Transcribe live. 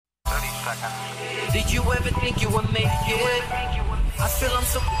Did you ever think you would make it? I feel I'm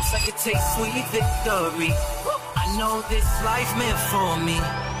so close I could taste sweet victory. I know this life meant for me.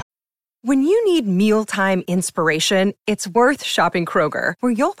 When you need mealtime inspiration, it's worth shopping Kroger,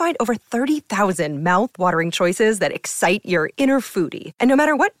 where you'll find over 30,000 mouth-watering choices that excite your inner foodie. And no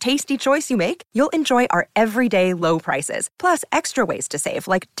matter what tasty choice you make, you'll enjoy our everyday low prices, plus extra ways to save,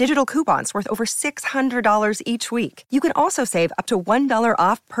 like digital coupons worth over $600 each week. You can also save up to $1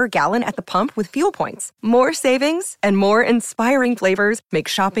 off per gallon at the pump with fuel points. More savings and more inspiring flavors make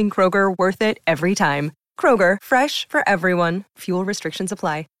shopping Kroger worth it every time. Kroger, fresh for everyone. Fuel restrictions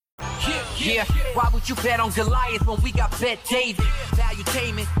apply. Yeah, why would you bet on Goliath when we got Bet David?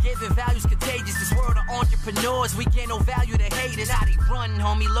 Valuetainment, giving value's contagious. This world of entrepreneurs, we get no value to hate it. How they run,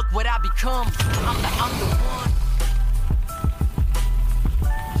 homie, look what I become. I'm the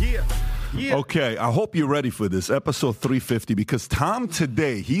one. Yeah. Okay, I hope you're ready for this, episode 350, because Tom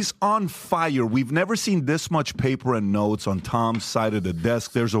today, he's on fire. We've never seen this much paper and notes on Tom's side of the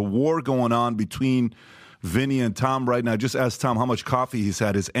desk. There's a war going on between Vinny and Tom right now. I just asked Tom how much coffee he's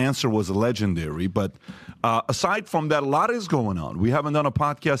had. His answer was legendary. But aside from that, a lot is going on. We haven't done a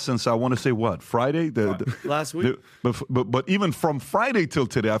podcast since, I want to say, what, Friday? Last week. But even from Friday till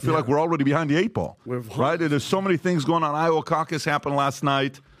today, I feel like we're already behind the eight ball. Right? There's so many things going on. Iowa caucus happened last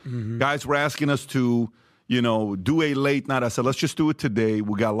night. Mm-hmm. Guys were asking us to, do a late night. I said, let's just do it today.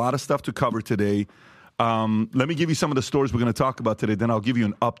 We got a lot of stuff to cover today. Let me give you some of the stories we're going to talk about today. Then I'll give you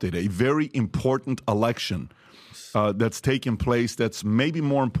an update. A very important election that's taking place that's maybe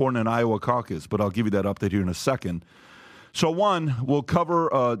more important than Iowa caucus, but I'll give you that update here in a second. So one, we'll cover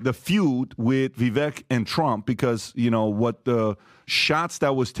the feud with Vivek and Trump because, what the shots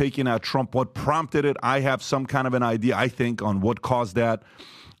that was taken at Trump, what prompted it. I have some kind of an idea, I think, on what caused that.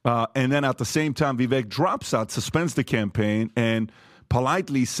 And then at the same time, Vivek drops out, suspends the campaign, and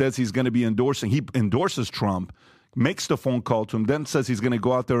politely says he's going to be endorsing. He endorses Trump, makes the phone call to him, then says he's going to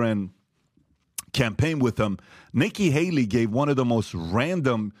go out there and campaign with him. Nikki Haley gave one of the most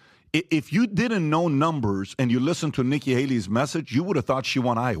random. If you didn't know numbers and you listened to Nikki Haley's message, you would have thought she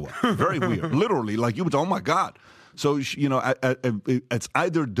won Iowa. Very weird. Literally, like you would, oh my God. So, it's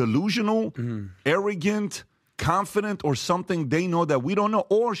either delusional, arrogant, confident, or something they know that we don't know,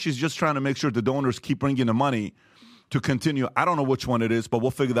 or she's just trying to make sure the donors keep bringing the money to continue. I don't know which one it is, but we'll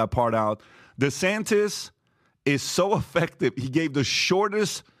figure that part out. DeSantis is so effective. He gave the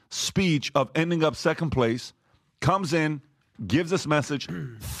shortest speech of ending up second place, comes in, gives this message,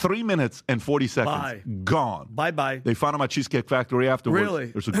 3 minutes and 40 seconds. Bye. Gone. Bye-bye. They found him at Cheesecake Factory afterwards. Really?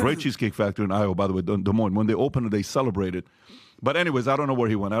 There's a great Cheesecake Factory in Iowa, by the way, Des Moines. When they opened it, they celebrated. But anyways, I don't know where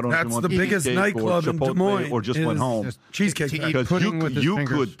he went. I don't know if he went That's the biggest nightclub in Des Moines. Or just went home. Cheesecake Factory. Because you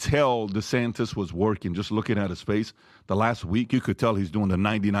could tell DeSantis was working just looking at his face. The last week, you could tell he's doing the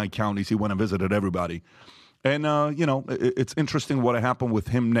 99 counties. He went and visited everybody. And, it's interesting what happened with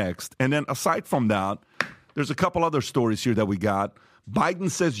him next. And then aside from that, there's a couple other stories here that we got. Biden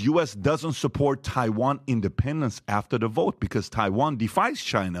says U.S. doesn't support Taiwan independence after the vote because Taiwan defies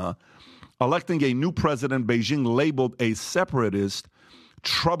China, electing a new president Beijing labeled a separatist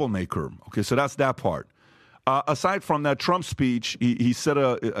troublemaker. Okay, so that's that part. Aside from that Trump speech, he said,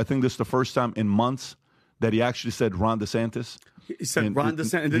 I think this is the first time in months that he actually said Ron DeSantis. He said Ron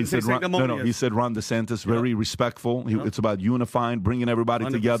DeSantis. Didn't say sanctimonious. He said Ron DeSantis, very respectful. It's about unifying, bringing everybody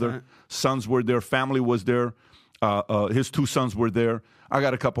 100%. Together. Sons were there. Family was there. His two sons were there. I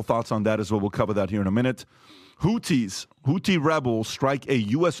got a couple thoughts on that as well. We'll cover that here in a minute. Houthi rebels strike a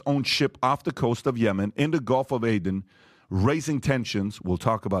U.S.-owned ship off the coast of Yemen in the Gulf of Aden, raising tensions. We'll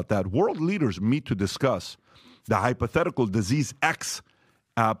talk about that. World leaders meet to discuss the hypothetical disease X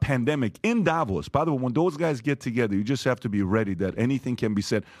pandemic in Davos. By the way, when those guys get together, you just have to be ready that anything can be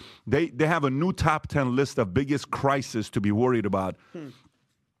said. They have a new top 10 list of biggest crises to be worried about.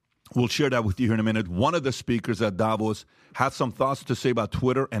 We'll share that with you here in a minute. One of the speakers at Davos had some thoughts to say about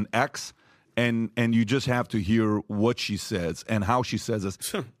Twitter and X, and you just have to hear what she says and how she says this.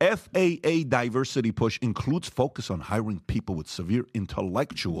 FAA diversity push includes focus on hiring people with severe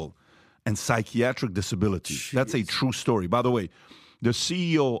intellectual and psychiatric disabilities. Jeez. That's a true story. By the way, the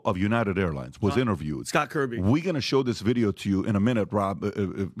CEO of United Airlines was interviewed. Scott Kirby. We're going to show this video to you in a minute, Rob.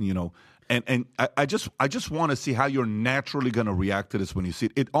 And I just want to see how you're naturally going to react to this when you see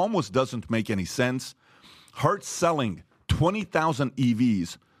it. It almost doesn't make any sense. Hertz selling 20,000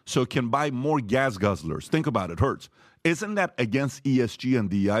 EVs so it can buy more gas guzzlers. Think about it, Hertz. Isn't that against ESG and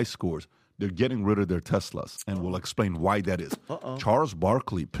DEI scores? They're getting rid of their Teslas, and we'll explain why that is. Charles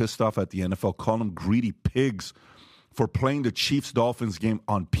Barkley pissed off at the NFL, called them greedy pigs for playing the Chiefs-Dolphins game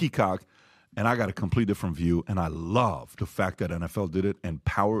on Peacock. And I got a complete different view, and I love the fact that NFL did it, and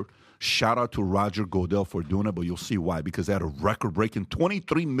shout out to Roger Goodell for doing it, but you'll see why, because they had a record-breaking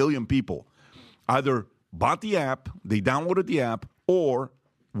 23 million people either bought the app, they downloaded the app, or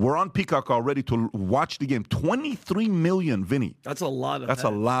were on Peacock already to watch the game. 23 million, Vinny. That's a lot of That's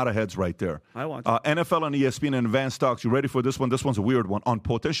heads. a lot of heads right there. I watch NFL and ESPN and advanced talks. You ready for this one? This one's a weird one. On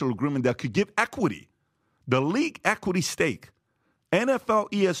potential agreement that could give equity, the league equity stake. NFL,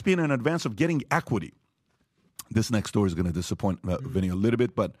 ESPN in advance of getting equity. This next story is going to disappoint Vinny a little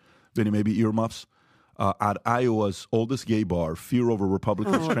bit, but Vinny, maybe earmuffs. At Iowa's oldest gay bar, fear over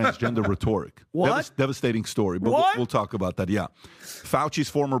Republicans' transgender rhetoric. What? Devastating story, but we'll talk about that, yeah. Fauci's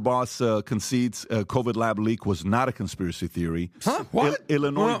former boss concedes COVID lab leak was not a conspiracy theory. Huh? What?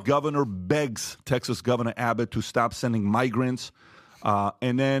 Illinois governor begs Texas Governor Abbott to stop sending migrants.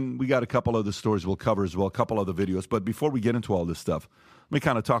 And then we got a couple other stories we'll cover as well, a couple other videos. But before we get into all this stuff, let me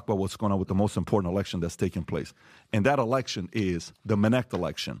kind of talk about what's going on with the most important election that's taking place. And that election is the Menect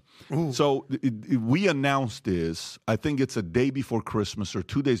election. Ooh. So we announced this, I think it's a day before Christmas or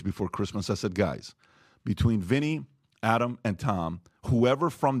 2 days before Christmas. I said, guys, between Vinny, Adam, and Tom, whoever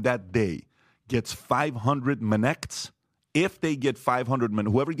from that day gets 500 Menects, if they get 500,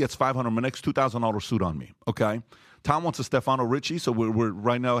 whoever gets 500 Menects, $2,000 suit on me, okay? Tom wants a Stefano Ricci, so we're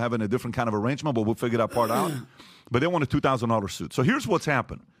right now having a different kind of arrangement, but we'll figure that part out. But they want a $2,000 suit. So here's what's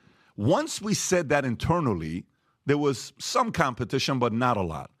happened. Once we said that internally, there was some competition, but not a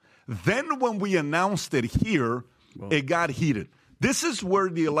lot. Then when we announced it here, it got heated. This is where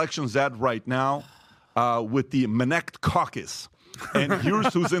the election's at right now with the Menect Caucus. And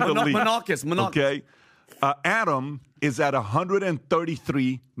here's who's in the lead. Monarchist. Okay. Adam is at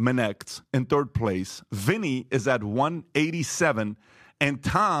 133 Menects in third place. Vinny is at 187. And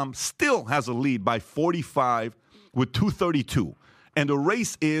Tom still has a lead by 45 with 232. And the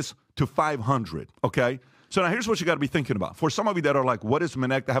race is to 500, okay? So now here's what you got to be thinking about. For some of you that are like, what is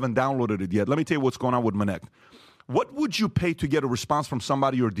Menect? I haven't downloaded it yet. Let me tell you what's going on with Menect. What would you pay to get a response from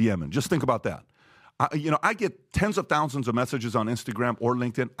somebody you're DMing? Just think about that. I get tens of thousands of messages on Instagram or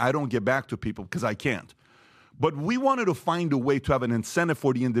LinkedIn. I don't get back to people because I can't. But we wanted to find a way to have an incentive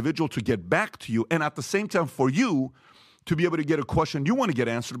for the individual to get back to you, and at the same time for you to be able to get a question you want to get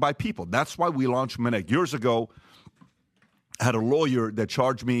answered by people. That's why we launched Menect. Years ago, I had a lawyer that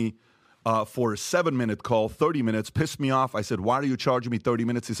charged me for a 7-minute call, 30 minutes, pissed me off. I said, why are you charging me 30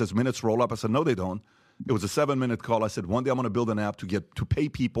 minutes? He says, minutes roll up. I said, no, they don't. It was a 7-minute call. I said, one day I'm going to build an app to pay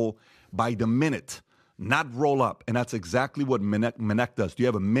people by the minute, not roll up. And that's exactly what Menect does. Do you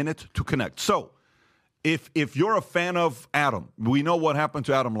have a minute to connect? So if you're a fan of Adam, we know what happened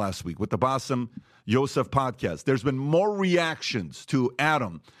to Adam last week with the Bassem Yosef podcast. There's been more reactions to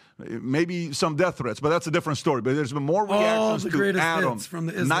Adam. Maybe some death threats, but that's a different story. But there's been more reactions to Adam, from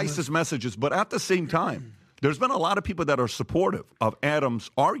the nicest messages. But at the same time, there's been a lot of people that are supportive of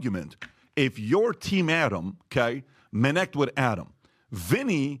Adam's argument. If you're Team Adam, okay, Menect with Adam.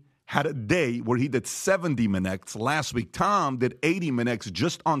 Vinny had a day where he did 70 Menects last week. Tom did 80 Menects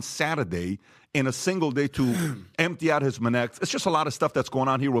just on Saturday in a single day to empty out his Menects. It's just a lot of stuff that's going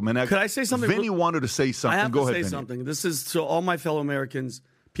on here with Menect. Could I say something? Vinny wanted to say something. I have Go to ahead, say Vinny. something. This is to all my fellow Americans,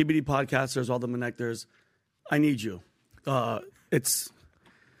 PBD podcasters, all the Menectors. I need you. It's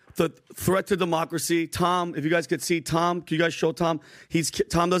the threat to democracy. Tom, if you guys could see Tom, can you guys show Tom?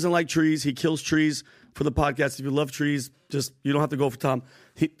 Tom doesn't like trees. He kills trees for the podcast. If you love trees, you don't have to go for Tom.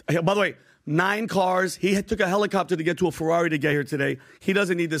 By the way, 9 cars. He took a helicopter to get to a Ferrari to get here today. He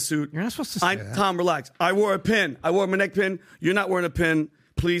doesn't need this suit. You're not supposed to say that. Tom, relax. I wore a pin. I wore a Menect pin. You're not wearing a pin.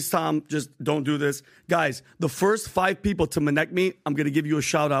 Please, Tom, just don't do this. Guys, the first 5 people to Menect me, I'm going to give you a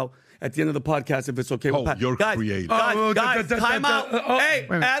shout-out at the end of the podcast if it's okay. You're creative. Guys, time out. Hey,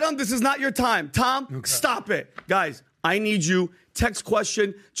 Adam, this is not your time. Tom, stop it. Guys, I need you. Text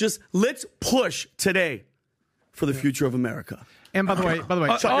question. Just let's push today for the future of America. And by the way,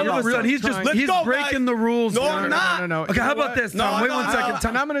 he's breaking the rules. No, I'm not. No. Okay, how about this, Tom? Wait 1 second.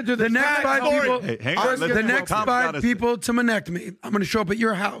 Tom, I'm going to do the next 5 people. Hey, hang on. The next 5 people to Menect me. I'm going to show up at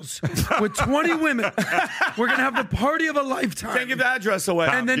your house with 20 women. We're going to have the party of a lifetime. Can't give the address away.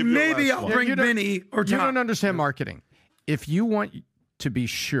 And then maybe I'll bring Vinny or Tom. You don't understand marketing. If you want to be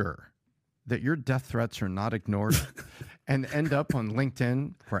sure that your death threats are not ignored and end up on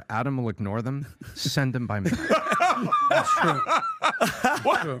LinkedIn where Adam will ignore them, send them by mail. That's true.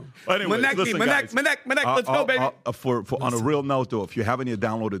 Anyway, Menect, let's go, baby. On a real note, though, if you haven't yet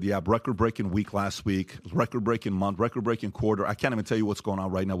downloaded the app, record-breaking week last week, record-breaking month, record-breaking quarter. I can't even tell you what's going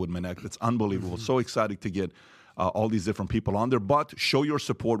on right now with Menect. It's unbelievable. So excited to get all these different people on there. But show your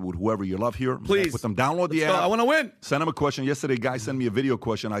support with whoever you love here. Please. With them. Download the Let's app. go. I want to win. Send them a question. Yesterday, a guy sent me a video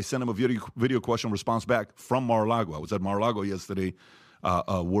question. I sent him a video question response back from Mar-a-Lago. I was at Mar-a-Lago yesterday.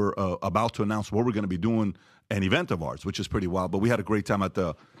 We're about to announce what we're going to be doing, an event of ours, which is pretty wild. But we had a great time at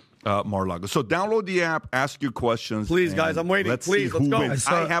the Mar-a-Lago. So download the app, ask your questions. Please, guys, I'm waiting. Please, let's go. Wins.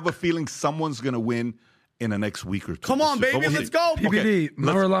 I have a feeling someone's going to win in the next week or two. Come on, baby, let's go. PBD,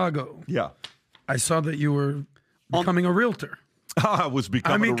 Mar-a-Lago. Yeah. I saw that you were becoming a realtor. I was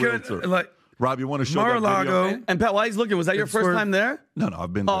becoming a realtor. Rob, you want to show Mar-a-Lago. that video? And Pat, while he's looking, was that your first time there? No,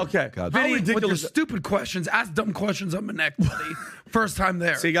 I've been there. Oh, okay. God. Vinny, with your ridiculous. stupid questions, ask dumb questions on Manek, buddy. First time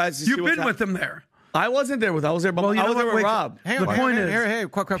there. See, guys, You've been with him there. I wasn't there with. I was there, but Well, you I know was there what? with Wait, Rob. The point is,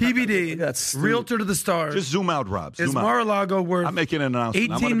 PBD, That's realtor to the stars. Just zoom out, Rob. Is Zoom out. Mar-a-Lago worth I'm making an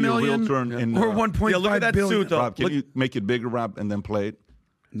announcement. 18 million or or 1.5 Yeah, look at that billion? suit, though. Rob, can you make it bigger, Rob, and then play it?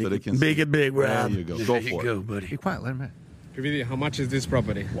 So they can Make see? it big, There Rob. you go. Go There for you it. go, buddy. Be quiet. Let him in. PBD, how much is this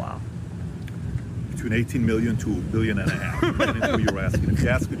property? Wow. Between 18 million to $1.5 billion, depending on who you're asking. If you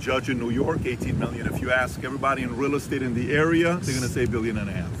ask a judge in New York, 18 million. If you ask everybody in real estate in the area, they're going to say $1.5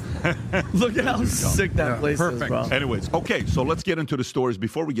 billion. Look at how sick that place is, bro. Anyways, okay, so let's get into the stories.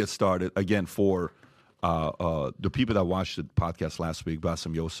 Before we get started, again, for the people that watched the podcast last week,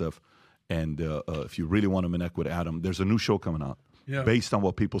 Bassem Youssef, and if you really want to connect with Adam, there's a new show coming out based on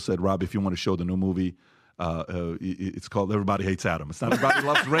what people said. Rob, if you want to show the new movie, it's called Everybody Hates Adam. It's not Everybody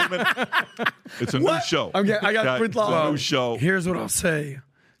Loves Raymond. It's a new show. I got print It's a new show. Here's what I'll say.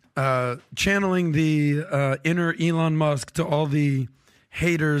 Channeling the inner Elon Musk to all the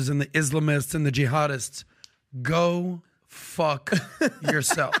haters and the Islamists and the jihadists, go fuck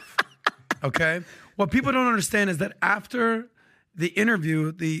yourself. Okay? What people don't understand is that after the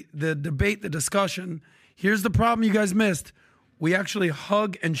interview, the debate, the discussion, here's the problem you guys missed. We actually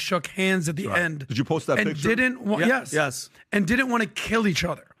hug and shook hands at the end. Did you post that and picture? Yes. And didn't want to kill each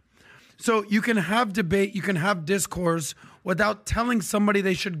other. So you can have debate, you can have discourse without telling somebody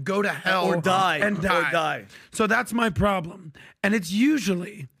they should go to hell Or die. and Or die. die. So that's my problem. And it's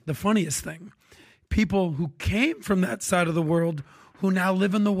usually the funniest thing. People who came from that side of the world who now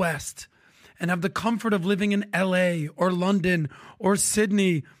live in the West and have the comfort of living in LA or London or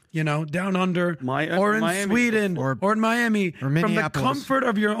Sydney, you know, down under, or in Miami. Sweden or in Miami, or from the Minneapolis. comfort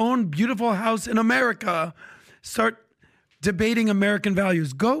of your own beautiful house in America, start debating American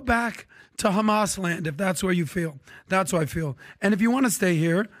values. Go back to Hamas land if that's where you feel. That's how I feel. And if you want to stay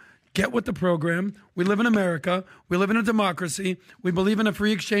here, get with the program. We live in America. We live in a democracy. We believe in a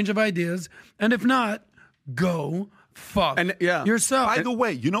free exchange of ideas. And if not, go fuck yourself. By the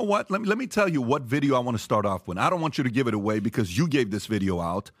way, you know what? Let me tell you what video I want to start off with. I don't want you to give it away because you gave this video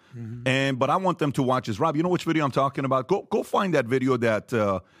out, but I want them to watch this. Rob, you know which video I'm talking about? Go find that video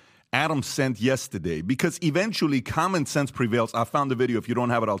that Adam sent yesterday, because eventually common sense prevails. I found the video. If you don't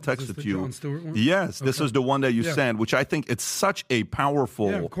have it, I'll text it to you. Jon Stewart one? Yes, this is the one that you sent, which I think it's such a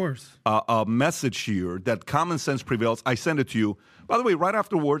powerful message here that common sense prevails. I sent it to you. By the way, right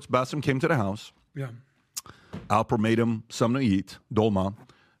afterwards, Bassem came to the house. Yeah. Alper made him something to eat, dolma.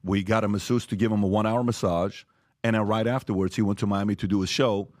 We got a masseuse to give him a 1-hour massage. And then right afterwards, he went to Miami to do his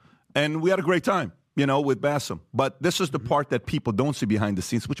show. And we had a great time, you know, with Bassem. But this is the part that people don't see behind the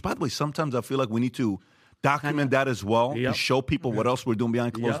scenes, which, by the way, sometimes I feel like we need to document that as well, to show people what else we're doing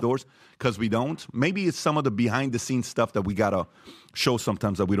behind closed doors, because we don't. Maybe it's some of the behind-the-scenes stuff that we got to show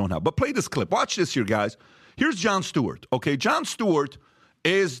sometimes that we don't have. But play this clip. Watch this here, guys. Here's Jon Stewart, okay? Jon Stewart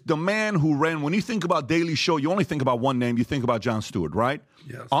is the man who ran. When you think about Daily Show, you only think about one name. You think about Jon Stewart, right?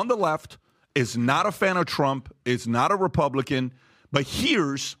 Yes. On the left, is not a fan of Trump, is not a Republican, but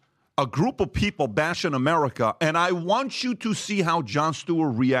here's a group of people bashing America, and I want you to see how Jon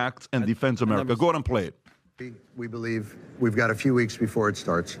Stewart reacts and defends America. Go ahead and play it. We believe we've got a few weeks before it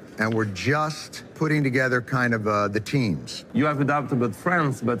starts, and we're just putting together kind of the teams. You have a doubt about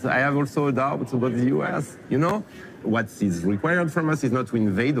France, but I have also a doubt about the U.S. You know, what is required from us is not to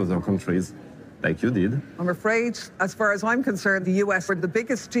invade other countries, like you did. I'm afraid, as far as I'm concerned, the U.S. were the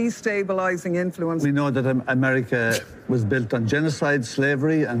biggest destabilizing influence. We know that America was built on genocide,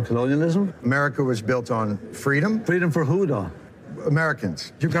 slavery, and colonialism. America was built on freedom. Freedom for who, though?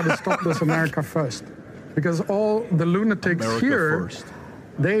 Americans. You got to stop this America first. Because all the lunatics America here, first.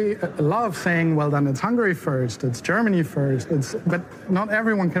 they love saying, well, then it's Hungary first, it's Germany first, but not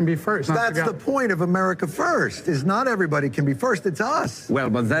everyone can be first. That's the point of America first, is not everybody can be first, it's us. Well,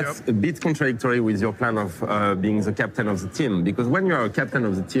 but that's a bit contradictory with your plan of being the captain of the team, because when you're a captain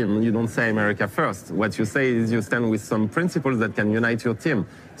of the team, you don't say America first. What you say is you stand with some principles that can unite your team.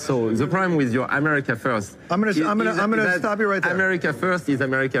 So the problem with your America first... I'm gonna stop you right there. America first is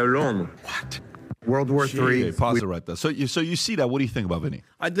America alone. What? World War III. Okay, pause it right there. So you see that. What do you think about Vinny?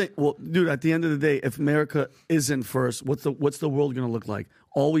 I think, well, dude, at the end of the day, if America isn't first, what's the world going to look like?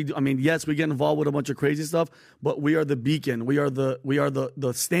 Yes, we get involved with a bunch of crazy stuff, but we are the beacon. We are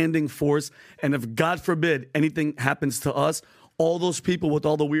the standing force. And if, God forbid, anything happens to us, all those people with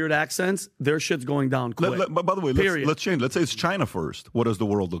all the weird accents, their shit's going down quick. But by the way, let's change. Let's say it's China first. What does the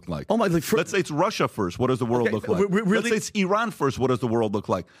world look like? Oh my! Let's say it's Russia first. What does the world look like? Really? Let's say it's Iran first. What does the world look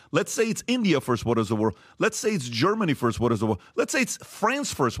like? Let's say it's India first. What does the world? Let's say it's Germany first. What does the world? Let's say it's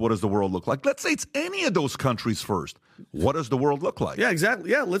France first. What does the world look like? Let's say it's any of those countries first. What does the world look like? Yeah, exactly.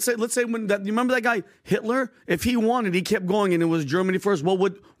 Yeah, let's say when you remember that guy Hitler? If he won and he kept going and it was Germany first, we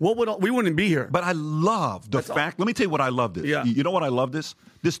wouldn't be here. But I love the fact. Let me tell you what I love this. Yeah. You know what I love this?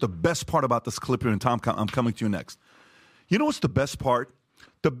 This is the best part about this clip here, and Tom, I'm coming to you next. You know what's the best part?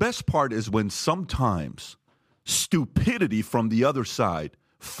 The best part is when sometimes stupidity from the other side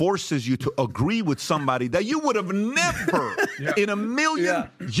forces you to agree with somebody that you would have never in a million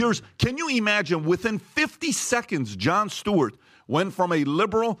years. Can you imagine within 50 seconds, Jon Stewart went from a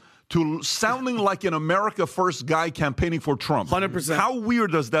liberal to sounding like an America First guy campaigning for Trump? 100%. How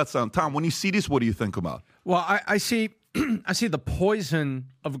weird does that sound? Tom, when you see this, what do you think about? Well, I see I see the poison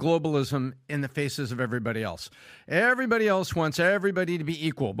of globalism in the faces of everybody else. Everybody else wants everybody to be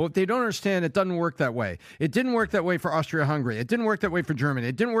equal, but they don't understand it doesn't work that way. It didn't work that way for Austria-Hungary. It didn't work that way for Germany.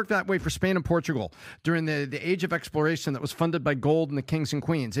 It didn't work that way for Spain and Portugal during the age of exploration that was funded by gold and the kings and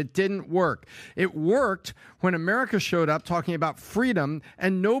queens. It didn't work. It worked when America showed up talking about freedom,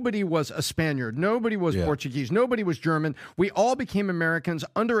 and nobody was a Spaniard. Nobody was Portuguese. Nobody was German. We all became Americans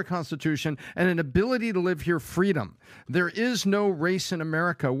under a constitution and an ability to live here freedom. There is no race in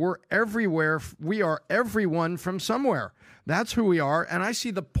America. We're everywhere. We are everyone from somewhere. That's who we are. And I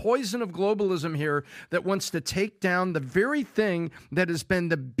see the poison of globalism here that wants to take down the very thing that has been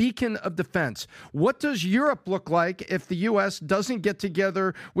the beacon of defense. What does Europe look like if the U.S. doesn't get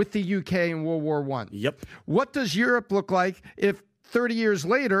together with the U.K. in World War I? Yep. What does Europe look like if 30 years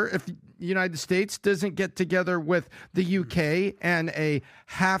later, if the United States doesn't get together with the UK and a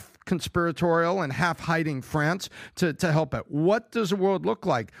half conspiratorial and half hiding France to help it? What does the world look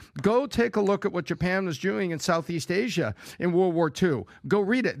like? Go take a look at what Japan was doing in Southeast Asia in World War II. Go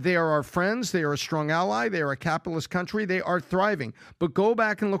read it. They are our friends. They are a strong ally. They are a capitalist country. They are thriving. But go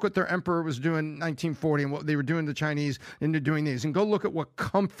back and look what their emperor was doing in 1940 and what they were doing to the Chinese into doing these. And go look at what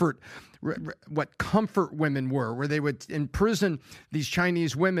comfort women were, where they would imprison these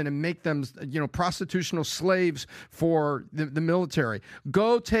Chinese women and make them, prostitutional slaves for the military.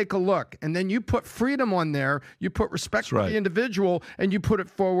 Go take a look. And then you put freedom on there, you put respect for the individual, and you put it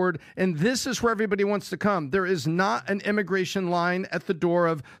forward. And this is where everybody wants to come. There is not an immigration line at the door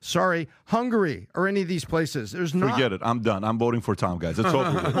of, Hungary or any of these places. There's not. Forget it. I'm done. I'm voting for Tom, guys. It's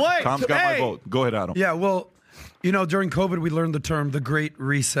over with. Tom's got my vote. Go ahead, Adam. Yeah, well, during COVID, we learned the term the Great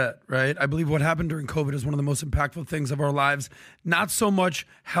Reset, right? I believe what happened during COVID is one of the most impactful things of our lives, not so much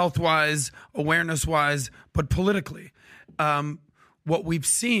health-wise, awareness-wise, but politically. What we've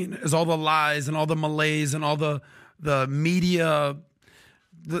seen is all the lies and all the malaise and all the media,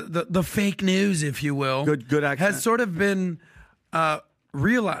 the fake news, if you will, good accent, has sort of been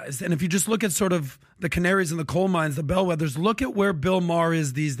realized. And if you just look at sort of the canaries in the coal mines, the bellwethers, look at where Bill Maher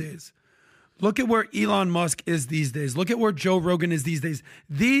is these days. Look at where Elon Musk is these days. Look at where Joe Rogan is these days.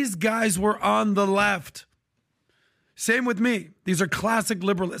 These guys were on the left. Same with me. These are classic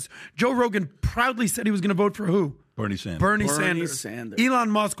liberalists. Joe Rogan proudly said he was going to vote for who? Bernie Sanders. Bernie Sanders. Elon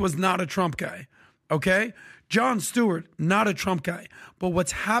Musk was not a Trump guy. Okay? Jon Stewart, not a Trump guy. But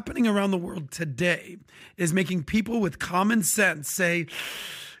what's happening around the world today is making people with common sense say,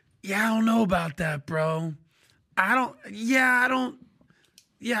 I don't know about that, bro. I don't.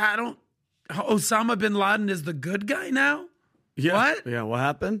 Osama bin Laden is the good guy now? Yeah. What? Yeah, what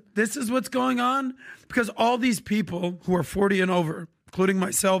happened? This is what's going on? Because all these people who are 40 and over, including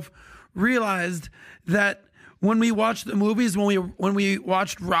myself, realized that when we watched the movies, when we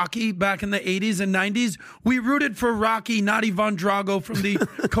watched Rocky back in the 80s and 90s, we rooted for Rocky, not Ivan Drago from the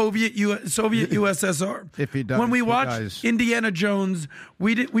Soviet USSR. If he does, when we watched Indiana Jones,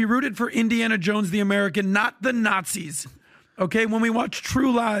 we rooted for Indiana Jones, the American, not the Nazis. Okay? When we watched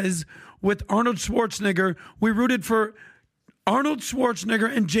True Lies with Arnold Schwarzenegger, we rooted for Arnold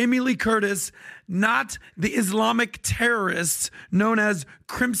Schwarzenegger and Jamie Lee Curtis, not the Islamic terrorists known as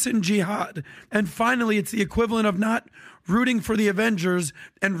Crimson Jihad. And finally, it's the equivalent of not rooting for the Avengers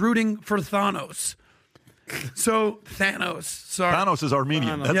and rooting for Thanos. So, Thanos. Sorry. Thanos is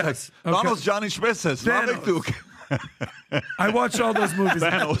Armenian. Thanos. That's Yes. like, Okay. Thanos Johnny Schmidt says. Thanos. I watched all those movies.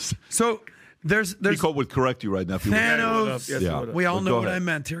 Thanos. So, Nico would correct you right now. If you Thanos. Yeah. We all Well, know go what ahead. I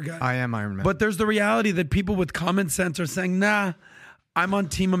meant here, guys. I am Iron Man. But there's the reality that people with common sense are saying, nah, I'm on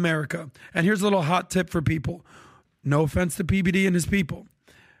Team America. And here's a little hot tip for people. No offense to PBD and his people.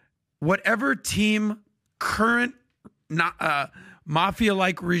 Whatever team current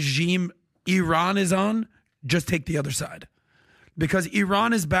mafia-like regime Iran is on, just take the other side. Because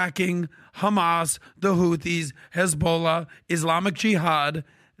Iran is backing Hamas, the Houthis, Hezbollah, Islamic Jihad.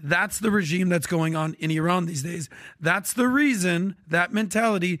 That's the regime that's going on in Iran these days. That's the reason, that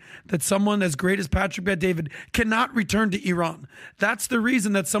mentality, that someone as great as Patrick Bet-David cannot return to Iran. That's the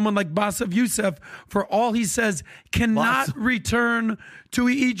reason that someone like Bassem Youssef, for all he says, cannot return to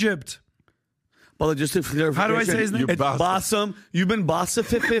Egypt. Well, just to clarify, how do I say his name? It's Bassem. You've been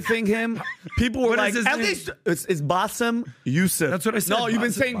Bassem-fiffing him. People were What like, is his at name? least it's Bassem Youssef. That's what I said. No, you've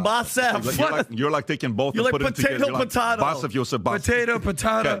been saying Bassem. You're like taking both You're and like putting them together. potato. Bassem Youssef, Bassem. Potato,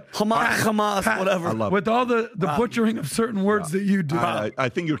 patata, Hamas, whatever. I love with all the butchering of certain words that you do. I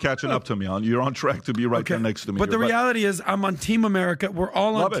think you're catching up to me. You're on track to be right there next to me. But the reality is, I'm on Team America. We're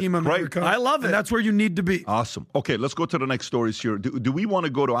all on Team America. Great. I love it. And that's where you need to be. Awesome. Okay, let's go to the next stories here. Do we want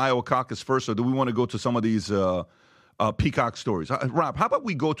to go to Iowa caucus first, or do we want to go to some of these Peacock stories? Rob, how about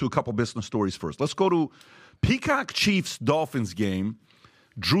we go to a couple business stories first? Let's go to Peacock Chiefs-Dolphins game.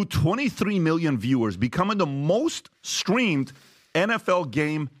 Drew 23 million viewers, becoming the most streamed NFL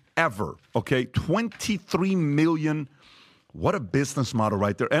game ever. Okay, 23 million. What a business model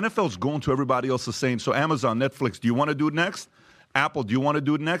right there. NFL's going to everybody else the same. So Amazon, Netflix, do you want to do it next? Apple, do you want to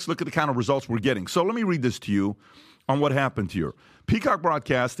do it next? Look at the kind of results we're getting. So let me read this to you on what happened here. Peacock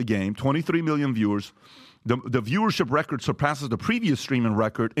broadcast the game, 23 million viewers. The viewership record surpasses the previous streaming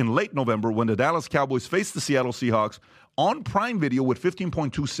record in late November when the Dallas Cowboys faced the Seattle Seahawks on Prime Video with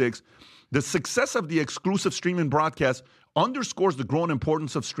 15.26. The success of the exclusive streaming broadcast underscores the growing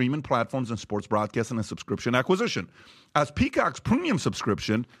importance of streaming platforms and sports broadcasting and subscription acquisition. As Peacock's premium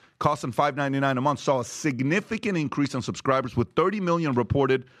subscription, costing $5.99 a month, saw a significant increase in subscribers with 30 million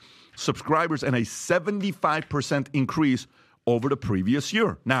reported subscribers and a 75% increase over the previous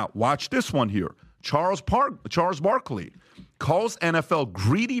year. Now, watch this one here. Charles Barkley calls NFL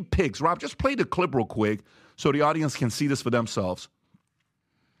greedy pigs. Rob, just play the clip real quick so the audience can see this for themselves.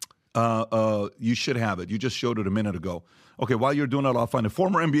 You should have it. You just showed it a minute ago. Okay, while you're doing that, I'll find it.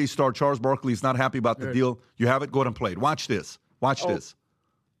 Former NBA star Charles Barkley is not happy about the deal. You have it? Go ahead and play it. Watch this. Watch this.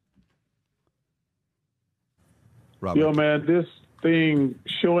 Robert. Yo, man, this thing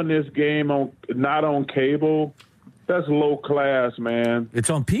showing this game not on cable, that's low class, man. It's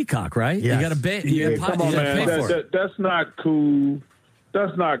on Peacock, right? Yes. You got to pay. Come on, man. That's not cool.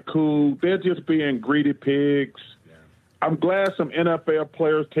 That's not cool. They're just being greedy pigs. I'm glad some NFL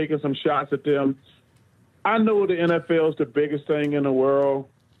players taking some shots at them. I know the NFL is the biggest thing in the world.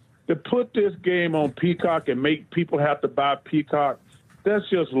 To put this game on Peacock and make people have to buy Peacock, that's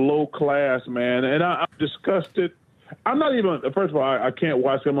just low class, man. And I'm disgusted. I'm not even, first of all, I can't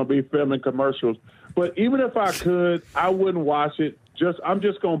watch them. I'm going to be filming commercials. But even if I could, I wouldn't watch it. I'm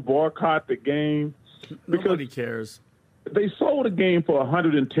just going to boycott the game. Nobody cares. They sold the game for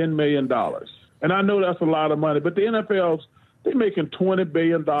 $110 million. And I know that's a lot of money, but the NFL's, they're making $20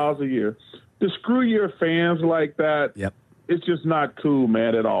 billion a year. To screw your fans like that, it's just not cool,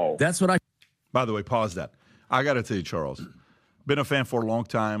 man, at all. That's what I... By the way, pause that. I got to tell you, Charles, been a fan for a long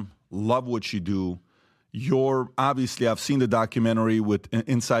time. Love what you do. Obviously, I've seen the documentary with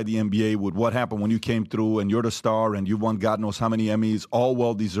Inside the NBA with what happened when you came through, and you're the star, and you won God knows how many Emmys, all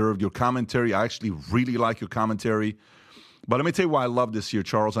well-deserved. Your commentary, I actually really like your commentary. But let me tell you why I love this year,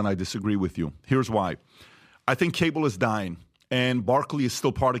 Charles, and I disagree with you. Here's why. I think cable is dying, and Barkley is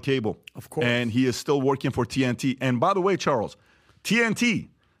still part of cable. Of course. And he is still working for TNT. And by the way, Charles, TNT,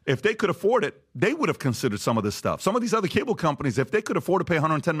 if they could afford it, they would have considered some of this stuff. Some of these other cable companies, if they could afford to pay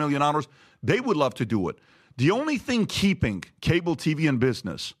 $110 million, they would love to do it. The only thing keeping cable TV in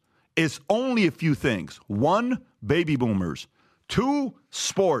business is only a few things. 1, baby boomers. 2,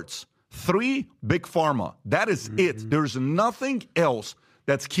 sports. 3, big pharma. That is it. There's nothing else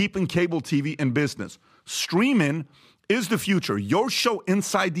that's keeping cable TV in business. Streaming is the future. Your show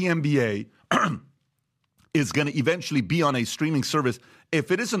Inside the NBA is going to eventually be on a streaming service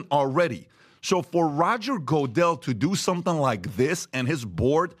if it isn't already. So for Roger Goodell to do something like this and his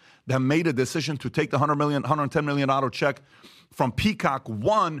board that made a decision to take the $110 million check from Peacock,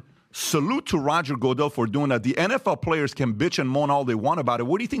 one, salute to Roger Goodell for doing that. The NFL players can bitch and moan all they want about it.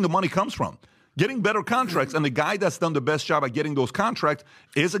 Where do you think the money comes from? getting better contracts. And the guy that's done the best job at getting those contracts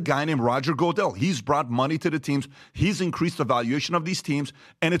is a guy named Roger Goodell. He's brought money to the teams. He's increased the valuation of these teams.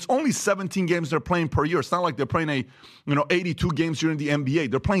 And it's only 17 games they're playing per year. It's not like they're playing 82 games during the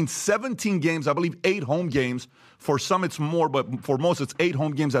NBA. They're playing 17 games, I believe 8 home games. For some, it's more, but for most, it's 8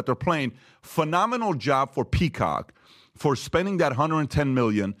 home games that they're playing. Phenomenal job for Peacock for spending that $110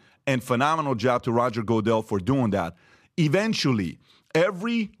 million, and phenomenal job to Roger Goodell for doing that. Eventually,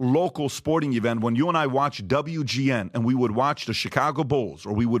 every local sporting event, when you and I watch WGN and we would watch the Chicago Bulls,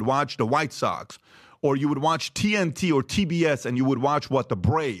 or we would watch the White Sox, or you would watch TNT or TBS and you would watch the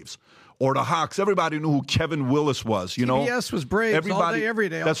Braves or the Hawks, everybody knew who Kevin Willis was. TBS was Braves all day, every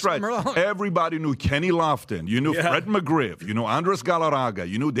day. That's right. Everybody knew Kenny Lofton. You knew Fred McGriff. You knew Andres Galarraga.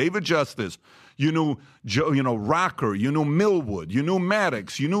 You knew David Justice. You knew Rocker. You knew Millwood. You knew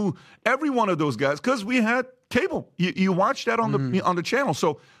Maddox. You knew every one of those guys because we had cable. You watched that on the channel.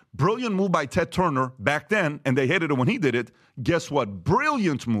 So brilliant move by Ted Turner back then, and they hated it when he did it. Guess what?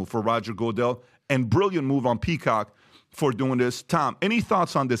 Brilliant move for Roger Goodell and brilliant move on Peacock for doing this. Tom, any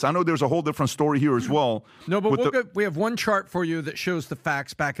thoughts on this? I know there's a whole different story here as well. No, but we have one chart for you that shows the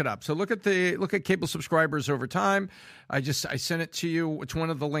facts, back it up. So look at cable subscribers over time. I sent it to you. It's one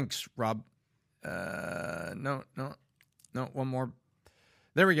of the links, Rob. No, one more.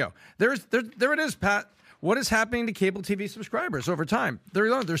 There we go. There it is, Pat. What is happening to cable TV subscribers over time?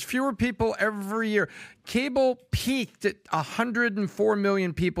 There's fewer people every year. Cable peaked at 104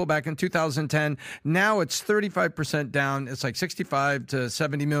 million people back in 2010. Now it's 35% down. It's like 65 to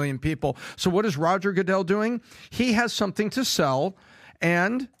 70 million people. So what is Roger Goodell doing? He has something to sell,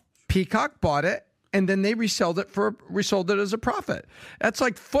 and Peacock bought it, and then they resold it as a profit. That's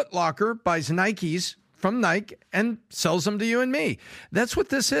like Foot Locker buys Nikes from Nike and sells them to you and me. That's what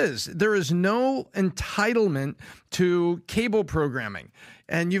this is. There is no entitlement to cable programming.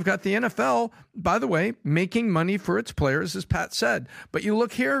 And you've got the NFL, by the way, making money for its players, as Pat said. But you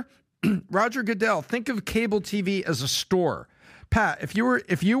look here, Roger Goodell, think of cable TV as a store. Pat, if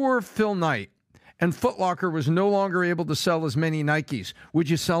you were Phil Knight and Foot Locker was no longer able to sell as many Nikes, would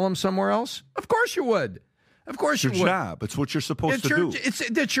you sell them somewhere else? Of course you would. Of course you would. It's your job. It's what you're supposed to do.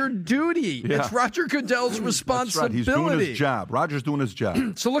 It's your duty. Yeah. It's Roger Goodell's responsibility. That's right. He's doing his job. Roger's doing his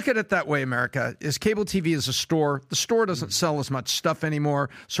job. So look at it that way, America. Is cable TV is a store. The store doesn't sell as much stuff anymore.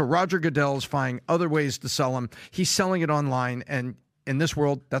 So Roger Goodell is finding other ways to sell them. He's selling it online, and in this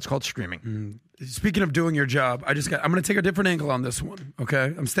world, that's called streaming. Speaking of doing your job, I'm going to take a different angle on this one. Okay,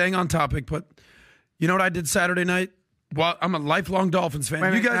 I'm staying on topic, but you know what I did Saturday night? Well, I'm a lifelong Dolphins fan.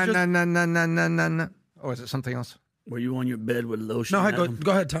 No. Oh, is it something else? Were you on your bed with lotion? No,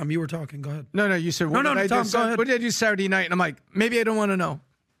 go ahead, Tom. You were talking. Go ahead. No, you said, Tom, go ahead. What did I do Saturday night? And I'm like, maybe I don't want to know.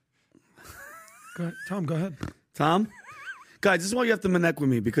 Go ahead. Tom, go ahead. Tom? Guys, this is why you have to connect with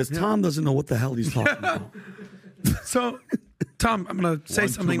me, because Tom doesn't know what the hell he's talking about. So, Tom, I'm going to say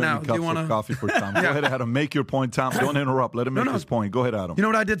something now. Do you want to coffee for Tom? Go ahead, Adam. Make your point, Tom. Don't interrupt. Let him make his point. Go ahead, Adam. You know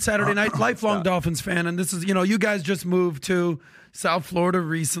what I did Saturday night? Lifelong Dolphins fan, and this is, you guys just moved to South Florida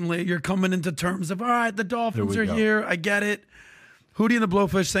recently. You're coming into terms of, all right, the Dolphins are here. I get it. Hootie and the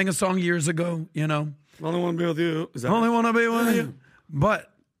Blowfish sang a song years ago, Only want to be with you. Only want to be with you.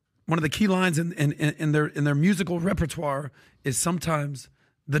 But one of the key lines in their musical repertoire is sometimes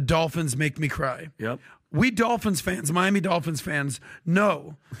the Dolphins make me cry. Yep. We Dolphins fans, Miami Dolphins fans,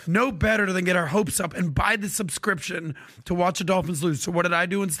 know better than get our hopes up and buy the subscription to watch the Dolphins lose. So what did I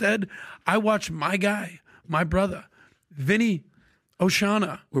do instead? I watched my guy, my brother, Vinny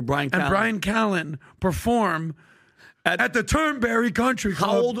Oshana, and Brian Callen perform at the Turnberry Country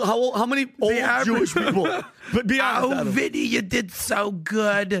Club. How many old Jewish people? But be honest, Vinny, you did so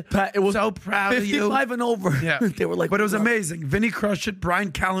good. Pat, it was so proud of you. 55 and over. Yeah. They were like, but it was amazing. Vinny crushed it.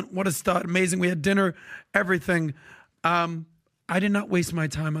 Brian Callen, what a stud. Amazing. We had dinner, everything. I did not waste my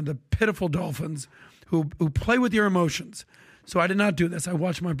time on the pitiful Dolphins who play with your emotions. So I did not do this. I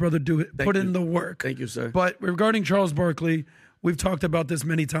watched my brother do it, put in the work. Thank you, sir. But regarding Charles Barkley, we've talked about this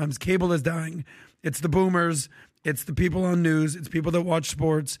many times. Cable is dying. It's the boomers. It's the people on news. It's people that watch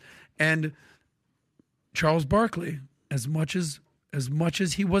sports. And Charles Barkley, as much as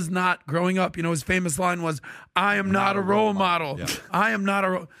he was not growing up, his famous line was, I am not a role model. Yeah. I am not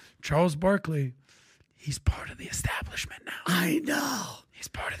a Charles Barkley, he's part of the establishment now. I know. He's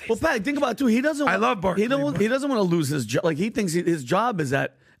part of the establishment. Well, Pat, think about it, too. He doesn't. I love Barkley. He doesn't want to lose his job. Like, he thinks his job is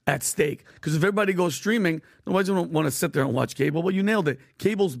at stake. Because if everybody goes streaming, nobody's going to want to sit there and watch cable. But you nailed it.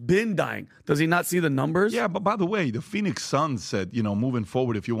 Cable's been dying. Does he not see the numbers? Yeah, but by the way, the Phoenix Suns said, moving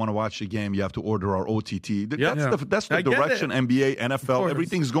forward, if you want to watch the game, you have to order our OTT. That's the direction NBA, NFL,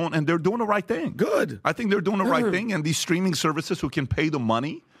 everything's going, and they're doing the right thing. Good. I think they're doing the right thing, and these streaming services who can pay the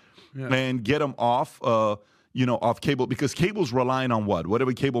money and get them off, off cable, because cable's relying on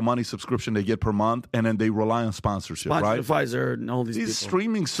whatever cable money subscription they get per month, and then they rely on sponsorship, right? Pfizer and all these people.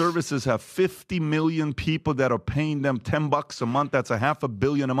 Streaming services have 50 million people that are paying them $10 a month. That's $500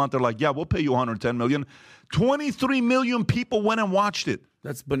 million a month. They're like, yeah, we'll pay you $110 million. 23 million people went and watched it.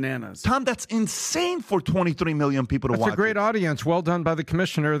 That's bananas. Tom, that's insane for 23 million people to watch. That's a great audience. Well done by the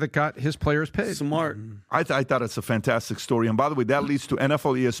commissioner that got his players paid. Smart. I thought it's a fantastic story. And by the way, that leads to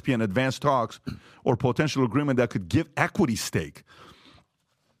NFL, ESPN advanced talks or potential agreement that could give equity stake,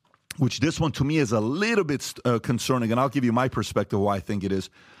 which this one to me is a little bit concerning. And I'll give you my perspective why I think it is.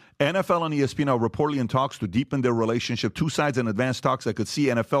 NFL and ESPN are reportedly in talks to deepen their relationship. Two sides in advanced talks that could see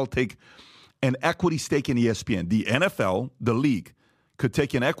NFL take an equity stake in ESPN. The NFL, the league, could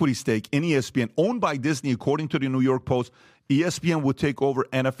take an equity stake in ESPN owned by Disney, according to the New York Post. ESPN would take over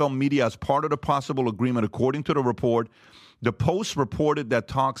NFL media as part of the possible agreement, according to the report. The Post reported that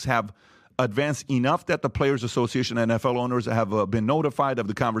talks have advanced enough that the Players Association and NFL owners have been notified of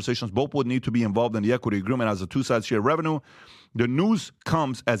the conversations. Both would need to be involved in the equity agreement as the two sides share revenue. The news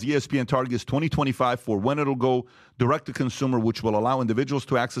comes as ESPN targets 2025 for when it'll go direct to consumer, which will allow individuals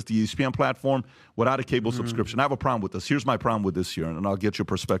to access the ESPN platform without a cable subscription. I have a problem with this. Here's my problem with this here, and I'll get your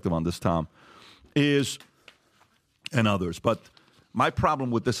perspective on this, Tom, and others. But my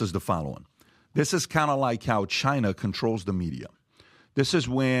problem with this is the following. This is kind of like how China controls the media. This is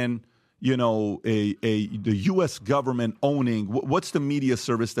when, the U.S. government owning, what's the media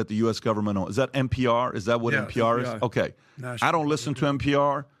service that the U.S. government owns? Is that NPR? Is that what NPR is? Okay. I don't listen to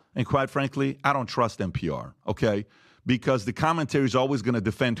NPR, and quite frankly, I don't trust NPR, okay? Because the commentary is always going to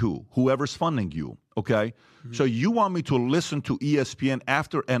defend who? Whoever's funding you, okay? Mm-hmm. So you want me to listen to ESPN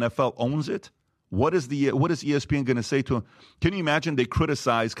after NFL owns it? What is ESPN going to say to him? Can you imagine they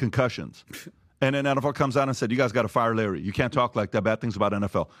criticize concussions? And then NFL comes out and said, you guys got to fire Larry. You can't talk like that. Bad things about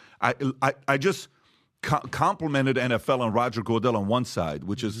NFL. I just complimented NFL and Roger Goodell on one side,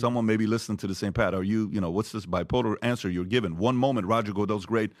 which is someone maybe listening to the same Pat. Are you, what's this bipolar answer you're given? One moment, Roger Goodell's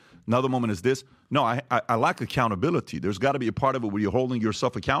great. Another moment is this. No, I lack accountability. There's got to be a part of it where you're holding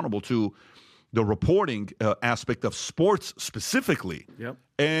yourself accountable to the reporting aspect of sports specifically. Yep.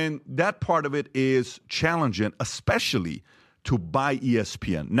 And that part of it is challenging, especially to buy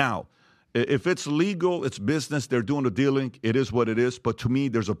ESPN. Now, if it's legal, it's business, they're doing the dealing, it is what it is. But to me,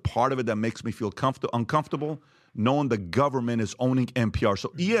 there's a part of it that makes me feel uncomfortable knowing the government is owning NPR. So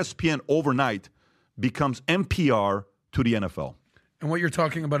ESPN overnight becomes NPR to the NFL. And what you're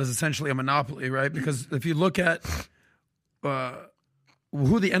talking about is essentially a monopoly, right? Because if you look at doesn't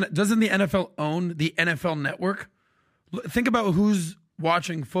the NFL own the NFL Network? Think about who's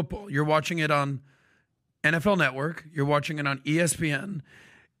watching football. You're watching it on NFL Network. You're watching it on ESPN.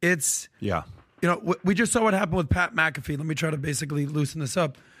 We just saw what happened with Pat McAfee. Let me try to basically loosen this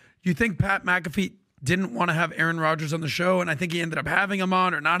up. You think Pat McAfee didn't want to have Aaron Rodgers on the show, and I think he ended up having him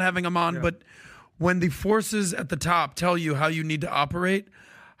on or not having him on, but when the forces at the top tell you how you need to operate,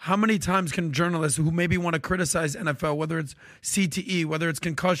 how many times can journalists who maybe want to criticize NFL, whether it's CTE, whether it's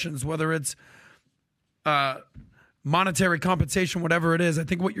concussions, whether it's monetary compensation, whatever it is, I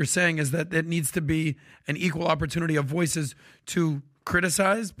think what you're saying is that it needs to be an equal opportunity of voices to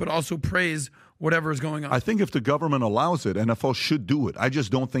criticize, but also praise whatever is going on. I think if the government allows it, NFL should do it. I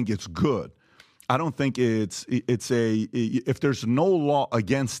just don't think it's good. I don't think if there's no law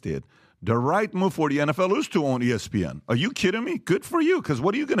against it, the right move for the NFL is to own ESPN. Are you kidding me? Good for you, because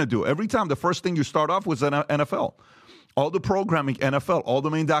what are you going to do? Every time, the first thing you start off with is NFL. All the programming, NFL. All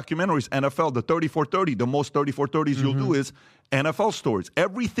the main documentaries, NFL. The 30-for-30, the most 30-for-30s you'll do is NFL stories.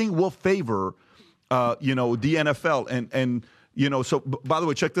 Everything will favor, the NFL. And so, by the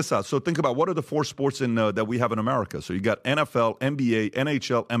way, check this out. So think about what are the four sports that we have in America. So you got NFL, NBA,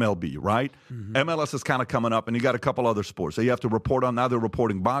 NHL, MLB, right? Mm-hmm. MLS is kind of coming up, and you got a couple other sports that you have to report on. Now they're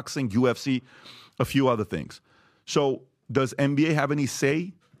reporting boxing, UFC, a few other things. So does NBA have any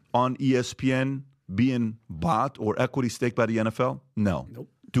say on ESPN being bought or equity stake by the NFL? No. Nope.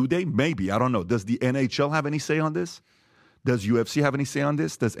 Do they? Maybe. I don't know. Does the NHL have any say on this? Does UFC have any say on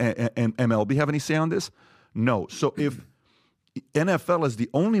this? Does MLB have any say on this? No. So if NFL is the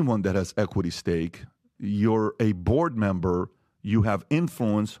only one that has equity stake, you're a board member, you have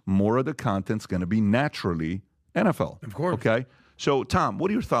influence, more of the content's going to be naturally NFL. Of course. Okay? So, Tom,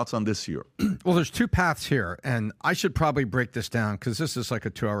 what are your thoughts on this here? Well, there's two paths here, and I should probably break this down because this is like a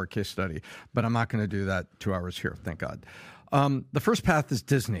 2-hour case study, but I'm not going to do that 2 hours here, thank God. The first path is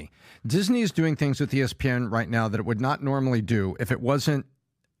Disney. Disney is doing things with ESPN right now that it would not normally do if it wasn't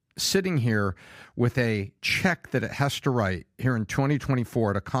sitting here with a check that it has to write here in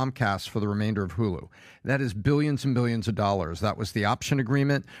 2024 to Comcast for the remainder of Hulu. That is billions and billions of dollars. That was the option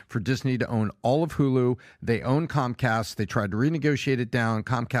agreement for Disney to own all of Hulu. They own Comcast. They tried to renegotiate it down.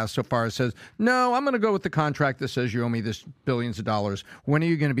 Comcast so far says, no, I'm going to go with the contract that says you owe me this billions of dollars. When are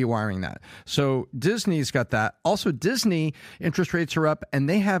you going to be wiring that? So Disney's got that. Also, Disney interest rates are up, and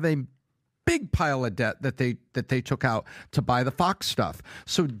they have a big pile of debt that they took out to buy the Fox stuff.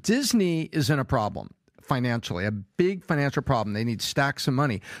 So Disney is in a problem financially, a big financial problem. They need stacks of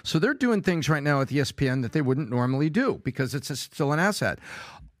money. So they're doing things right now with ESPN that they wouldn't normally do because it's still an asset.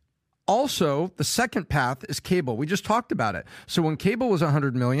 Also, the second path is cable. We just talked about it. So when cable was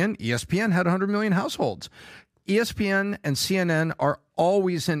 100 million, ESPN had 100 million households. ESPN and CNN are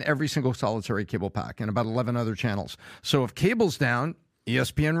always in every single solitary cable pack and about 11 other channels. So if cable's down,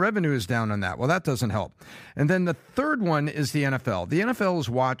 ESPN revenue is down on that. Well, that doesn't help. And then the third one is the NFL. The NFL is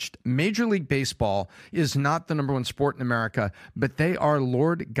watched. Major League Baseball is not the number one sport in America, but they are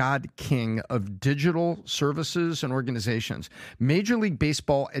Lord God King of digital services and organizations. Major League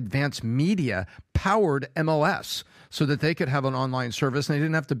Baseball Advanced Media powered MLS so that they could have an online service and they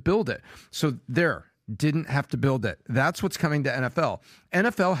didn't have to build it. So didn't have to build it. That's what's coming to NFL.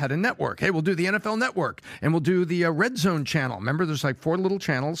 NFL had a network. Hey, we'll do the NFL network and we'll do the Red Zone channel. Remember, there's like 4 little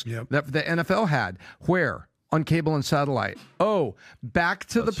channels that the NFL had. Where? On cable and satellite. Oh, back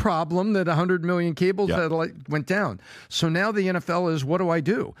to the problem that 100 million cable satellite went down. So now the NFL is, what do I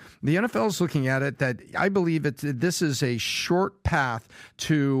do? The NFL is looking at it that I believe this is a short path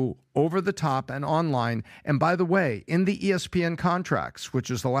to over the top and online. And by the way, in the ESPN contracts,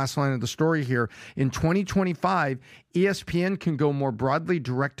 which is the last line of the story here, in 2025, ESPN can go more broadly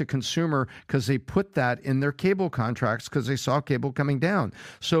direct to consumer because they put that in their cable contracts because they saw cable coming down.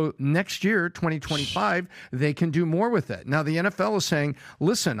 So next year, 2025, they can do more with it. Now, the NFL is saying,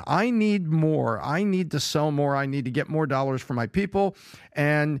 listen, I need more. I need to sell more. I need to get more dollars for my people.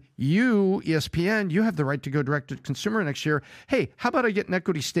 And you, ESPN, you have the right to go direct to consumer next year. Hey, how about I get an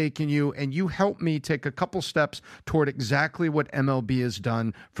equity stake in you and you help me take a couple steps toward exactly what MLB has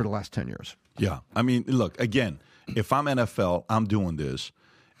done for the last 10 years? Yeah. I mean, look, again, if I'm NFL, I'm doing this.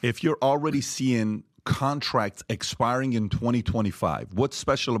 If you're already seeing contracts expiring in 2025, what's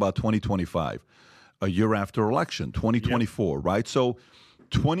special about 2025? A year after election, 2024, right? So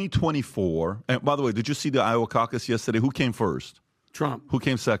 2024, and by the way, did you see the Iowa caucus yesterday? Who came first? Trump. Who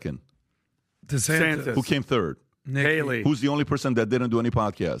came second? DeSantis. Who came third? Haley. Who's the only person that didn't do any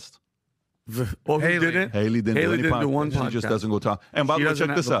podcast? Who didn't? Haley didn't do any podcast. Do one podcast. She just doesn't go talk. And by the way,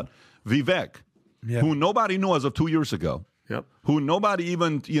 check this out. Vivek, who nobody knew as of 2 years ago, who nobody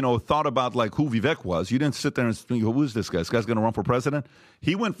even thought about like who Vivek was. You didn't sit there and think, who is this guy? This guy's going to run for president?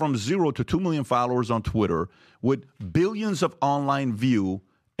 He went from 0 to 2 million followers on Twitter with billions of online view,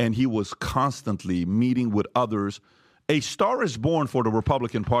 and he was constantly meeting with others. A star is born for the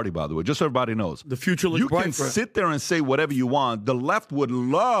Republican Party, by the way, just so everybody knows. The future looks bright. You can sit there and say whatever you want. The left would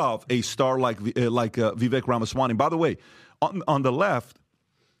love a star like Vivek Ramaswamy. By the way, on the left,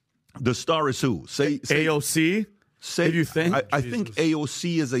 the star is who? Say AOC? Say, you think? I think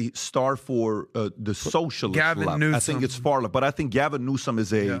AOC is a star for the socialist Gavin left. Newsom. I think it's far left. But I think Gavin Newsom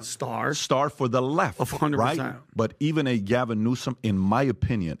is a star for the left. Of 100%. Right? But even a Gavin Newsom, in my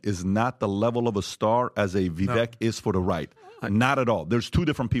opinion, is not the level of a star as a Vivek is for the right. Not at all. There's two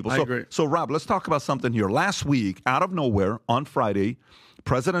different people. I agree. So, Rob, let's talk about something here. Last week, out of nowhere, on Friday,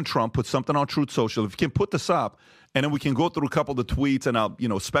 President Trump put something on Truth Social. If you can put this up, and then we can go through a couple of the tweets, and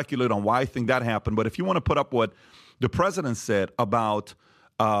I'll speculate on why I think that happened. But if you want to put up what the president said about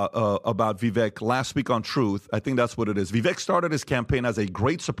Vivek last week on Truth, I think that's what it is. Vivek started his campaign as a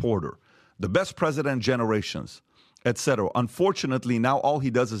great supporter, the best president in generations, etc. Unfortunately, now all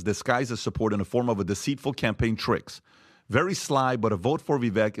he does is disguise his support in the form of a deceitful campaign tricks. Very sly, but a vote for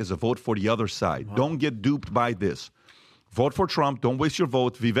Vivek is a vote for the other side. Wow. Don't get duped by this. Vote for Trump. Don't waste your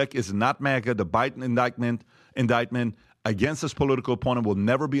vote. Vivek is not MAGA. The Biden indictment against his political opponent will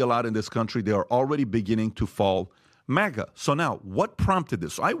never be allowed in this country. They are already beginning to fall MAGA. So now, what prompted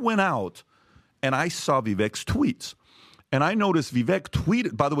this? So I went out and I saw Vivek's tweets. And I noticed Vivek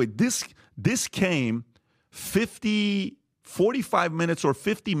tweeted, by the way, this came 45 minutes or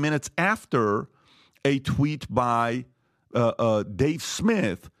 50 minutes after a tweet by Dave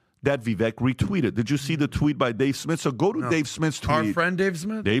Smith that Vivek retweeted. Did you see the tweet by Dave Smith? So go to Dave Smith's tweet. Our friend Dave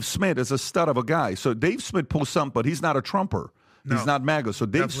Smith? Dave Smith is a stud of a guy. So Dave Smith posts something, but he's not a Trumper. No, he's not MAGA. So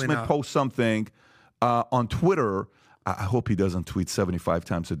Dave Smith posts something on Twitter. I hope he doesn't tweet 75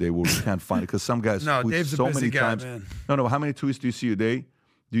 times a day where we can't find it, because some guys tweet Dave's so a busy many guy, times. Man. No, how many tweets do you see a day?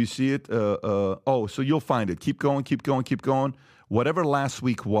 Do you see it? So you'll find it. Keep going. whatever last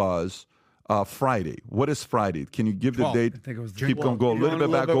week was, Friday. What is Friday? Can you give the 12. date? I think it was Keep going. Go a little bit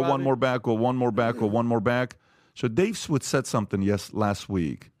back. Go one more back. Go one more back. Go one more back. So Dave Swift said something last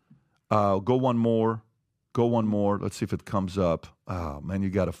week. Go one more. Go one more. Let's see if it comes up. Oh, man, you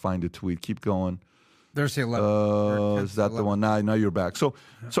got to find the tweet. Keep going. There's the 11th. Is that the one? Now you're back. So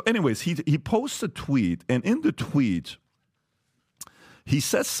anyways, he posts a tweet, and in the tweet, he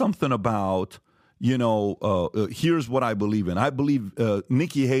says something about, here's what I believe in. I believe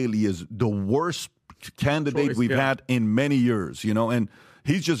Nikki Haley is the worst candidate we've had in many years, and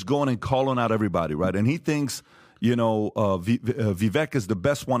he's just going and calling out everybody, right? And he thinks, Vivek is the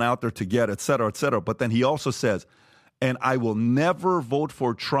best one out there to get, et cetera, et cetera. But then he also says, and I will never vote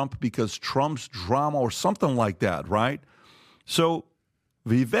for Trump because Trump's drama or something like that, right? So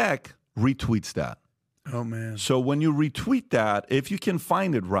Vivek retweets that. Oh, man. So when you retweet that, if you can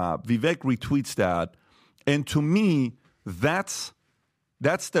find it, Rob, Vivek retweets that. And to me, that's a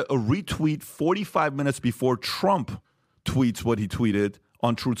retweet 45 minutes before Trump tweets what he tweeted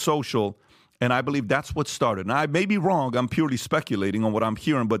on Truth Social. And I believe that's what started. Now, I may be wrong. I'm purely speculating on what I'm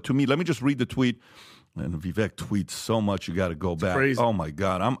hearing. But to me, let me just read the tweet. And Vivek tweets so much, you got to go back. Crazy. Oh, my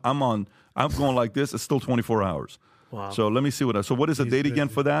God. I'm going like this. It's still 24 hours. Wow. So let me see so what is the date again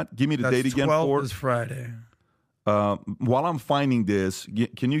for that? Give me the date again 12 for is Friday. While I'm finding this,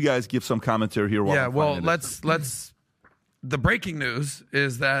 can you guys give some commentary here? Let's. The breaking news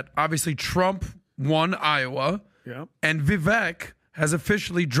is that obviously Trump won Iowa, and Vivek has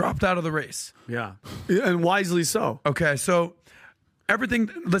officially dropped out of the race. Yeah, and wisely so. Okay, so everything.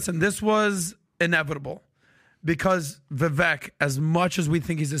 Listen, this was inevitable. Because Vivek, as much as we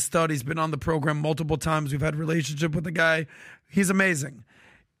think he's a stud, he's been on the program multiple times. We've had a relationship with the guy. He's amazing.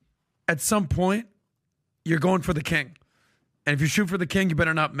 At some point, you're going for the king. And if you shoot for the king, you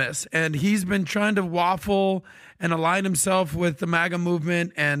better not miss. And he's been trying to waffle and align himself with the MAGA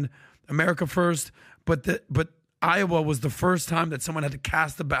movement and America First. But Iowa was the first time that someone had to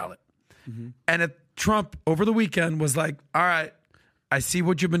cast a ballot. Mm-hmm. And Trump, over the weekend, was like, all right, I see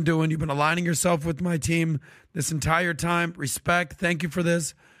what you've been doing. You've been aligning yourself with my team this entire time. Respect. Thank you for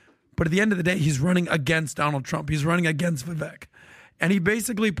this. But at the end of the day, he's running against Donald Trump. He's running against Vivek. And he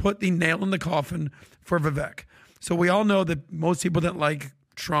basically put the nail in the coffin for Vivek. So we all know that most people that like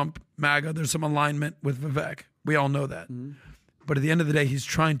Trump, MAGA, there's some alignment with Vivek. We all know that. Mm-hmm. But at the end of the day, he's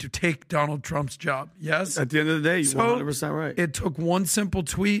trying to take Donald Trump's job. Yes? At the end of the day, you're 100% right. It took one simple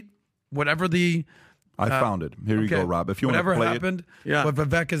tweet, whatever the... I found it. Here you go, Rob. If you want to play happened, but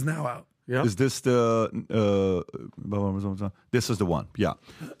Vivek is now out. Yeah. Is this the? This is the one. Yeah.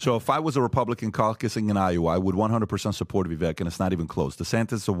 So if I was a Republican caucusing in Iowa, I would 100% support Vivek, and it's not even close.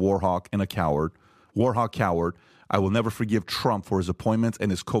 DeSantis is a war hawk and a coward. War hawk, coward. I will never forgive Trump for his appointments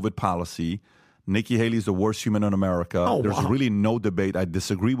and his COVID policy. Nikki Haley is the worst human in America. There's really no debate. I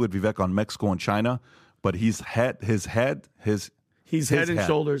disagree with Vivek on Mexico and China, but he's head and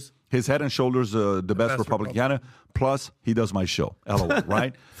shoulders. His head and shoulders, the best Republican. Plus, he does my show. LOL,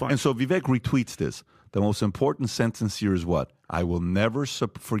 right? And so Vivek retweets this. The most important sentence here is what? I will never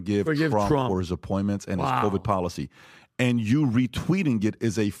forgive Trump for his appointments and his COVID policy. And you retweeting it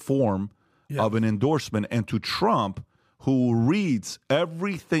is a form of an endorsement. And to Trump, who reads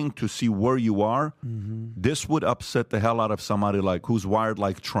everything to see where you are, this would upset the hell out of somebody who's wired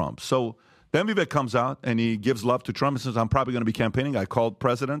like Trump. So then Vivek comes out and he gives love to Trump and says, I'm probably going to be campaigning. I called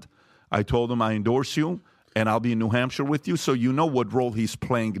president. I told him I endorse you, and I'll be in New Hampshire with you. So you know what role he's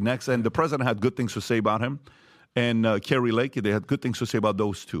playing next. And the president had good things to say about him. And Carrie Lake, they had good things to say about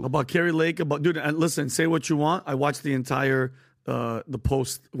those two. About Carrie Lake, dude, and listen, say what you want. I watched the entire the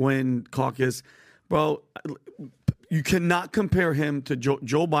post-win caucus. Bro, you cannot compare him to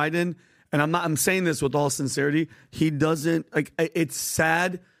Joe Biden. And I'm saying this with all sincerity. He doesn't, it's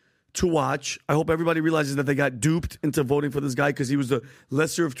sad to watch. I hope everybody realizes that they got duped into voting for this guy because he was the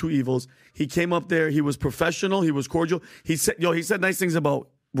lesser of two evils. He came up there. He was professional. He was cordial. He said nice things about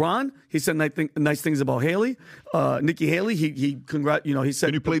Ron. He said nice things about Haley, Nikki Haley. He said.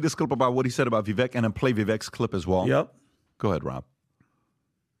 Can you play this clip about what he said about Vivek and then play Vivek's clip as well? Yep. Go ahead, Rob.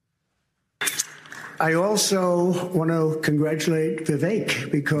 I also want to congratulate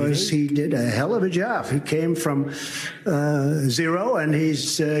Vivek because he did a hell of a job. He came from zero, and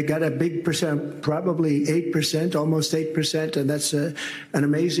he's got a big percent, probably 8%, almost 8%, and that's an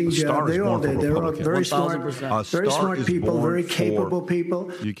amazing job. They're all very smart people, very capable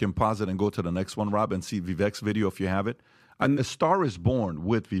people. You can pause it and go to the next one, Rob, and see Vivek's video if you have it. And a star is born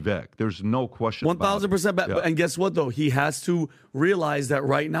with Vivek. There's no question. 1,000%. And guess what, though? He has to realize that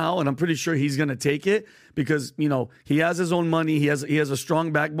right now, and I'm pretty sure he's going to take it because, he has his own money. He has a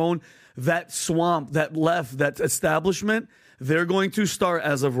strong backbone. That swamp, that establishment, they're going to start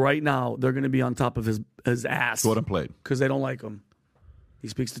as of right now. They're going to be on top of his ass. Go ahead and play it. Because they don't like him. He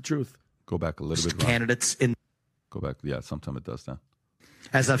speaks the truth. Go back a little bit. Candidates in. Go back. Yeah, sometimes it does that.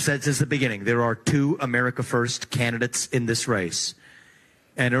 As I've said since the beginning, there are 2 America First candidates in this race.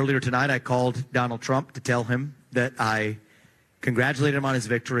 And earlier tonight, I called Donald Trump to tell him that I congratulated him on his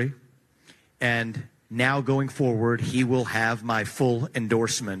victory. And now going forward, he will have my full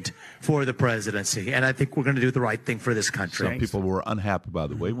endorsement for the presidency. And I think we're going to do the right thing for this country. Some people were unhappy, by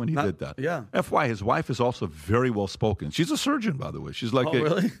the way, when he did that. Yeah. FY, his wife is also very well spoken. She's a surgeon, by the way. She's like,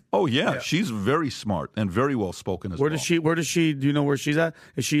 really? Oh, yeah. She's very smart and very well spoken as well. Where does she, do you know where she's at?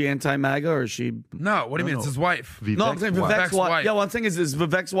 Is she anti-MAGA or is she? No, what do you mean? It's his wife. No, I'm saying Vivek's wife. Yeah, what I'm saying is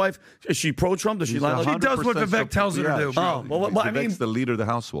Vivek's wife, is she pro-Trump? Does she lie? She does what Vivek tells her to do. Vivek's the leader of the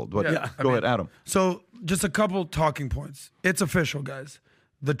household. But go ahead, Adam. So just a couple talking points. It's official, guys.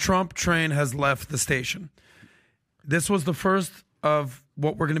 The Trump train has left the station. This was the first of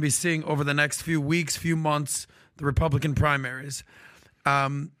what we're going to be seeing over the next few weeks, few months, the Republican primaries.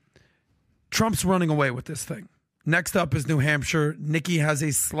 Trump's running away with this thing. Next up is New Hampshire. Nikki has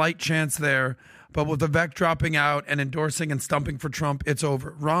a slight chance there, but with Vivek dropping out and endorsing and stumping for Trump, it's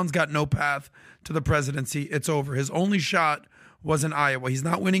over. Ron's got no path to the presidency. It's over. His only shot was in Iowa. He's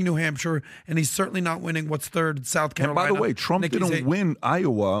not winning New Hampshire, and he's certainly not winning what's third, South Carolina. And by the way, Trump didn't win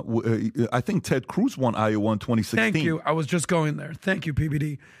Iowa. I think Ted Cruz won Iowa in 2016. Thank you. I was just going there. Thank you,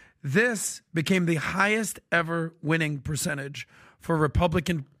 PBD. This became the highest ever winning percentage for a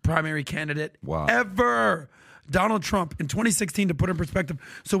Republican primary candidate ever. Donald Trump in 2016, to put in perspective.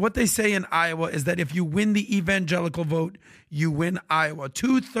 So what they say in Iowa is that if you win the evangelical vote, you win Iowa.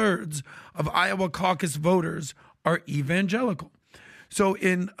 2/3 of Iowa caucus voters are evangelical. So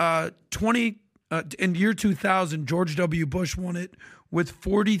in year 2000, George W. Bush won it with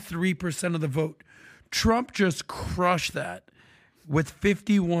 43% of the vote. Trump just crushed that with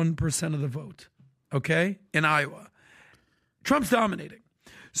 51% of the vote, okay, in Iowa. Trump's dominating.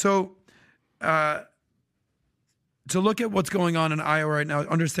 So to look at what's going on in Iowa right now,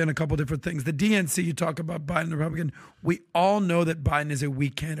 understand a couple different things. The DNC, you talk about Biden, the Republican, we all know that Biden is a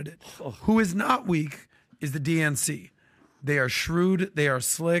weak candidate. Who is not weak is the DNC. They are shrewd. They are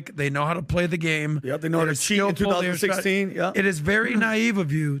slick. They know how to play the game. Yeah, they know how to cheat in 2016. Yeah. It is very naive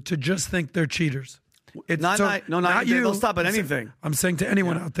of you to just think they're cheaters. It's not you. They'll stop at anything. I'm saying to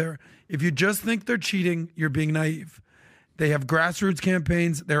anyone out there, if you just think they're cheating, you're being naive. They have grassroots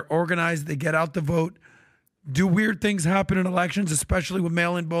campaigns. They're organized. They get out the vote. Do weird things happen in elections, especially with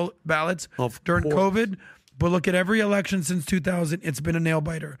mail-in ballots during COVID? But look at every election since 2000. It's been a nail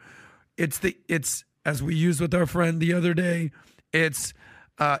biter. It's as we used with our friend the other day, it's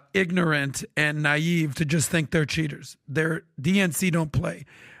ignorant and naive to just think they're cheaters. Their DNC don't play.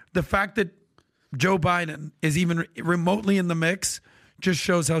 The fact that Joe Biden is even remotely in the mix just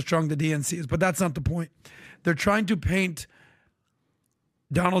shows how strong the DNC is. But that's not the point. They're trying to paint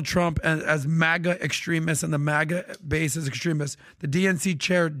Donald Trump as MAGA extremists and the MAGA base as extremists. The DNC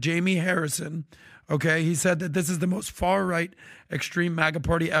chair, Jamie Harrison, okay, he said that this is the most far-right extreme MAGA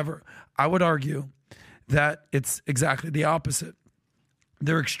party ever. I would argue that it's exactly the opposite.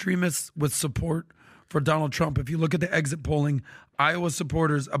 They're extremists with support for Donald Trump. If you look at the exit polling, Iowa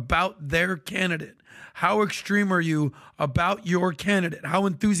supporters about their candidate, how extreme are you about your candidate? How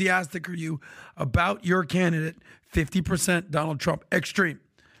enthusiastic are you about your candidate? 50% Donald Trump, extreme.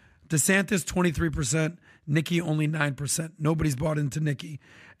 DeSantis, 23%. Nikki, only 9%. Nobody's bought into Nikki.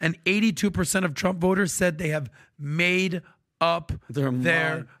 And 82% of Trump voters said they have made up their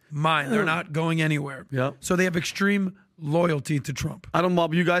mind. They're not going anywhere. Yep. So they have extreme loyalty to Trump. I don't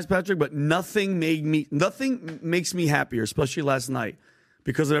mob you guys, Patrick, but nothing makes me happier, especially last night,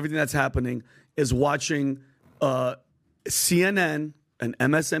 because of everything that's happening, is watching CNN and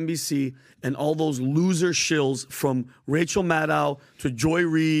MSNBC and all those loser shills from Rachel Maddow to Joy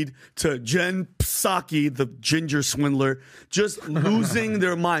Reid to Jen Psaki, the ginger swindler, just losing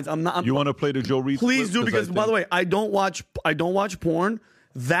their minds. You want to play the Joe Reid? Please do, because by the way, I don't watch porn.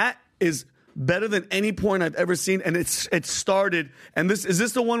 That is better than any porn I've ever seen, and it started. And is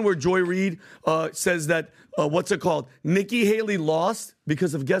this the one where Joy Reid says that what's it called? Nikki Haley lost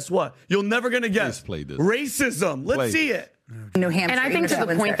because of, guess what? You're never gonna guess. Please play this. Racism. Let's see it. New Hampshire. And I think to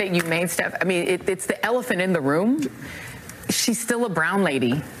the point that you made, Steph, I mean, it's the elephant in the room. she's still a brown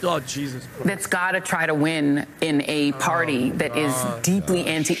lady. Oh, Jesus. That's got to try to win in a party that is deeply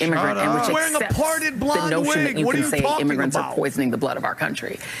anti-immigrant and which wearing a accepts parted blonde the notion wig. that you What can are you say talking immigrants about? are poisoning the blood of our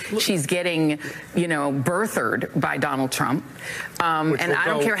country. She's getting, birthered by Donald Trump. And I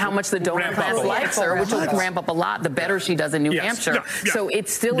don't care how much the donor class likes her, which will ramp up a lot the better she does in New Hampshire. So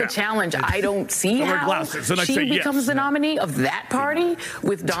it's still a challenge. I don't see how she becomes the nominee of that party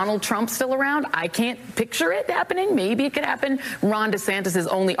with Donald Trump still around. I can't picture it happening. Maybe it could happen. Ron DeSantis'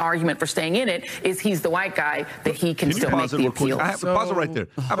 only argument for staying in it is he's the white guy that he can still make the appeal. Pause it right there.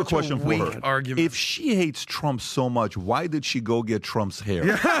 I have a question for her. Argument. If she hates Trump so much, why did she go get Trump's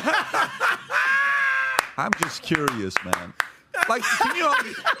hair? I'm just curious, man. Like,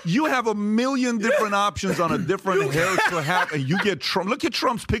 you have a million different options on a different hair to have, and you get Trump. Look at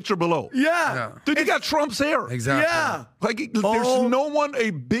Trump's picture below. Yeah. Dude, you got Trump's hair. Exactly. Yeah. Like, there's no one a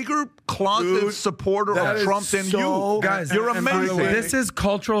bigger closet supporter of Trump than you. Guys, you're amazing. This is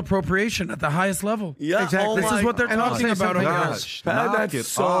cultural appropriation at the highest level. Yeah. Exactly. This is what they're talking about. Gosh, knock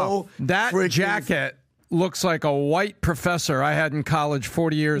it off. That jacket looks like a white professor I had in college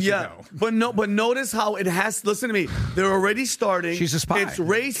 40 years ago. But notice how it has. Listen to me. They're already starting. She's a spy. It's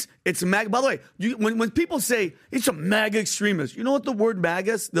race. It's MAGA. By the way, when people say it's a MAGA extremist, you know what the word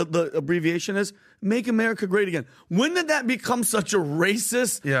MAGA, the abbreviation is? Make America Great Again. When did that become such a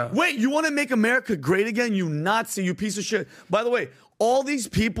racist? Yeah. Wait, you want to make America great again? You Nazi, you piece of shit. By the way, all these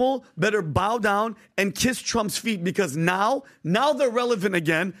people better bow down and kiss Trump's feet because now they're relevant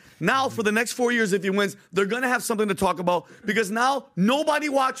again. Now, for the next 4 years, if he wins, they're going to have something to talk about because now nobody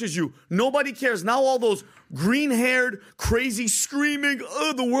watches you. Nobody cares. Now all those green-haired, crazy, screaming,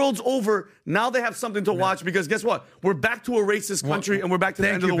 the world's over. Now they have something to watch because guess what? We're back to a racist country and we're back to the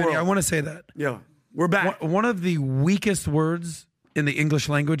end of the world. I want to say that. Yeah, we're back. One of the weakest words in the English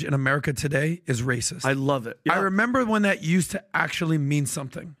language in America today is racist. I love it. Yeah. I remember when that used to actually mean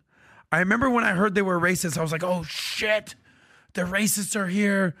something. I remember when I heard they were racist, I was like, oh shit, the racists are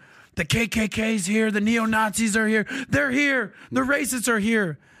here. The KKK's here. The neo-Nazis are here. They're here. The racists are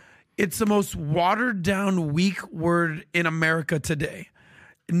here. It's the most watered down, weak word in America today.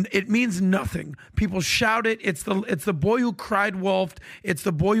 It means nothing. People shout it. It's the boy who cried wolf. It's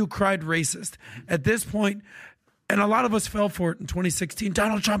the boy who cried racist. At this point, and a lot of us fell for it in 2016.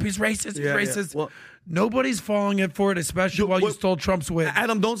 Donald Trump, he's racist. He's racist. Well, nobody's falling for it, especially while you stole Trump's win.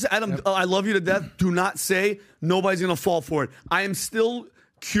 Adam, don't say, Adam, I love you to death. Do not say nobody's going to fall for it. I am still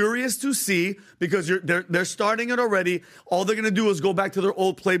curious to see because they're starting it already. All they're going to do is go back to their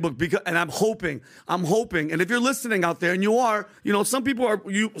old playbook. And I'm hoping. And if you're listening out there, and you are, some people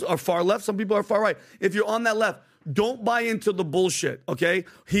are far left, some people are far right. If you're on that left, don't buy into the bullshit, okay?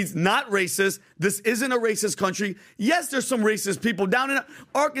 He's not racist. This isn't a racist country. Yes, there's some racist people down in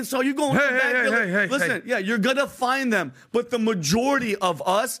Arkansas. You're going back. Listen, yeah, you're going to find them. But the majority of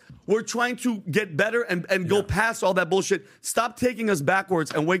us, we're trying to get better and go past all that bullshit. Stop taking us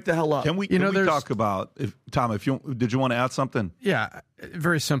backwards and wake the hell up. Can we talk about, Tom, did you want to add something? Yeah,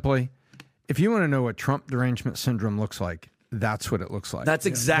 very simply. If you want to know what Trump derangement syndrome looks like, that's what it looks like. That's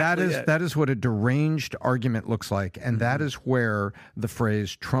exactly it. That is what a deranged argument looks like, and that is where the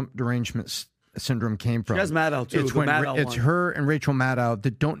phrase Trump derangement syndrome came from. She has Maddow, too. It's her and Rachel Maddow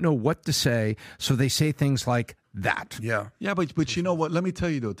that don't know what to say, so they say things like that. Yeah, but you know what? Let me tell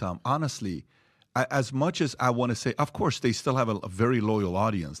you, though, Tom, honestly, as much as I want to say, of course, they still have a very loyal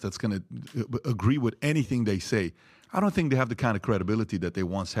audience that's going to agree with anything they say. I don't think they have the kind of credibility that they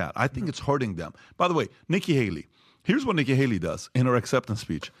once had. I think it's hurting them. By the way, Nikki Haley. Here's what Nikki Haley does in her acceptance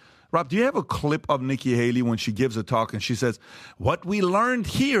speech. Rob, do you have a clip of Nikki Haley when she gives a talk and she says, what we learned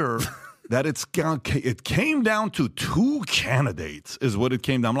here, that it came down to 2 candidates is what it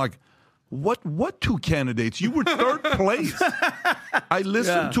came down. I'm like, what 2 candidates? You were 3rd place. I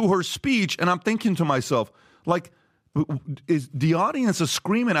listened to her speech and I'm thinking to myself, like, is the audience is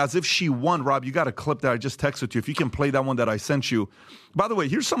screaming as if she won. Rob, you got a clip that I just texted you. If you can play that one that I sent you. By the way,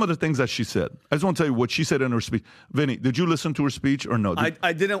 here's some of the things that she said. I just want to tell you what she said in her speech. Vinny, did you listen to her speech or no?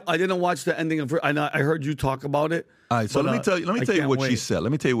 I didn't watch the ending of her. I heard you talk about it. All right, so let me tell you what she said.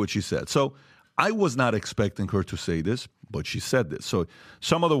 Let me tell you what she said. So I was not expecting her to say this, but she said this. So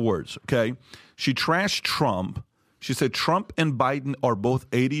some of the words, okay? She trashed Trump. She said Trump and Biden are both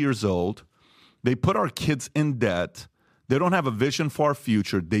 80 years old. They put our kids in debt. They don't have a vision for our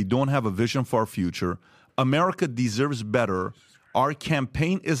future. They don't have a vision for our future. America deserves better. Our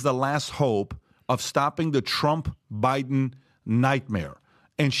campaign is the last hope of stopping the Trump-Biden nightmare.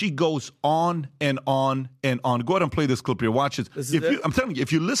 And she goes on and on and on. Go ahead and play this clip here. Watch it. I'm telling you,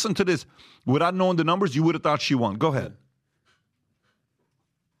 if you listen to this without knowing the numbers, you would have thought she won. Go ahead.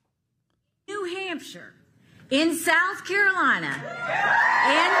 New Hampshire, In South Carolina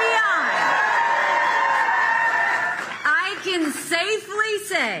and beyond, I can safely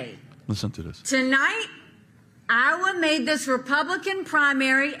say, listen to this. Tonight, Iowa made this Republican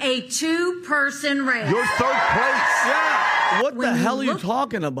primary a two-person race. You're third place. Yeah. What the hell are you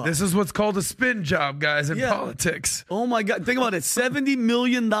talking about? This is what's called a spin job, guys, in politics. Oh, my God. Think about it. $70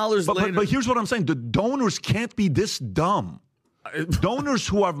 million later. But here's what I'm saying. The donors can't be this dumb. Donors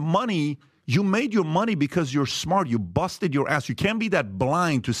who have money, you made your money because you're smart. You busted your ass. You can't be that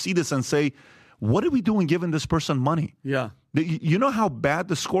blind to see this and say, what are we doing giving this person money? Yeah. You know how bad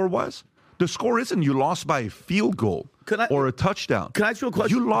the score was? The score isn't you lost by a field goal or a touchdown. Can I ask you a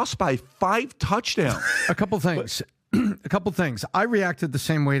question? You lost by 5 touchdowns. A couple things. I reacted the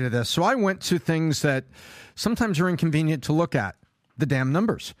same way to this. So I went to things that sometimes are inconvenient to look at, the damn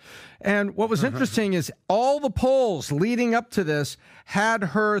numbers. And what was interesting is all the polls leading up to this had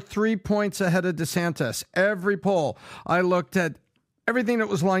her 3 points ahead of DeSantis. Every poll. I looked at everything that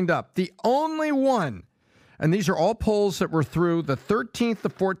was lined up. The only one, and these are all polls that were through the 13th, the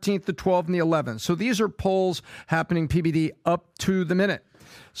 14th, the 12th, and the 11th. So these are polls happening PBD up to the minute.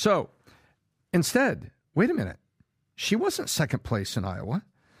 So instead, wait a minute. She wasn't second place in Iowa.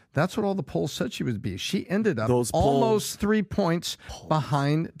 That's what all the polls said she would be. She ended up almost 3 points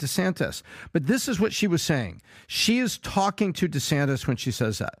behind DeSantis. But this is what she was saying. She is talking to DeSantis when she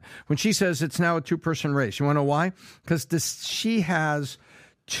says that. When she says it's now a two-person race. You want to know why? Because she has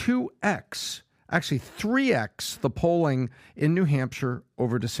 2x, actually 3x the polling in New Hampshire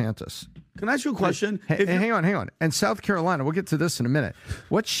over DeSantis. Can I ask you a question? Hang on. And South Carolina, we'll get to this in a minute.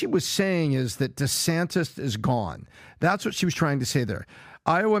 What she was saying is that DeSantis is gone. That's what she was trying to say there.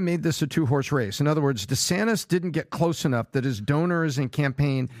 Iowa made this a two-horse race. In other words, DeSantis didn't get close enough that his donors and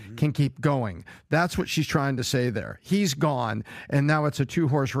campaign can keep going. That's what she's trying to say there. He's gone, and now it's a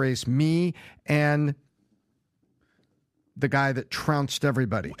two-horse race. Me and the guy that trounced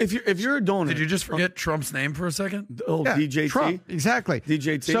everybody. If you're a donor, did you just forget Trump's name for a second? Oh, yeah, DJT. Trump, exactly.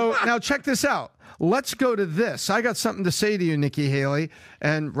 DJT. So now check this out. Let's go to this. I got something to say to you, Nikki Haley,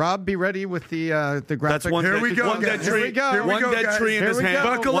 and Rob. Be ready with the graphic. That's one. Here we go. One dead tree. Here we go. One dead tree in his hand.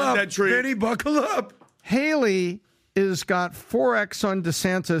 Buckle one up, dead tree. Vinny, buckle up. Haley is got 4x on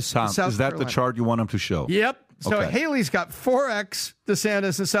DeSantis. Tom, South is that Carolina. the chart you want him to show? Yep. So Okay. Haley's got 4x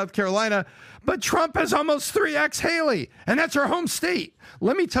DeSantis in South Carolina, but Trump has almost 3x Haley, and that's her home state.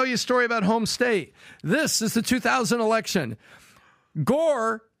 Let me tell you a story about home state. This is the 2000 election.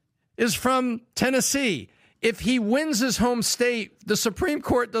 Gore is from Tennessee. If he wins his home state, the Supreme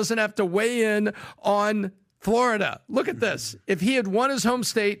Court doesn't have to weigh in on Florida. Look at this. If he had won his home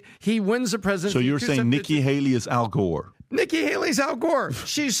state, he wins the presidency. So you're saying Nikki Haley is Al Gore? Nikki Haley's Al Gore.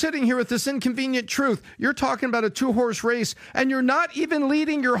 She's sitting here with this inconvenient truth. You're talking about a two-horse race, and you're not even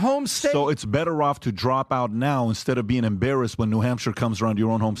leading your home state. So it's better off to drop out now instead of being embarrassed when New Hampshire comes around your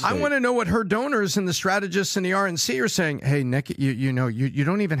own home state. I want to know what her donors and the strategists in the RNC are saying. Hey, Nick, you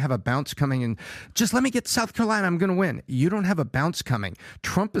don't even have a bounce coming in. Just let me get South Carolina. I'm going to win. You don't have a bounce coming.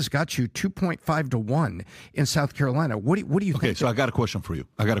 Trump has got you 2.5 to 1 in South Carolina. What do you think? Okay, so I got a question for you.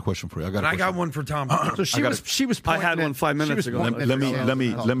 I got one for Tom. So she was. I had one 5 minutes ago.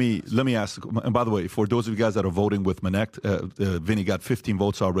 Let me ask. And by the way, for those of you guys that are voting with Manek, Vinny got 15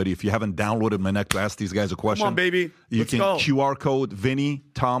 votes already. If you haven't downloaded Manek to ask these guys a question, come on, baby. Let's go. QR code Vinny,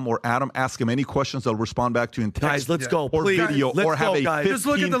 Tom, or Adam. Ask them any questions. They'll respond back to you in text. Guys, let's go. Or Please. video, Let's or have go, a guys. 15 Just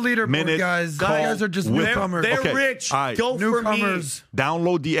look at the leaderboard, minute guys. call Guys are just with newcomers. They're rich. All right. Go Newcomers. for me.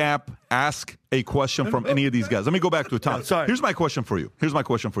 Download the app. Ask a question from any of these guys. Let me go back to it, Tom. Sorry. Here's my question for you.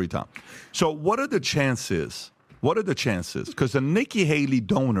 Tom. So what are the chances? Because the Nikki Haley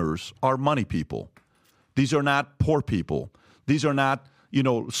donors are money people. These are not poor people. These are not,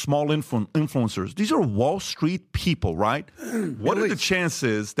 small influencers. These are Wall Street people, right? What are the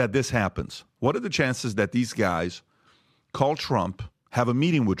chances that this happens? What are the chances that these guys call Trump, have a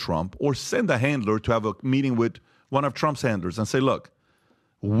meeting with Trump, or send a handler to have a meeting with one of Trump's handlers and say, look,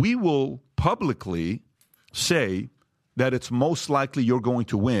 we will publicly say that it's most likely you're going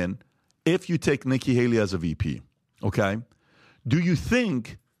to win if you take Nikki Haley as a VP, okay? Do you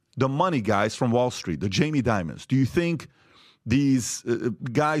think the money guys from Wall Street, the Jamie Dimons, do you think these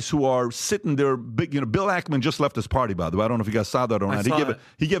guys who are sitting there, big, Bill Ackman just left his party, by the way. I don't know if you guys saw that or not.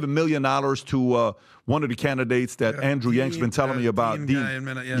 He gave $1 million to one of the candidates that Andrew Yang's been telling me about.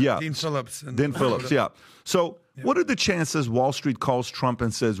 Dean Phillips. Dean Phillips, yeah. So what are the chances Wall Street calls Trump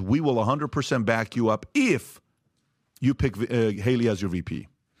and says, we will 100% back you up if you pick Haley as your VP?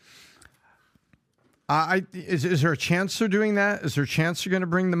 Is there a chance they're doing that? Is there a chance they're going to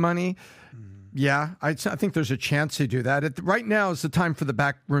bring the money? Yeah, I think there's a chance they do that. Right now is the time for the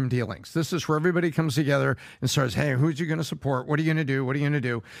backroom dealings. This is where everybody comes together and starts, hey, who's you going to support? What are you going to do? What are you going to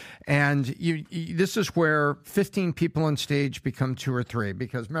do? And this is where 15 people on stage become 2 or 3.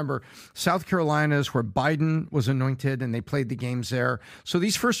 Because remember, South Carolina is where Biden was anointed and they played the games there. So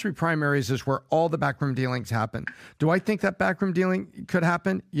these first 3 primaries is where all the backroom dealings happen. Do I think that backroom dealing could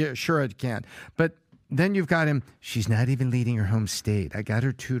happen? Yeah, sure it can. But then you've got him, she's not even leading her home state. I got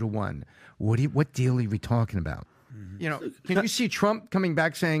her 2-1. What deal are we talking about? Mm-hmm. Can you see Trump coming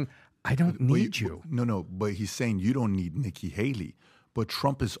back saying, I don't need you? No, but he's saying you don't need Nikki Haley. But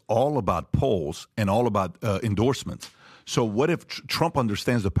Trump is all about polls and all about endorsements. So what if Trump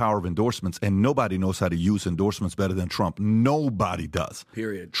understands the power of endorsements and nobody knows how to use endorsements better than Trump? Nobody does.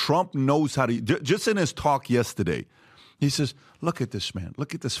 Period. Trump knows how to, just in his talk yesterday, he says, look at this man.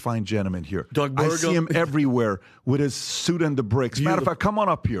 Look at this fine gentleman here. Doug I Burgum. see him everywhere with his suit and the bricks. Matter of fact, come on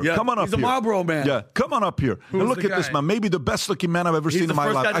up here. Yeah, come on up he's here. a Marlboro man. Yeah, come on up here. And look at this man. Maybe the best looking man I've ever seen in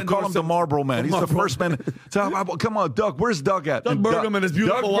my life. I call him the Marlboro man. He's the first man. So, come on, Doug. Where's Doug at? Doug Burgum and his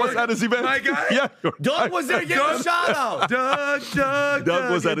beautiful Doug was wife. at his event. My guy? Yeah. Doug was there. Give him a shout out.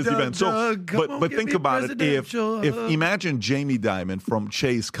 Doug was at his event. So, but think about it. If hug. imagine Jamie Dimon from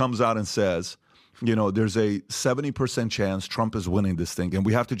Chase comes out and says, there's a 70% chance Trump is winning this thing, and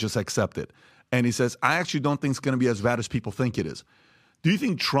we have to just accept it. And he says, I actually don't think it's going to be as bad as people think it is. Do you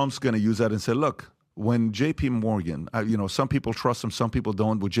think Trump's going to use that and say, look, when J.P. Morgan, some people trust him, some people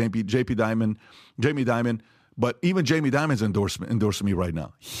don't, with Jamie Dimon, but even Jamie Dimon's endorsing me right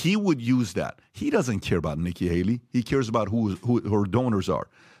now. He would use that. He doesn't care about Nikki Haley. He cares about who her donors are.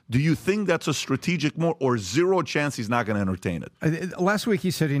 Do you think that's a strategic move or zero chance he's not going to entertain it? Last week he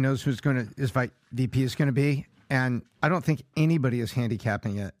said he knows who's going to his VP is going to be, and I don't think anybody is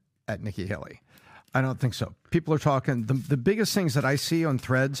handicapping it at Nikki Haley. I don't think so. People are talking the biggest things that I see on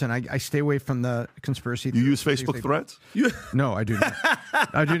Threads, and I stay away from the conspiracy. You use Facebook Threads? No, I do not.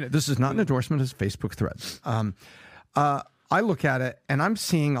 I do not. This is not an endorsement. It's Facebook Threads. I look at it, and I'm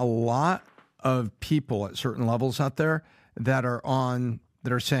seeing a lot of people at certain levels out there that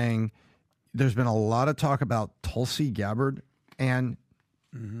are saying there's been a lot of talk about Tulsi Gabbard and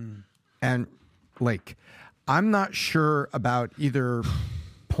Lake. I'm not sure about either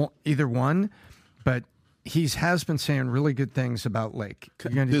one, but he has been saying really good things about Lake.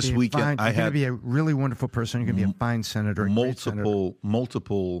 You're going to this weekend, you're going to be a really wonderful person. You're going to be a fine senator.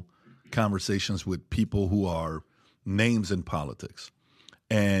 Multiple conversations with people who are names in politics.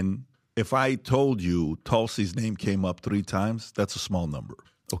 And if I told you Tulsi's name came up 3 times, that's a small number.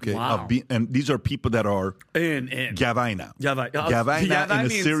 Okay. Wow. And these are people that are in Gavaina. Gavaina in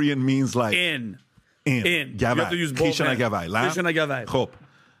Assyrian means like in. Gavai. You have to use both. Kishana Gavai. Kishana Gavai. Hope.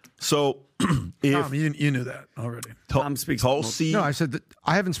 So if Tom, you knew that already. Tom speaks. Tulsi. No, I said that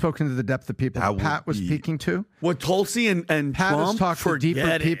I haven't spoken to the depth of people that Pat was speaking to. What Tulsi and Pat Trump has talked to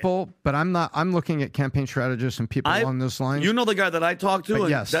deeper people, but I'm not. I'm looking at campaign strategists and people along those lines. You know the guy that I talked to, But and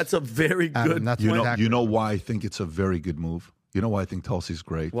yes, that's a very good. That's you know why I think it's a very good move. You know why I think Tulsi's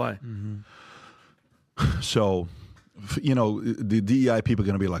great. Why? So, the DEI people are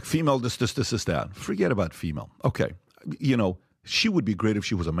going to be like, female, this, that. Forget about female. Okay. She would be great if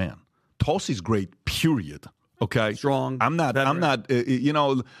she was a man. Tulsi's great, period. Okay? Strong. I'm not,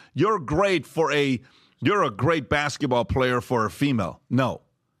 you're a great basketball player for a female. No.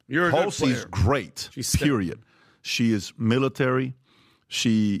 You're a Tulsi's good player. great, period. She is military.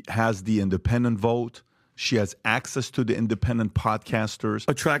 She has the independent vote. She has access to the independent podcasters.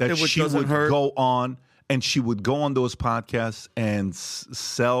 Attractive, that which she doesn't would hurt. go on, and she would go on those podcasts and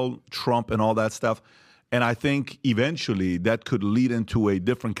sell Trump and all that stuff. And I think eventually that could lead into a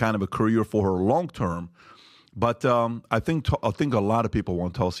different kind of a career for her long term. But I think a lot of people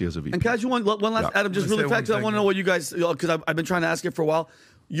want Tulsi as a VP. And guys, you want one last, Adam, just really fast. I want to know what you guys, because I've been trying to ask it for a while.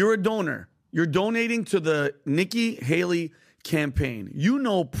 You're a donor. You're donating to the Nikki Haley campaign. You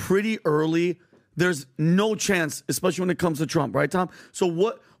know pretty early there's no chance, especially when it comes to Trump, right, Tom?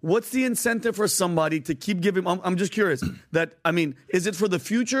 So what's the incentive for somebody to keep giving? I'm just curious. Is it for the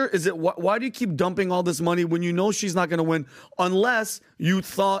future? Is it why do you keep dumping all this money when you know she's not going to win, unless you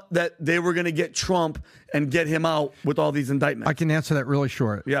thought that they were going to get Trump and get him out with all these indictments? I can answer that really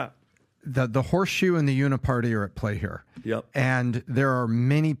short. Yeah. The horseshoe and the uniparty are at play here. Yep. And there are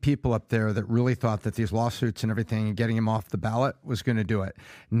many people up there that really thought that these lawsuits and everything and getting him off the ballot was going to do it.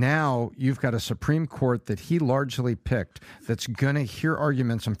 Now you've got a Supreme Court that he largely picked that's going to hear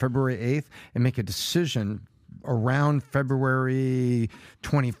arguments on February 8th and make a decision around February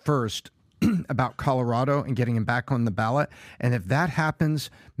 21st about Colorado and getting him back on the ballot. And if that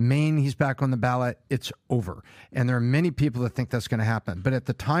happens, Maine, he's back on the ballot, it's over. And there are many people that think that's going to happen. But at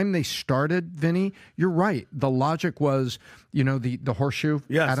the time they started, Vinny, you're right. The logic was, the horseshoe.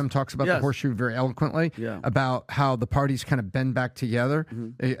 Yes. Adam talks about the horseshoe very eloquently, about how the parties kind of bend back together.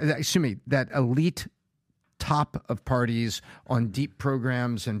 Excuse me, that elite top of parties on deep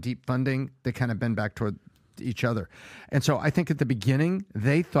programs and deep funding, they kind of bend back toward each other. And so I think at the beginning,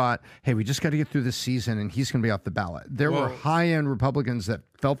 they thought, hey, we just got to get through this season and he's going to be off the ballot. There were high-end Republicans that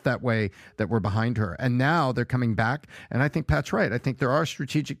felt that way, that were behind her. And now they're coming back. And I think Pat's right. I think there are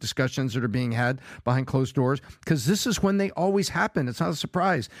strategic discussions that are being had behind closed doors, because this is when they always happen. It's not a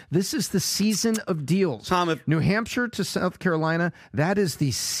surprise. This is the season of deals. Tom, if New Hampshire to South Carolina, that is the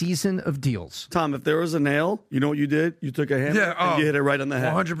season of deals. Tom, if there was a nail, you know what you did? You took a hammer and you hit it right on the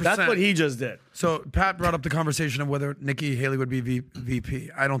head. 100%. That's what he just did. So Pat brought up the conversation of whether Nikki Haley would be VP.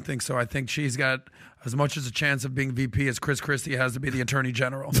 I don't think so. I think she's got as much as a chance of being VP as Chris Christie has to be the Attorney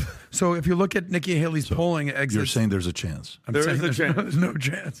General. So if you look at Nikki Haley's polling exits, you're saying there's a chance. There is a chance. There's no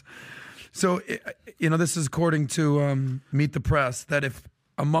chance. So, this is according to Meet the Press, that if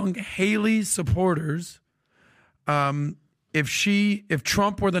among Haley's supporters, if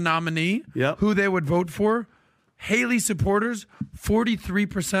Trump were the nominee, who they would vote for, Haley supporters,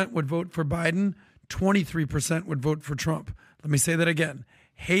 43% would vote for Biden, 23% would vote for Trump. Let me say that again.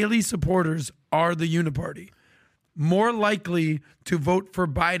 Haley supporters are the uniparty, more likely to vote for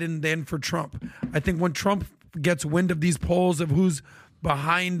Biden than for Trump. I think when Trump gets wind of these polls of who's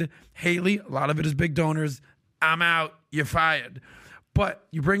behind Haley, a lot of it is big donors. I'm out, you're fired. But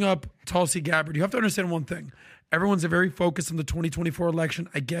you bring up Tulsi Gabbard. You have to understand one thing. Everyone's very focused on the 2024 election.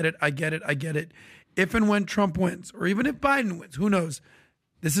 I get it. If and when Trump wins, or even if Biden wins, who knows?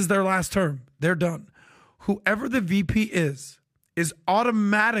 This is their last term. They're done. Whoever the VP is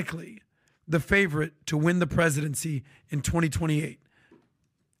automatically the favorite to win the presidency in 2028.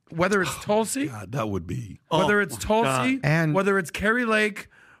 Whether it's Tulsi, God, that would be. Whether it's Tulsi, and whether it's Carrie Lake,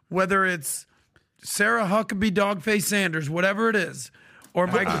 whether it's Sarah Huckabee Dogface Sanders, whatever it is, or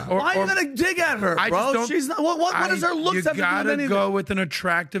Mike. Why are you gonna dig at her, bro? She's not. What does her looks have to do with anything? You gotta go with an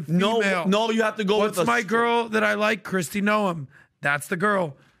attractive female. No, you have to go with. What's my girl that I like? Kristi Noem. That's the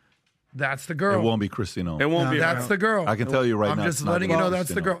girl. That's the girl. It won't be Kristi Noem. It won't be. That's the girl. I can tell you right now. I'm just letting you know that's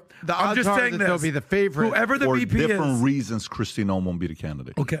the girl. I'm just saying that they'll be the favorite. Whoever the For VP is. different reasons, Kristi Noem won't be the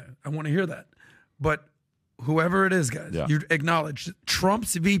candidate. Okay, I want to hear that. But whoever it is, guys, you acknowledge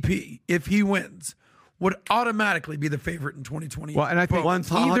Trump's VP, if he wins, would automatically be the favorite in 2020. Well, and I think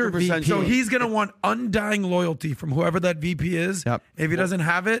either VP. So he's going to want undying loyalty from whoever that VP is. Yep. If he doesn't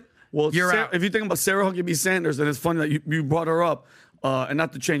have it, you're out. If you think about Sarah Huckabee Sanders, and it's funny that you brought her up, and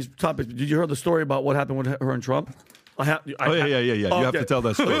not to change topics, but did you hear the story about what happened with her and Trump? Yeah. You have to tell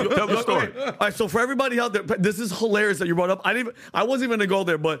that story. Tell the story. All right, so for everybody out there, this is hilarious that you brought up. I wasn't even going to go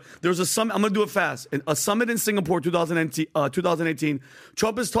there, but there's a summit. I'm going to do it fast. A summit in Singapore 2018.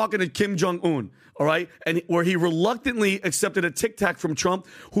 Trump is talking to Kim Jong-un, all right, and where he reluctantly accepted a Tic Tac from Trump,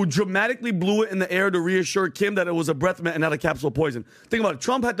 who dramatically blew it in the air to reassure Kim that it was a breath mint and not a capsule poison. Think about it.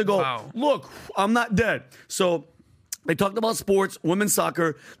 Trump had to go, look, I'm not dead. So they talked about sports, women's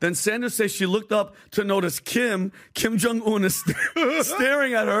soccer. Then Sanders says she looked up to notice Kim Jong-un is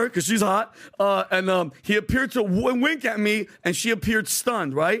staring at her because she's hot. And he appeared to wink at me, and she appeared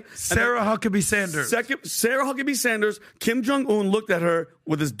stunned, right? Sarah Huckabee Sanders. Sarah Huckabee Sanders, Kim Jong-un looked at her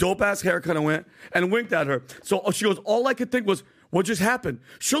with his dope-ass haircut and winked at her. So she goes, all I could think was, what just happened?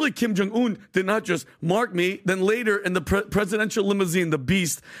 Surely Kim Jong-un did not just mark me. Then later in the presidential limousine, the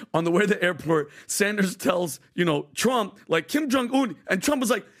beast, on the way to the airport, Sanders tells, Trump, like, Kim Jong-un. And Trump was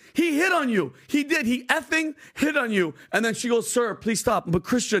like, he hit on you. He did. He effing hit on you. And then she goes, sir, please stop. I'm a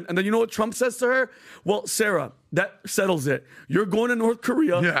Christian. And then you know what Trump says to her? Well, Sarah, that settles it. You're going to North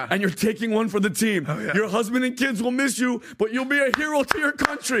Korea and you're taking one for the team. Oh, yeah. Your husband and kids will miss you, but you'll be a hero to your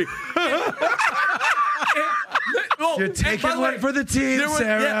country. You're taking one for the team,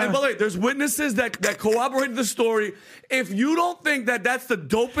 Sarah. Yeah, and by the way, there's witnesses that corroborated the story. If you don't think that's the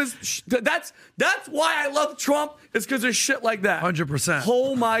dopest, that's why I love Trump. It's because there's shit like that. 100%.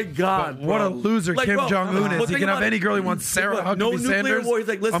 Oh my God! But what a loser Kim Jong-un is. He can have any girl he wants. Sarah Huckabee Sanders. War. He's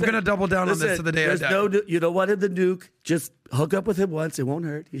like, listen, I'm going to double down on this to the day I die. You don't want the nuke. Just hook up with him once. It won't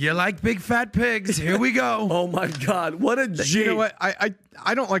hurt. You like big fat pigs. Here we go. Oh my God! What a G. You know what?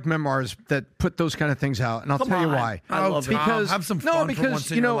 I don't like memoirs that put those kind of things out, and I'll tell you why. I love it. Have some fun for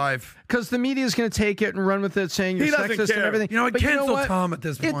once in your life. Because the media is going to take it and run with it, saying you're sexist and everything. You know what? Cancel Tom at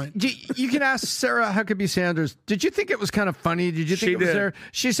this point. You can ask Sarah Huckabee Sanders, did you think it was kind of funny? Did you think it was there?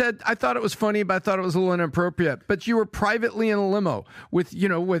 She said, I thought it was funny, but I thought it was a little inappropriate. But you were privately in a limo with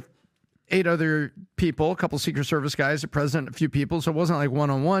 8 other people, a couple Secret Service guys, the president, a few people, so it wasn't like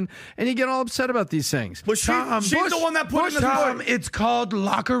one-on-one, and you get all upset about these things. But she's the one that put in the story. It's called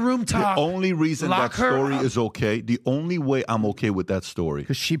locker room talk. The only reason that story is okay, the only way I'm okay with that story.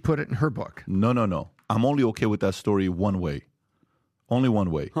 Because she put it in her book. No. I'm only okay with that story one way. Only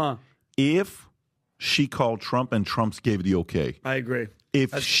one way. Huh. If she called Trump and Trump gave the okay. I agree.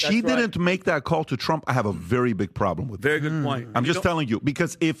 If she didn't make that call to Trump, I have a very big problem with it. Very good point. I'm just telling you,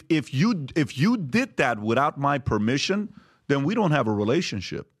 because if you did that without my permission, then we don't have a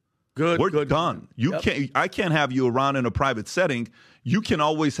relationship. We're done. You can't. I can't have you around in a private setting. You can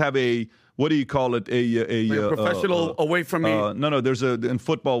always have a, what do you call it? A professional away from me. No. There's in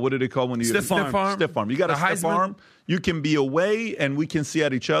football. What do they call when you stiff arm? Stiff arm. You got a stiff arm. You can be away and we can see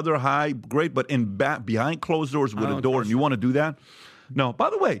at each other. Hi, great. But behind closed doors with a door, and you want to do that? No. By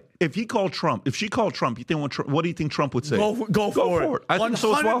the way, if she called Trump, you think what do you think Trump would say? Go for it. I think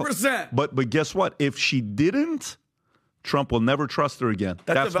so as well. 100%. But guess what? If she didn't, Trump will never trust her again.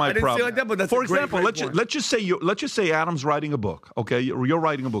 That's my problem. I didn't say it like that, but that's For a great, example, great let's just say Adam's writing a book. Okay, you're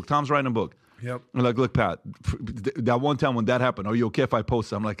writing a book. Tom's writing a book. Yep. I'm like, look, Pat, that one time when that happened, are you okay if I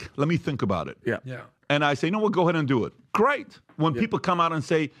post it? I'm like, let me think about it. Yeah. And I say, you know what? Go ahead and do it. Great. When people come out and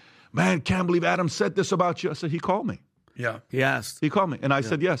say, man, can't believe Adam said this about you. I said, he called me. Yeah. He asked. He called me, and I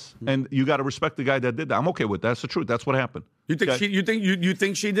said yes. And you got to respect the guy that did that. I'm okay with that. That's the truth. That's what happened. You think you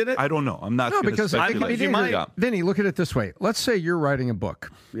think she did it? I don't know. I'm not. No, because I think she might. Vinny, look at it this way. Let's say you're writing a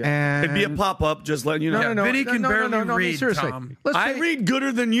book, and it'd be a pop-up. Just letting you know. No. Vinny can barely read. Seriously, Tom. I read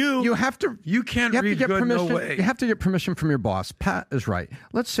gooder than you. You have to. You can't read get good. Permission, No way. You have to get permission from your boss. Pat is right.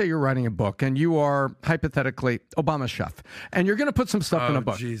 Let's say you're writing a book, and you are hypothetically Obama's chef, and you're going to put some stuff in a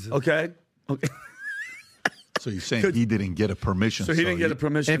book. Jesus. Okay. So you're saying he didn't get a permission? So he didn't get a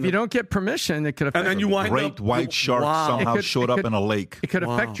permission. If you don't get permission, it could affect. And then you wind great up, white shark somehow showed up in a lake. It could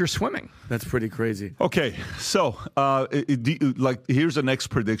affect your swimming. That's pretty crazy. Okay, so here's the next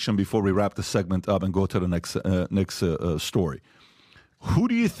prediction before we wrap the segment up and go to the next story. Who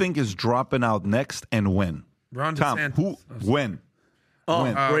do you think is dropping out next and when? Ron Tom, DeSantis. when? Oh,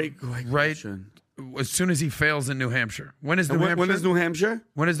 when? great right. question. As soon as he fails in New Hampshire. When is New Hampshire? When is New Hampshire?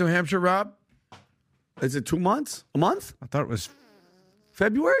 When is New Hampshire, Rob? Is it 2 months? A month? I thought it was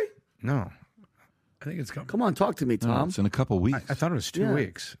February? No. I think it's coming. Come on, talk to me, Tom. No, it's in a couple of weeks. I thought it was 2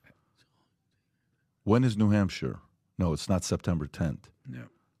 weeks. When is New Hampshire? No, it's not September 10th. No.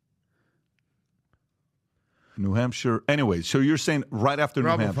 New Hampshire. Anyway, so you're saying right after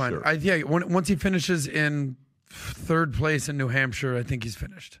Rob New will find Hampshire. it. Once he finishes in third place in New Hampshire, I think he's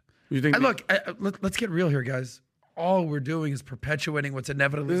finished. You think? Let's get real here, guys. All we're doing is perpetuating what's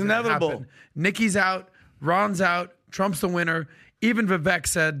inevitable. It's inevitable. Nikki's out. Ron's out. Trump's the winner. Even Vivek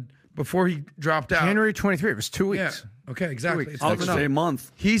said before he dropped out. January 23. It was 2 weeks. Yeah. Okay, exactly. It's I'll just say a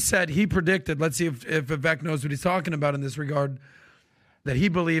month. He said, he predicted, let's see if Vivek knows what he's talking about in this regard, that he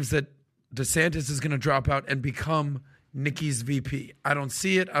believes that DeSantis is going to drop out and become Nikki's VP. I don't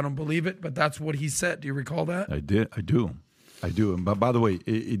see it. I don't believe it, but that's what he said. Do you recall that? I do. And by the way,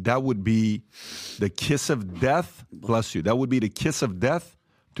 that would be the kiss of death. Bless you. That would be the kiss of death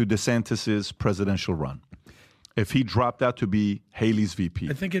to DeSantis's presidential run. If he dropped out to be Haley's VP.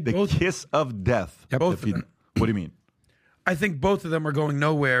 I think kiss of death. Yeah, both of them. What do you mean? I think both of them are going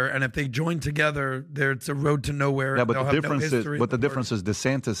nowhere, and if they join together, it's a road to nowhere. Yeah, but the difference is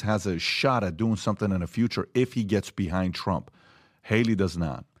DeSantis has a shot at doing something in the future if he gets behind Trump. Haley does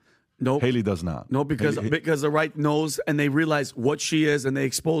not. Nope. Haley does not. No, because the right knows and they realize what she is and they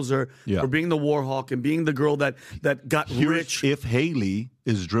expose her for being the war hawk and being the girl that got rich. If Haley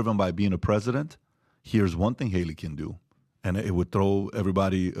is driven by being a president, here's one thing Haley can do, and it would throw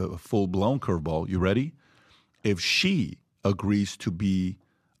everybody a full-blown curveball. You ready? If she agrees to be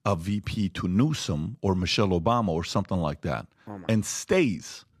a VP to Newsom or Michelle Obama or something like that and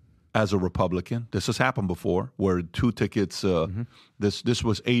stays as a Republican. This has happened before where two tickets, this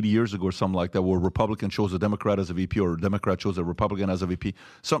was 80 years ago or something like that, where a Republican chose a Democrat as a VP or a Democrat chose a Republican as a VP,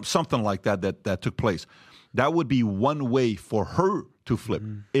 something like that took place. That would be one way for her to flip.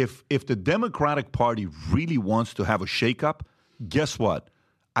 If the Democratic Party really wants to have a shakeup, guess what?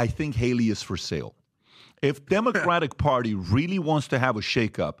 I think Haley is for sale. If Democratic Party really wants to have a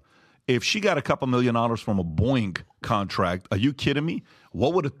shakeup, if she got a couple $1 million from a Boeing contract, are you kidding me?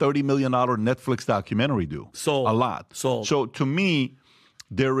 What would a $30 million Netflix documentary do? Sold. A lot. Sold. So to me,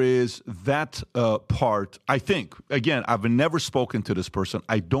 there is that part. I think, again, I've never spoken to this person.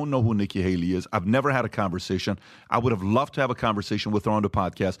 I don't know who Nikki Haley is. I've never had a conversation. I would have loved to have a conversation with her on the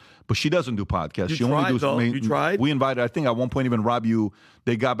podcast, but she doesn't do podcasts. You tried? We invited, I think at one point even Rob,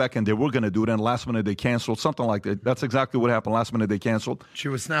 they got back and they were going to do it, and last minute they canceled, something like that. That's exactly what happened. Last minute they canceled. She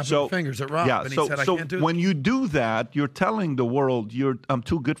was snapping her fingers at Rob, and he said, I can't do it. When you do that, you're telling the world, I'm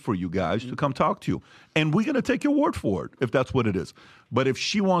too good for you guys to come talk to you. And we're going to take your word for it, if that's what it is. But if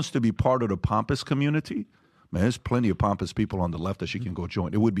she wants to be part of the pompous community, man, there's plenty of pompous people on the left that she can go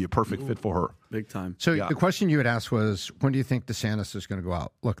join. It would be a perfect fit for her. Big time. So the question you had asked was, when do you think DeSantis is going to go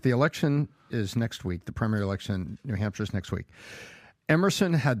out? Look, the election is next week. The primary election in New Hampshire is next week.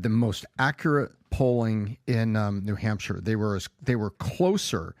 Emerson had the most accurate polling in New Hampshire. They were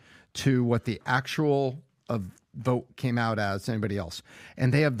closer to what the actual vote came out as anybody else.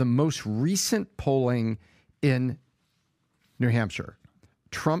 And they have the most recent polling in New Hampshire.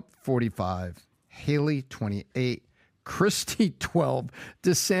 Trump 45, Haley 28, Christie 12,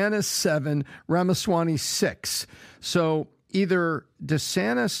 DeSantis 7, Ramaswamy 6. So either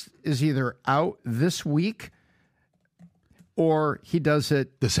DeSantis is either out this week, or he does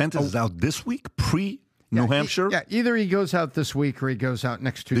it. DeSantis is out this week, New Hampshire? Either he goes out this week or he goes out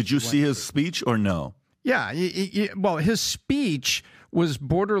next Tuesday. Did you see his speech or no? Yeah. Well, his speech was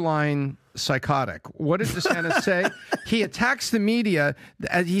borderline psychotic. What did DeSantis say? He attacks the media.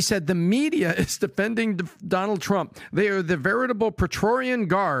 He said the media is defending Donald Trump. They are the veritable Praetorian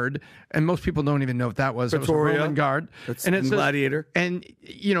Guard, and most people don't even know what that was. Pretoria. It was a Roman Guard. That's Gladiator. And,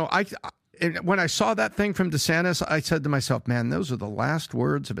 when I saw that thing from DeSantis, I said to myself, man, those are the last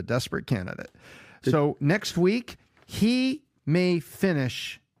words of a desperate candidate. So next week, he may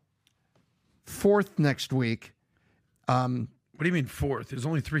finish fourth next week. What do you mean fourth? There's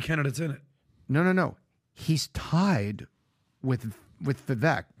only 3 candidates in it. No. He's tied with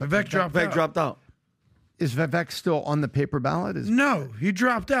Vivek. Vivek dropped out. Is Vivek still on the paper ballot? No, he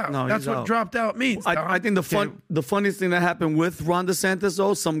dropped out. No, that's what out. Dropped out means. I think the funniest thing that happened with Ron DeSantis,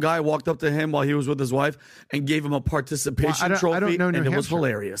 though, some guy walked up to him while he was with his wife and gave him a participation trophy, I don't know and New it was Hampshire.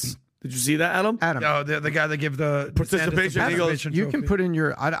 hilarious. Did you see that, Adam? No, the guy that gave the participation. DeSantis He goes, you can put in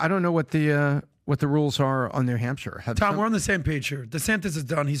your. I don't know what the rules are on New Hampshire. Tom, we're on the same page here. DeSantis is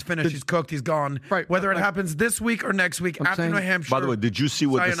done. He's finished. He's cooked. He's gone. Right. Whether it happens this week or next week after New Hampshire. By the way, did you see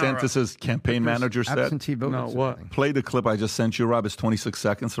what DeSantis' campaign manager said? Absentee vote. No, what? Play the clip I just sent you, Rob. It's 26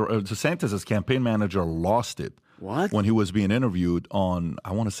 seconds. DeSantis' campaign manager lost it. What? When he was being interviewed on,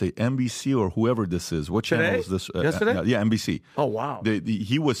 I want to say NBC or whoever this is. What channel is this? Yesterday? Yeah, NBC. Oh, wow.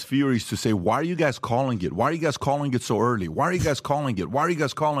 He was furious to say, why are you guys calling it? Why are you guys calling it so early? Why are you guys calling it? Why are you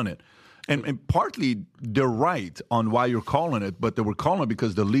guys calling it? And partly they're right on why you're calling it, but they were calling it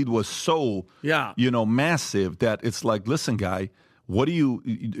because the lead was so, massive that it's like, listen, guy, what do you...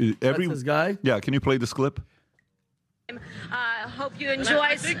 That's this guy? Yeah, can you play this clip? Hope you enjoy.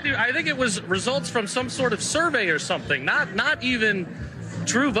 I think it was results from some sort of survey or something, not even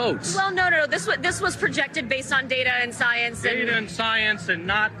true votes. Well, no. This was projected based on data and science. And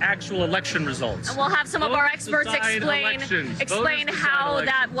not actual election results. And we'll have some of our experts explain how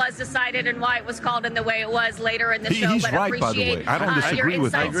that was decided and why it was called in the way it was later in the show. He's right, by the way. I don't disagree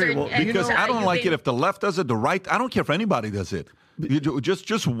with him. Because I don't like it if the left does it, the right. I don't care if anybody does it.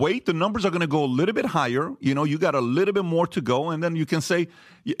 Just wait. The numbers are going to go a little bit higher. You got a little bit more to go, and then you can say,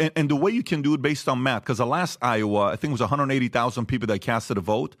 and the way you can do it based on math, because the last Iowa, I think it was 180,000 people that casted a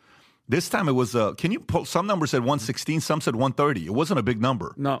vote. This time it was, some numbers said 116, some said 130. It wasn't a big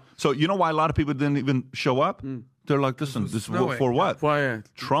number. No. So you know why a lot of people didn't even show up? They're like, listen, for what? Why?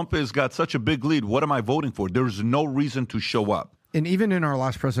 Trump has got such a big lead. What am I voting for? There's no reason to show up. And even in our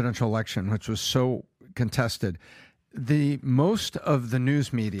last presidential election, which was so contested, the most of the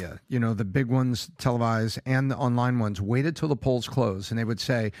news media, the big ones televised and the online ones, waited till the polls close. And they would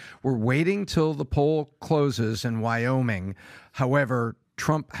say, we're waiting till the poll closes in Wyoming. However,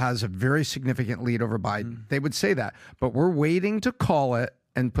 Trump has a very significant lead over Biden. They would say that, but we're waiting to call it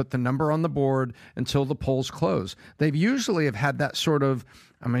and put the number on the board until the polls close. They've usually have had that sort of,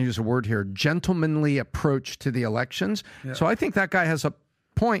 I'm going to use a word here, gentlemanly approach to the elections. Yeah. So I think that guy has a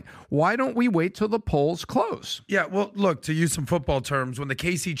point. Why don't we wait till the polls close? Yeah, well, look, to use some football terms, when the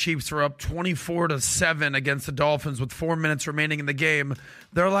KC Chiefs were up 24-7 against the Dolphins with 4 minutes remaining in the game,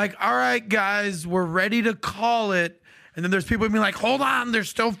 they're like, all right, guys, we're ready to call it. And then there's people being like, hold on, there's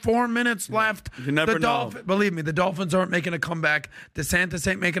still 4 minutes left. You never know. Believe me, the Dolphins aren't making a comeback. DeSantis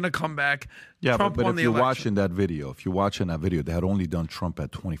ain't making a comeback. Yeah, Trump but won if the you're election. watching that video, they had only done Trump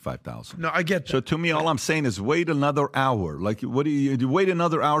at 25,000. No, I get that. So to me, all I'm saying is wait another hour. Like, what do you wait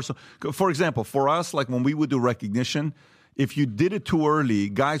another hour? So, for example, for us, like when we would do recognition, if you did it too early,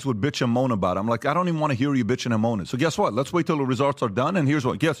 guys would bitch and moan about it. I'm like, I don't even want to hear you bitching and moaning. So guess what? Let's wait till the results are done, and here's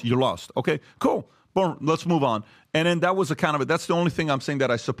what. Yes, you lost. Okay, cool. Boom, let's move on. And then that was a kind of it. That's the only thing I'm saying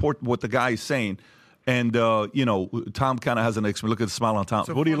that I support what the guy is saying. And, Tom kind of has an explanation. Look at the smile on Tom.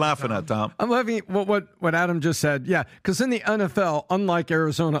 What are you laughing at, Tom? I'm laughing at what Adam just said. Yeah, because in the NFL, unlike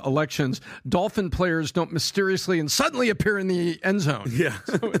Arizona elections, Dolphin players don't mysteriously and suddenly appear in the end zone. Yeah.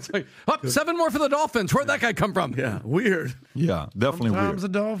 So it's like, 7 more for the Dolphins. Where'd that guy come from? Yeah, weird. Yeah, definitely Sometimes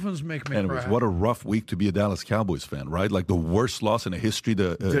weird. the Dolphins make me Anyways, cry. what a rough week to be a Dallas Cowboys fan, right? Like the worst loss in the history.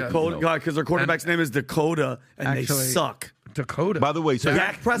 Dakota, because their quarterback's name is Dakota, and they suck. Dakota. By the way, so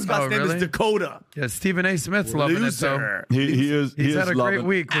Dak Prescott's name is Dakota. Yeah, Stephen A. Smith's loving it, though. He's had a loving great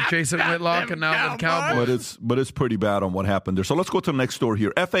week with Jason Whitlock and now with Cowboys. But it's pretty bad on what happened there. So let's go to the next story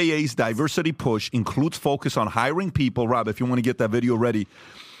here. FAA's diversity push includes focus on hiring people. Rob, if you want to get that video ready.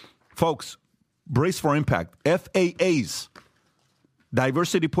 Folks, brace for impact. FAA's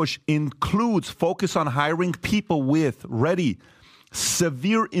diversity push includes focus on hiring people with, ready,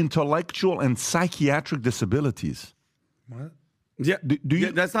 severe intellectual and psychiatric disabilities. What? Yeah,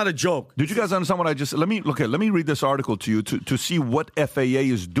 that's not a joke. Did you guys understand what I just? Let me read this article to you to see what FAA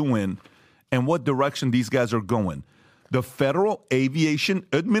is doing and what direction these guys are going. The Federal Aviation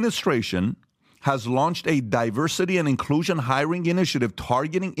Administration has launched a diversity and inclusion hiring initiative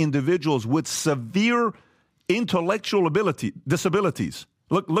targeting individuals with severe intellectual disabilities.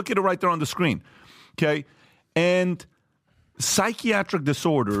 Look at it right there on the screen. Okay, and psychiatric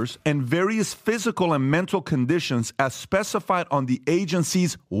disorders and various physical and mental conditions as specified on the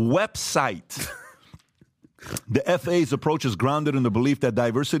agency's website. The FAA's approach is grounded in the belief that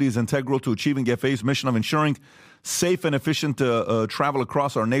diversity is integral to achieving FAA's mission of ensuring safe and efficient travel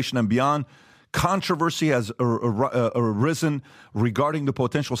across our nation and beyond. Controversy has arisen regarding the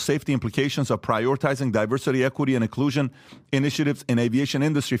potential safety implications of prioritizing diversity, equity, and inclusion initiatives in aviation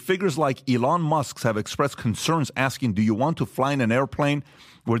industry. Figures like Elon Musk have expressed concerns asking, do you want to fly in an airplane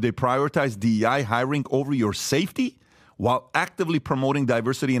where they prioritize DEI hiring over your safety? While actively promoting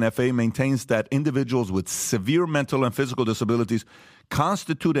diversity, and FAA maintains that individuals with severe mental and physical disabilities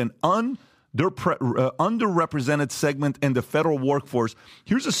constitute an underrepresented segment in the federal workforce.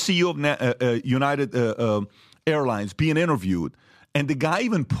 Here's a CEO of United Airlines being interviewed, and the guy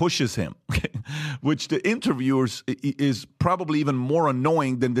even pushes him, which the interviewers is probably even more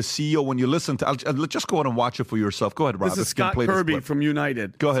annoying than the CEO when you listen to. Let's just go ahead and watch it for yourself. Go ahead, Rob. This is Scott Kirby from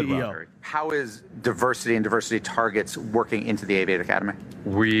United. Go ahead, CEO. Rob. How is diversity and diversity targets working into the Aviate Academy?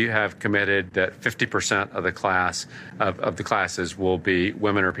 We have committed that 50% of the class of the classes will be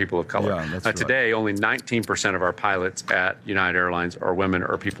women or people of color. Yeah, that's right. Today, only 19% of our pilots at United Airlines are women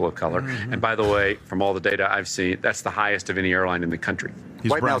or people of color. Mm-hmm. And by the way, from all the data I've seen, that's the highest of any airline in the country.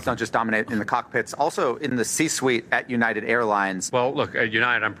 White males don't just dominate in the cockpits, also in the C-suite at United Airlines. Well, look, at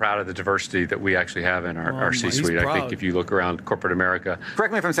United, I'm proud of the diversity that we actually have in our C-suite. I think if you look around corporate America.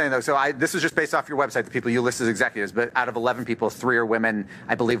 Correct me if I'm saying, though, so this is just based off your website, the people you list as executives, but out of 11 people, 3 are women.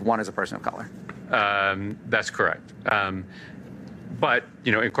 I believe 1 is a person of color. That's correct. But,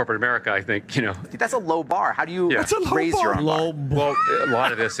 in corporate America, I think, That's a low bar. How do you raise your own bar? Well, a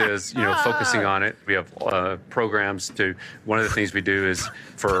lot of this is, focusing on it. We have programs one of the things we do is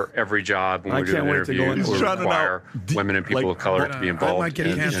for every job when we do an interview, we require women and people of color to be involved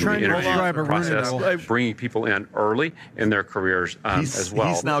in the interview process, bringing people in early in their careers as well.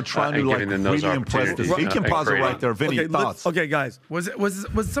 He's now trying to giving them those really impress this. He can pause it right there. Vinny, thoughts? Okay, guys. Was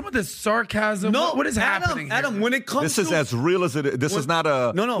some of this sarcasm? No, what is happening here? Adam, when it comes This is as real as it is. This is not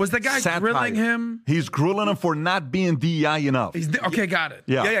a No. Was the guy satire. grilling him? He's grilling him for not being DEI enough. Okay, got it.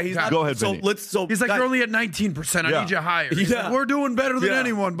 Yeah. He's not, Go ahead, Vinny. He's like, you're only at 19%. I need you higher. He's like, we're doing better than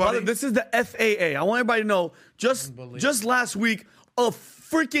anyone, buddy. This is the FAA. I want everybody to know, just last week, a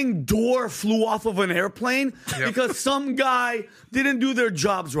freaking door flew off of an airplane because some guy didn't do their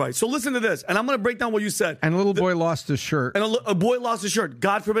jobs right. So listen to this, and I'm going to break down what you said. And a little boy lost his shirt. And a boy lost his shirt.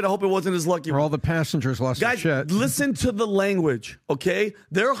 God forbid, I hope it wasn't his lucky one. Or all the passengers lost their shit. Guys, listen to the language, okay?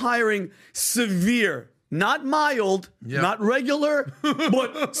 They're hiring severe, not mild, not regular,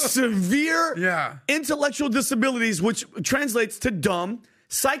 but severe intellectual disabilities, which translates to dumb,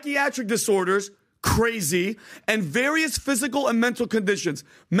 psychiatric disorders, crazy, and various physical and mental conditions.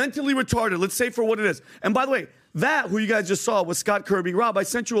 Mentally retarded, let's say for what it is. And by the way, that, who you guys just saw, was Scott Kirby. Rob, I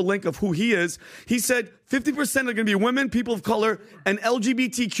sent you a link of who he is. He said 50% are going to be women, people of color, and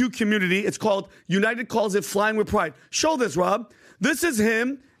LGBTQ community. It's called, United calls it Flying with Pride. Show this, Rob. This is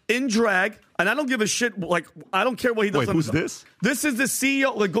him in drag. And I don't give a shit. Like, I don't care what he does. Wait, who's this? This is the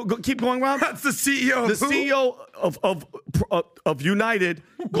CEO. Like, keep going around. That's the CEO. The CEO of United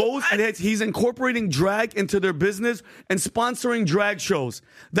goes and he's incorporating drag into their business and sponsoring drag shows.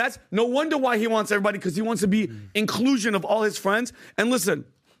 That's no wonder why he wants everybody, because he wants to be inclusion of all his friends. And listen,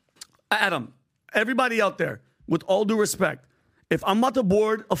 Adam, everybody out there, with all due respect, if I'm about to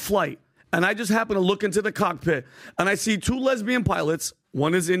board a flight and I just happen to look into the cockpit and I see 2 lesbian pilots,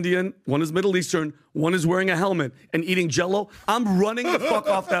 one is Indian, one is Middle Eastern, one is wearing a helmet and eating Jell-O, I'm running the fuck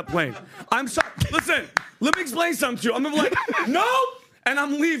off that plane. I'm sorry. Listen, let me explain something to you. I'm like, no, and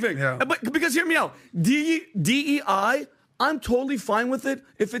I'm leaving. Yeah. But because hear me out, DEI, I'm totally fine with it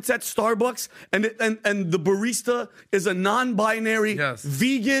if it's at Starbucks and the barista is a non-binary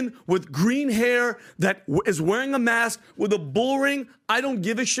vegan with green hair that is wearing a mask with a bull ring. I don't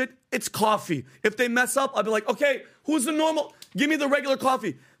give a shit. It's coffee. If they mess up, I'll be like, okay, who's the normal? Give me the regular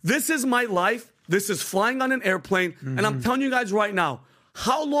coffee. This is my life. This is flying on an airplane. Mm-hmm. And I'm telling you guys right now,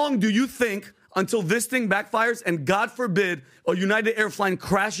 how long do you think until this thing backfires and God forbid a United Airline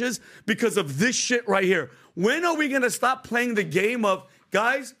crashes because of this shit right here? When are we going to stop playing the game of,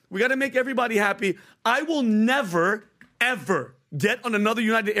 guys, we got to make everybody happy? I will never, ever get on another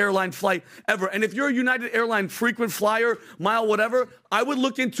United Airline flight ever. And if you're a United Airline frequent flyer, mile, whatever, I would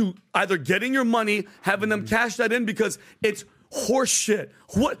look into either getting your money, having them cash that in, because it's horse shit.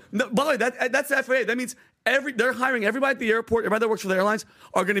 What? No, by the way, that's the FAA. That means they're hiring everybody at the airport, everybody that works for the airlines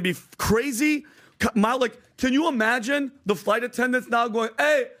are going to be crazy. Like, can you imagine the flight attendants now going,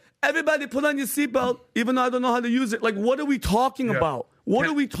 hey, everybody put on your seatbelt, even though I don't know how to use it. Like, what are we talking about? What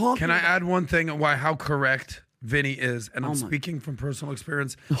are we talking about? Can I add one thing on how correct Vinny is? And I'm speaking from personal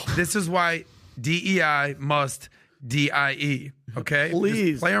experience. This is why DEI must DIE, okay?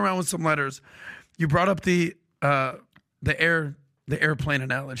 Please. Just play around with some letters. You brought up the airplane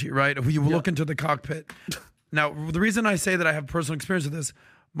analogy, right? If you look into the cockpit. Now, the reason I say that I have personal experience with this,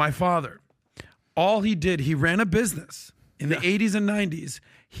 my father, all he did, he ran a business in the 80s and 90s.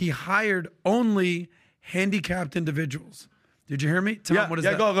 He hired only handicapped individuals. Did you hear me? Tom, what is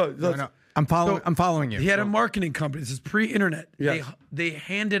that? Go. No. I'm following you. He had a marketing company. This is pre-internet. Yeah. They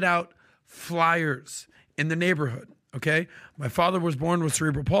handed out flyers in the neighborhood, okay? My father was born with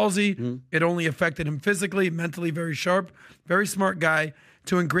cerebral palsy. Mm-hmm. It only affected him physically, mentally very sharp, very smart guy.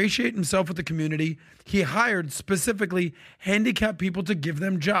 To ingratiate himself with the community, he hired specifically handicapped people to give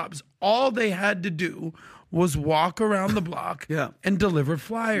them jobs. All they had to do was walk around the block and deliver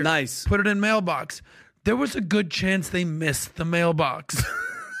flyers. Nice. Put it in mailbox. There was a good chance they missed the mailbox.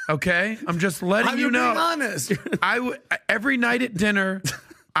 Okay? I'm just letting you know. Being honest. Every night at dinner,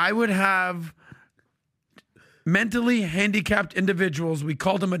 I would have mentally handicapped individuals. We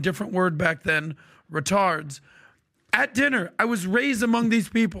called them a different word back then, retards. At dinner, I was raised among these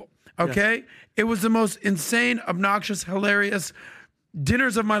people. Okay? Yeah. It was the most insane, obnoxious, hilarious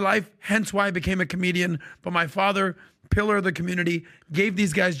dinners of my life, hence why I became a comedian. But my father, pillar of the community, gave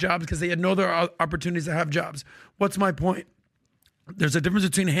these guys jobs because they had no other opportunities to have jobs. What's my point? There's a difference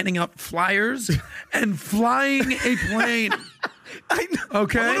between handing out flyers and flying a plane. I know.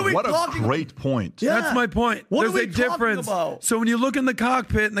 Okay? What a great point. Yeah. That's my point. What There's are we a difference. Talking about? So when you look in the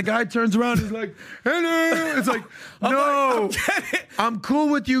cockpit and the guy turns around, he's like, hello. It's like, no, I'm cool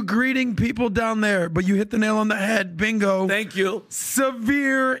with you greeting people down there, but you hit the nail on the head. Bingo. Thank you.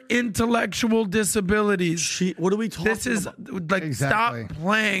 Severe intellectual disabilities. What are we talking about? This is like, stop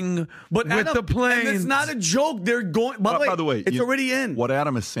playing with the planes. And it's not a joke. They're going, by the way, it's already in. What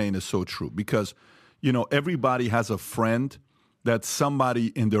Adam is saying is so true because, everybody has a friend that somebody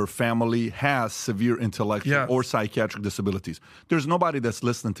in their family has severe intellectual or psychiatric disabilities. There's nobody that's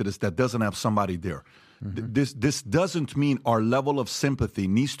listening to this that doesn't have somebody there. Mm-hmm. This doesn't mean our level of sympathy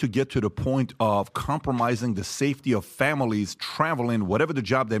needs to get to the point of compromising the safety of families traveling, whatever the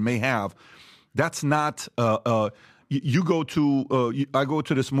job they may have. That's not... I go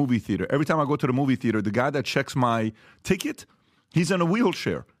to this movie theater. Every time I go to the movie theater, the guy that checks my ticket, he's in a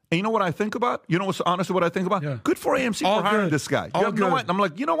wheelchair. And you know what I think about? You know what's honestly what I think about? Yeah. Good for AMC for hiring this guy. You know what? I'm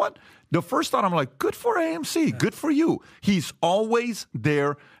like, you know what? The first thought, I'm like, good for AMC. Yeah. Good for you. He's always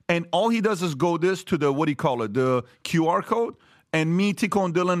there. And all he does is go to the, what do you call it? The QR code. And me, Tico,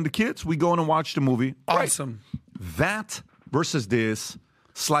 and Dylan, and the kids, we go in and watch the movie. Awesome. Right. That versus this,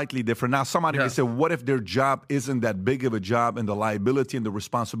 slightly different. Now, somebody may say, what if their job isn't that big of a job and the liability and the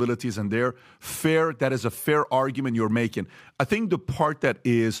responsibilities and they're fair? That is a fair argument you're making. I think the part that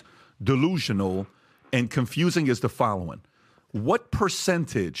is delusional and confusing is the following. What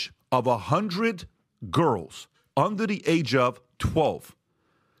percentage of 100 girls under the age of 12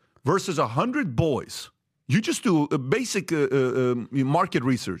 versus 100 boys, you just do a basic market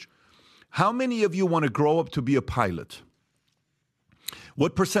research, How many of you want to grow up to be a pilot?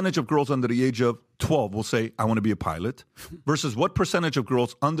 What percentage of girls under the age of 12 will say, I want to be a pilot? Versus what percentage of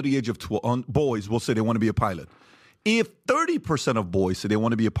girls under the age of 12, boys will say they want to be a pilot? If 30% of boys say they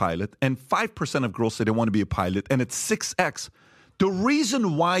want to be a pilot and 5% of girls say they want to be a pilot, and it's 6x, the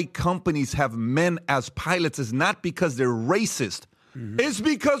reason why companies have men as pilots is not because they're racist. It's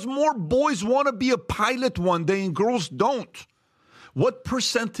because more boys want to be a pilot one day and girls don't. What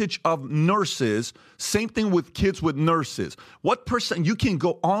percentage of nurses, same thing with kids with nurses, what percent, you can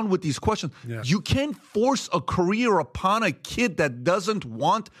go on with these questions. Yeah. You can't force a career upon a kid that doesn't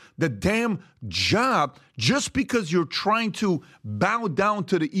want the damn job just because you're trying to bow down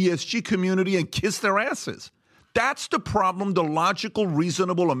to the ESG community and kiss their asses. That's the problem the logical,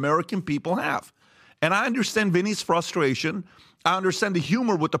 reasonable American people have. And I understand Vinny's frustration. I understand the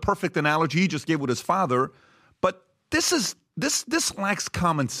humor with the perfect analogy he just gave with his father. But this lacks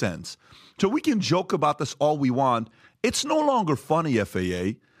common sense. So we can joke about this all we want. It's no longer funny,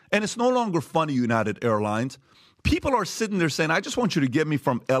 FAA, and it's no longer funny, United Airlines. People are sitting there saying, I just want you to get me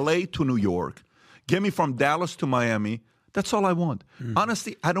from LA to New York, get me from Dallas to Miami. That's all I want.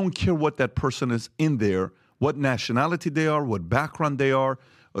 Honestly, I don't care what that person is in there, what nationality they are, what background they are,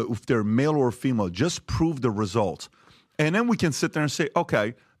 if they're male or female. Just prove the results. And then we can sit there and say,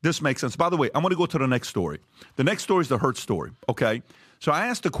 okay, this makes sense. By the way, I'm going to go to the next story. The next story is the Hertz story, okay? So I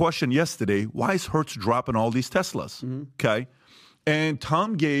asked the question yesterday, why is Hertz dropping all these Teslas, okay? And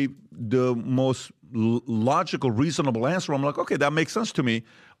Tom gave the most logical, reasonable answer. I'm like, okay, that makes sense to me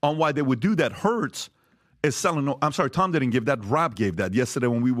on why they would do that. Hertz is selling, no, I'm sorry, Tom didn't give that. Rob gave that yesterday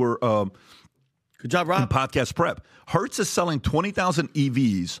when we were good job, Rob. In podcast prep. Hertz is selling 20,000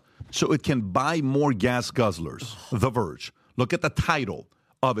 EVs so it can buy more gas guzzlers. The Verge. Look at the title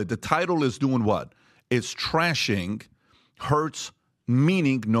of it. The title is doing what? It's trashing Hertz,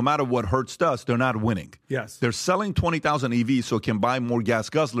 meaning no matter what Hertz does, they're not winning. Yes. They're selling 20,000 EVs so it can buy more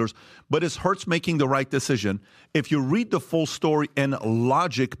gas guzzlers, but is Hertz making the right decision? If you read the full story and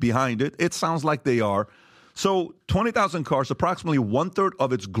logic behind it, it sounds like they are. So 20,000 cars, approximately 1/3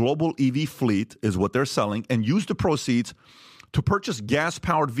 of its global EV fleet is what they're selling, and use the proceeds to purchase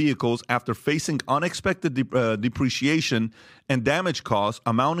gas-powered vehicles after facing unexpected depreciation and damage costs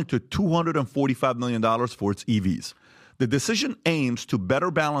amounting to $245 million for its EVs. The decision aims to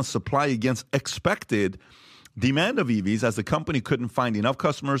better balance supply against expected demand of EVs, as the company couldn't find enough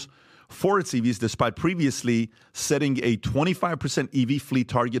customers for its EVs despite previously setting a 25% EV fleet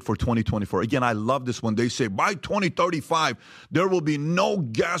target for 2024. Again, I love this when they say by 2035, there will be no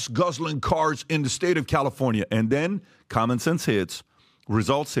gas guzzling cars in the state of California. And then common sense hits,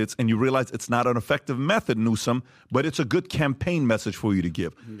 results hits, and you realize it's not an effective method, Newsom, but it's a good campaign message for you to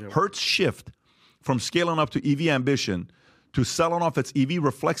give. Yep. Hertz's shift from scaling up to EV ambition to selling off its EV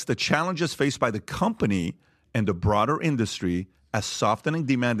reflects the challenges faced by the company and the broader industry as softening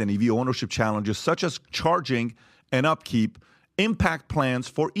demand and EV ownership challenges such as charging and upkeep impact plans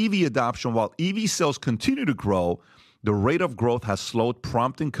for EV adoption. While EV sales continue to grow, the rate of growth has slowed,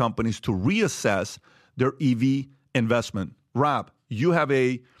 prompting companies to reassess their EV investment. Rob, you have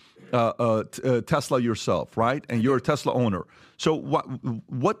a Tesla yourself, right? And you're a Tesla owner. So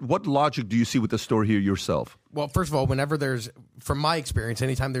what logic do you see with the story here yourself? Well, first of all, whenever there's, from my experience,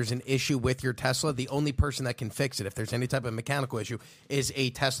 anytime there's an issue with your Tesla, the only person that can fix it, if there's any type of mechanical issue, is a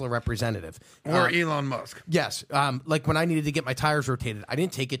Tesla representative. Or Elon Musk. Yes. Like when I needed to get my tires rotated, I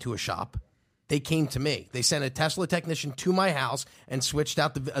didn't take it to a shop. They came to me. They sent a Tesla technician to my house and switched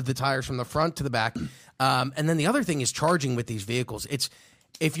out the tires from the front to the back. And then the other thing is charging with these vehicles.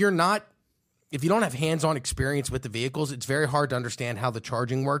 If you don't have hands-on experience with the vehicles, it's very hard to understand how the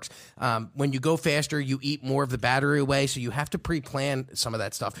charging works. When you go faster, you eat more of the battery away, so you have to pre-plan some of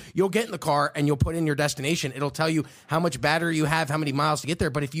that stuff. You'll get in the car and you'll put in your destination. It'll tell you how much battery you have, how many miles to get there.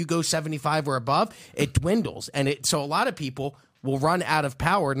 But if you go 75 or above, it dwindles. So a lot of people will run out of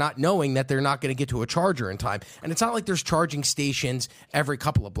power not knowing that they're not going to get to a charger in time. And it's not like there's charging stations every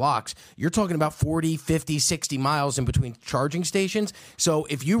couple of blocks. You're talking about 40, 50, 60 miles in between charging stations. So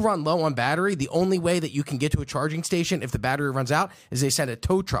if you run low on battery, the only way that you can get to a charging station if the battery runs out is they send a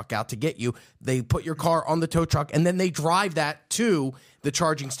tow truck out to get you. They put your car on the tow truck, and then they drive that to the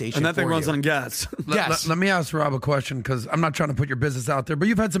charging station. And that thing runs on gas. Yes. Let me ask Rob a question, because I'm not trying to put your business out there, but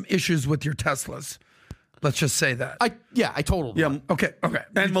you've had some issues with your Teslas. Let's just say that. I totaled. Yeah. Okay.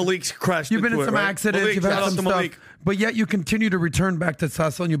 And Malik's crashed. You've been in some accidents. Malik, you've had some stuff. But yet you continue to return back to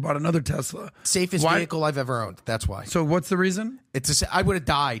Tesla, and you bought another Tesla. Safest vehicle I've ever owned. That's why. So what's the reason? I would have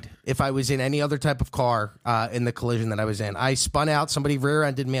died if I was in any other type of car in the collision that I was in. I spun out. Somebody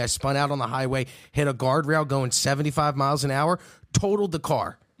rear-ended me. I spun out on the highway, hit a guardrail going 75 miles an hour, totaled the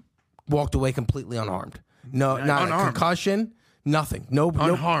car. walked away completely unharmed. No, not a concussion. Nothing.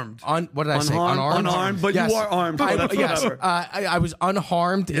 Unharmed. What did I say? Unarmed, but you are armed. Yes. I was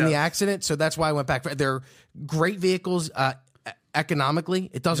unharmed in the accident, so that's why I went back. They're great vehicles. Economically,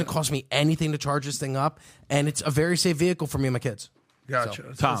 it doesn't cost me anything to charge this thing up, and it's a very safe vehicle for me and my kids. Gotcha.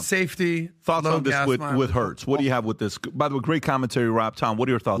 So, Tom, safety. Thoughts on this with Hertz? What do you have with this? By the way, great commentary, Rob. Tom, what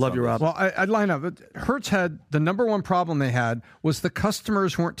are your thoughts? Love you, Rob. Well, I'd line up. Hertz had the number one problem they had was the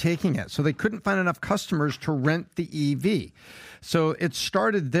customers weren't taking it, so they couldn't find enough customers to rent the EV. So it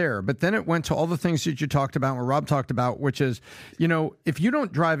started there, but then it went to all the things that you talked about, what Rob talked about, which is, if you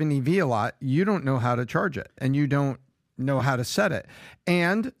don't drive an EV a lot, you don't know how to charge it, and you don't know how to set it.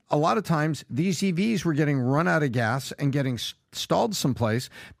 And a lot of times these EVs were getting run out of gas and getting stalled someplace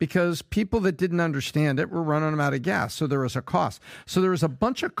because people that didn't understand it were running them out of gas. So there was a cost. So there was a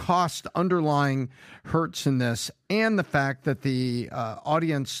bunch of cost underlying Hertz in this, and the fact that the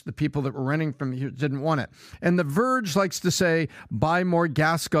audience, the people that were renting from here, didn't want it. And The Verge likes to say, buy more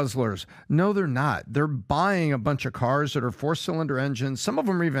gas guzzlers. No, they're not. They're buying a bunch of cars that are 4-cylinder engines. Some of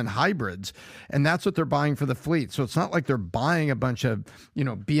them are even hybrids, and that's what they're buying for the fleet. So it's not like they're buying a bunch of,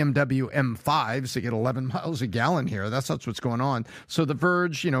 BMW M5s that get 11 miles a gallon here. That's not what's going on. So The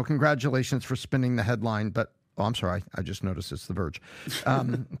Verge, congratulations for spinning the headline, but oh, I'm sorry. I just noticed it's The Verge.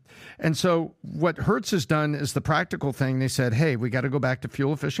 And so what Hertz has done is the practical thing. They said, hey, we got to go back to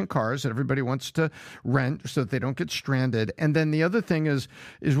fuel-efficient cars that everybody wants to rent so that they don't get stranded. And then the other thing is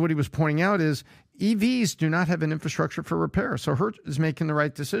what he was pointing out is EVs do not have an infrastructure for repair. So Hertz is making the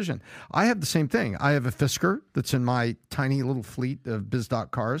right decision. I have the same thing. I have a Fisker that's in my tiny little fleet of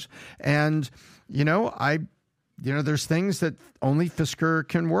BizDoc cars. And, there's things that only Fisker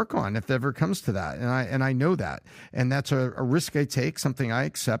can work on if it ever comes to that. And I know that. And that's a risk I take, something I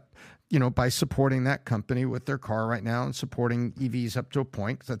accept, by supporting that company with their car right now and supporting EVs up to a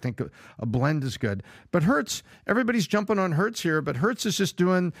point, because I think a blend is good. But Hertz, everybody's jumping on Hertz here, but Hertz is just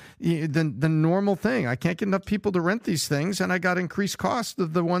doing the normal thing. I can't get enough people to rent these things, and I got increased cost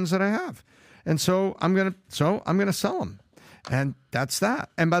of the ones that I have. And so I'm going to sell them. And that's that.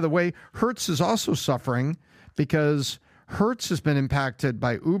 And by the way, Hertz is also suffering because Hertz has been impacted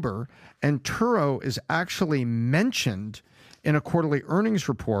by Uber, and Turo is actually mentioned in a quarterly earnings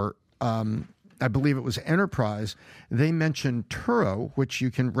report. I believe it was Enterprise. They mentioned Turo, which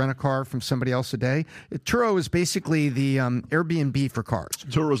you can rent a car from somebody else a day. Turo is basically the Airbnb for cars.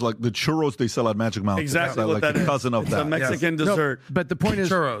 Turo is like the churros they sell at Magic Mountain. Exactly what like that a cousin of it's that. a Mexican dessert. No, but the point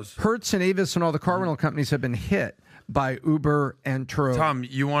is, Churros. Hertz and Avis and all the car rental companies have been hit by Uber and Turo. Tom,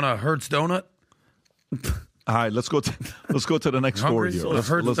 you want a Hertz donut? All right, let's go to the next story here. Let's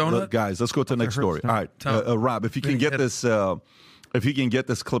go to the next story. All right, Rob, if you can get this. If you can get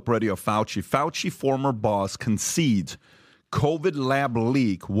this clip ready of Fauci. Fauci, former boss, concedes COVID lab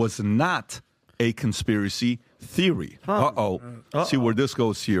leak was not a conspiracy theory. See where this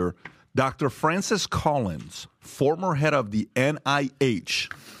goes here. Dr. Francis Collins, former head of the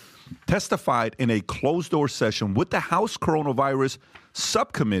NIH, testified in a closed-door session with the House Coronavirus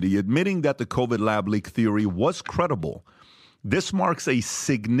Subcommittee, admitting that the COVID lab leak theory was credible. This marks a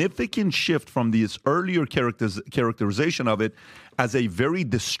significant shift from this earlier characterization of it as a very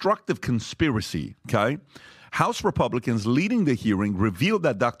destructive conspiracy, okay? House Republicans leading the hearing revealed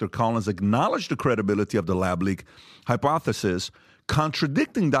that Dr. Collins acknowledged the credibility of the lab leak hypothesis,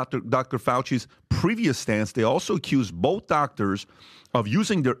 contradicting Dr. Fauci's previous stance. They also accused both doctors of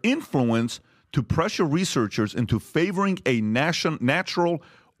using their influence to pressure researchers into favoring a natural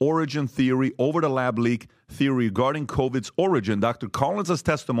origin theory over the lab leak theory regarding COVID's origin. Dr. Collins'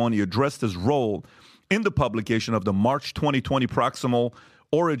 testimony addressed his role in the publication of the March 2020 Proximal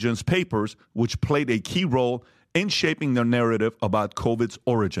Origins papers, which played a key role in shaping the narrative about COVID's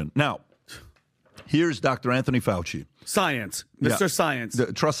origin. Now, here's Dr. Anthony Fauci. Science. Mr. Science.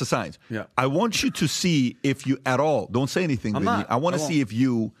 Trust the science. Yeah. I want you to see if you at all, don't say anything, Vinny. I want to see if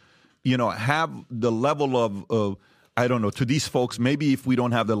you have the level of I don't know, to these folks, maybe if we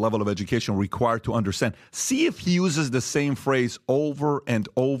don't have the level of education required to understand, see if he uses the same phrase over and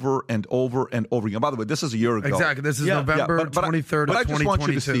over and over and over again. By the way, this is a year ago. Exactly. This is November 23rd of 2022. I just want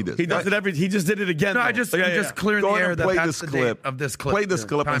you to see this. He does it he just did it again. No, I'm just clearing the air that that's the date of this clip. Play this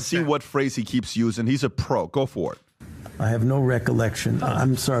clip and see what phrase he keeps using. He's a pro. Go for it. I have no recollection.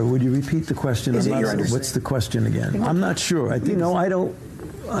 I'm sorry. Would you repeat the question? What's the question again? I'm not sure. I think I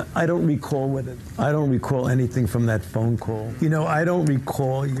don't recall anything from that phone call. I don't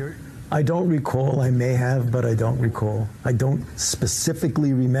recall I may have, but I don't recall. I don't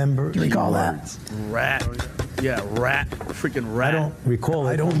specifically remember. Do you recall that? Rat. Yeah, rat. Freaking rat.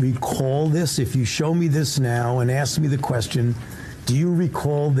 I don't recall this. If you show me this now and ask me the question, Do you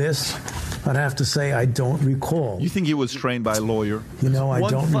recall this? I'd have to say I don't recall. You think he was trained by a lawyer? You know, I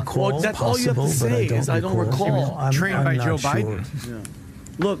don't recall. Well, that's possible, all you have to say is I don't recall. I'm trained by not Joe sure. Biden. Yeah.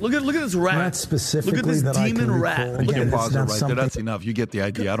 Look at this rat. Not specifically look at this that I demon can rat. recall. You can Again, pause it's it not right there. something- That's enough. You get the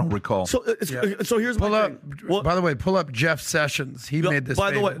idea. I don't recall. So here's Pull my up. thing. Well, By the way, pull up Jeff Sessions. He made this.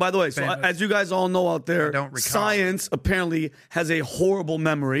 By the way, so as you guys all know out there, don't recall. science apparently has a horrible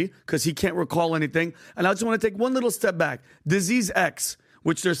memory because he can't recall anything. And I just want to take one little step back. Disease X,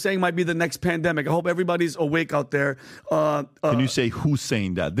 which they're saying might be the next pandemic. I hope everybody's awake out there. Can you say who's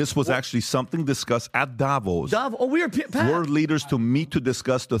saying that? This was actually something discussed at Davos. We are World leaders to meet to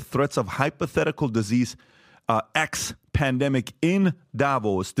discuss the threats of hypothetical disease X pandemic in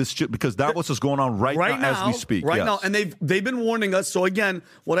Davos. Because Davos is going on right now as we speak. Right now, and they've been warning us. So again,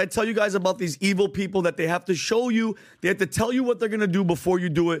 what I tell you guys about these evil people that they have to show you, they have to tell you what they're going to do before you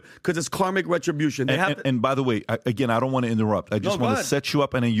do it because it's karmic retribution. And by the way, I don't want to interrupt. I just want to set you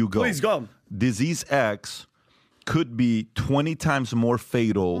up and then you go. Please go. Disease X could be 20 times more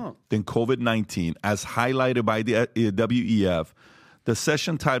fatal than COVID-19, as highlighted by the WEF. The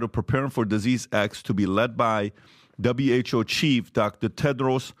session titled Preparing for Disease X to be led by WHO Chief Dr.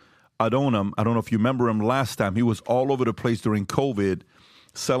 Tedros Adhanom. I don't know if you remember him last time. He was all over the place during COVID,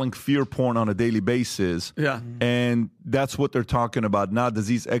 selling fear porn on a daily basis. Yeah. And that's what they're talking about now.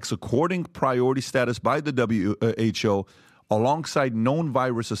 Disease X, according priority status by the WHO, alongside known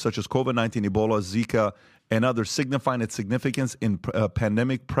viruses such as COVID-19, Ebola, Zika, and others, signifying its significance in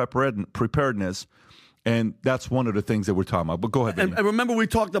pandemic preparedness. And that's one of the things that we're talking about. But go ahead, Vinny. And remember, we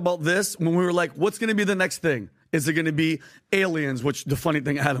talked about this when we were like, what's going to be the next thing? Is it going to be aliens? Which the funny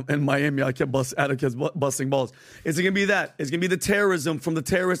thing, Adam, in Miami, Adam kept busting balls. Is it going to be that? Is it going to be the terrorism from the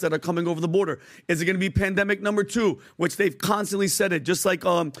terrorists that are coming over the border? Is it going to be pandemic number 2, which they've constantly said it, just like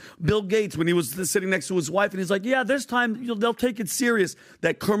Bill Gates when he was sitting next to his wife, and he's like, yeah, this time they'll take it serious,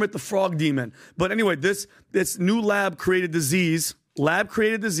 that Kermit the Frog demon. But anyway, this new lab-created disease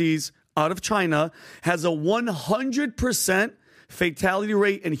out of China has a 100% fatality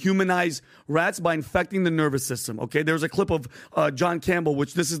rate in humanized rats by infecting the nervous system. Okay, there's a clip of John Campbell,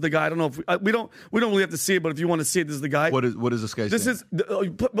 which this is the guy. I don't know if we don't really have to see it, but if you want to see it, this is the guy. What is this guy's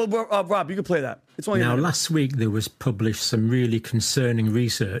name? Rob, you can play that. It's only now. Last week there was published some really concerning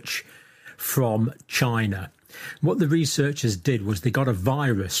research from China. What the researchers did was they got a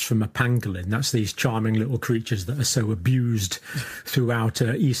virus from a pangolin. That's these charming little creatures that are so abused throughout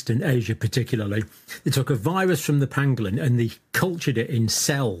Eastern Asia particularly. They took a virus from the pangolin and they cultured it in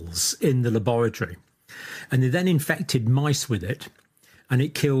cells in the laboratory. And they then infected mice with it, and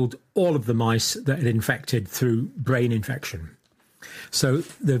it killed all of the mice that had infected through brain infection. So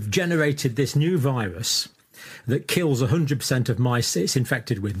they've generated this new virus that kills 100% of mice it's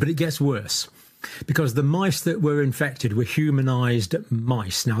infected with, but it gets worse. Because the mice that were infected were humanized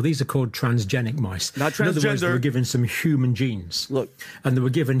mice. Now, these are called transgenic mice. Not transgender. In other words, they were given some human genes. Look. And they were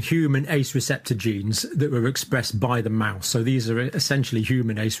given human ACE receptor genes that were expressed by the mouse. So these are essentially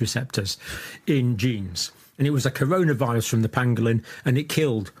human ACE receptors in genes. And it was a coronavirus from the pangolin, and it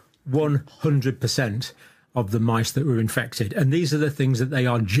killed 100% of the mice that were infected. And these are the things that they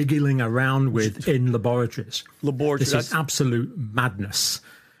are jiggling around with in laboratories. This is absolute madness.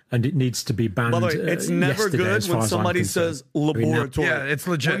 And it needs to be banned. By the way, it's never good when somebody says laboratory. Yeah, it's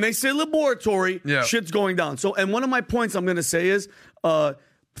legit. When they say laboratory, shit's going down. So, and one of my points I'm going to say is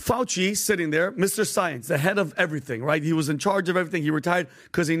Fauci sitting there, Mr. Science, the head of everything, right? He was in charge of everything. He retired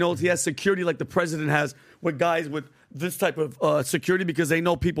because he knows he has security like the president has with guys with this type of security because they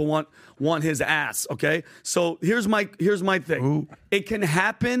know people want his ass, okay? So here's my thing. Ooh. It can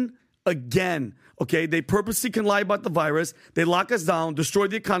happen again. Okay, they purposely can lie about the virus. They lock us down, destroy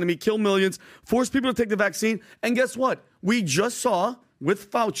the economy, kill millions, force people to take the vaccine. And guess what? We just saw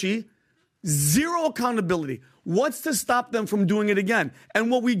with Fauci, zero accountability. What's to stop them from doing it again?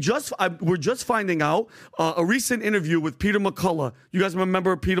 And what we're just finding out, a recent interview with Peter McCullough. You guys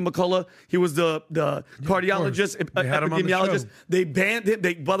remember Peter McCullough? He was the cardiologist, epidemiologist. They banned him.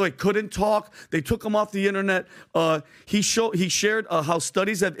 They, by the way, couldn't talk. They took him off the internet. He shared how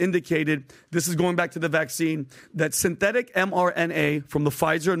studies have indicated, this is going back to the vaccine, that synthetic mRNA from the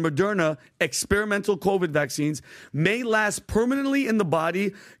Pfizer and Moderna experimental COVID vaccines may last permanently in the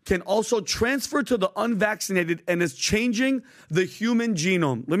body, can also transfer to the unvaccinated, and is changing the human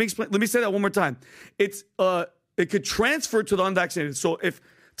genome. Let me say that one more time. It could transfer to the unvaccinated. So if,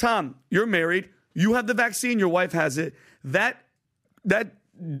 Tom, you're married, you have the vaccine, your wife has it, that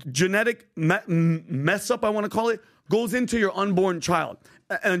genetic mess up, I want to call it, goes into your unborn child.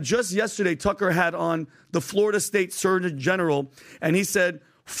 And just yesterday, Tucker had on the Florida State Surgeon General, and he said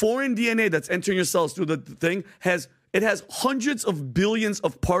foreign DNA that's entering your cells through the thing It has hundreds of billions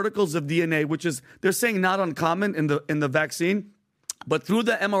of particles of DNA, which is, they're saying, not uncommon in the vaccine. But through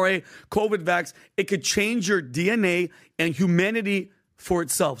the mRNA COVID vax, it could change your DNA and humanity for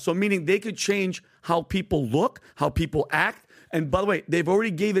itself. So meaning they could change how people look, how people act. And by the way, they've already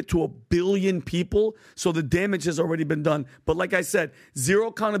gave it to 1 billion people, so the damage has already been done. But like I said, zero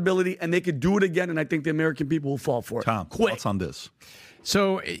accountability, and they could do it again, and I think the American people will fall for it. Tom, thoughts on this?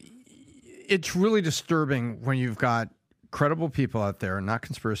 So it's really disturbing when you've got credible people out there, not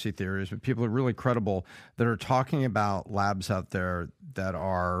conspiracy theories, but people who are really credible that are talking about labs out there that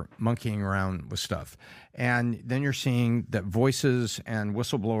are monkeying around with stuff. And then you're seeing that voices and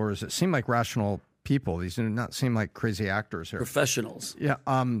whistleblowers that seem like rational people, these do not seem like crazy actors here. Professionals. Yeah,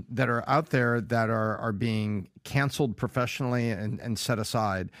 that are out there that are being canceled professionally and set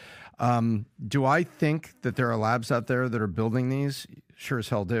aside. Do I think that there are labs out there that are building these? Sure as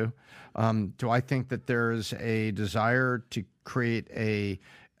hell do. Do I think that there's a desire to create a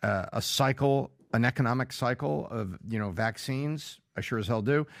cycle, an economic cycle of vaccines? I sure as hell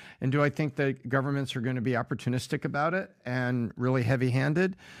do. And do I think that governments are going to be opportunistic about it and really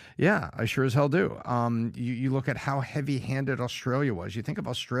heavy-handed? Yeah, I sure as hell do. You look at how heavy-handed Australia was. You think of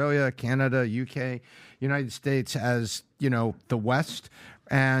Australia, Canada, UK, United States as, the West.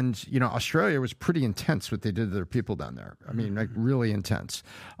 And, Australia was pretty intense what they did to their people down there. I mean, like really intense.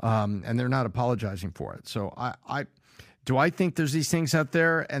 And they're not apologizing for it. So do I think there's these things out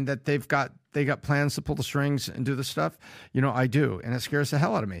there and that they got plans to pull the strings and do this stuff? I do. And it scares the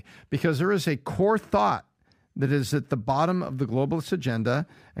hell out of me because there is a core thought that is at the bottom of the globalist agenda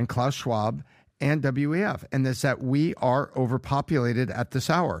and Klaus Schwab and WEF, and that's that we are overpopulated at this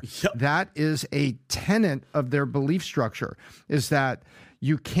hour. Yep. That is a tenet of their belief structure, is that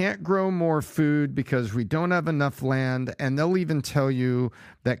you can't grow more food because we don't have enough land, and they'll even tell you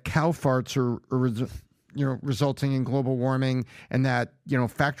that cow farts are resulting in global warming, and that,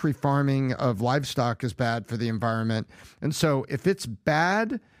 factory farming of livestock is bad for the environment. And so if it's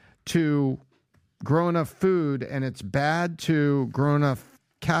bad to grow enough food and it's bad to grow enough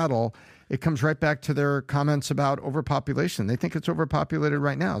cattle, it comes right back to their comments about overpopulation. They think it's overpopulated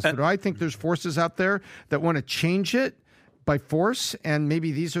right now. So do I think there's forces out there that want to change it by force, and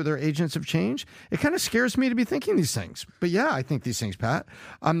maybe these are their agents of change? It kind of scares me to be thinking these things. But yeah, I think these things, Pat.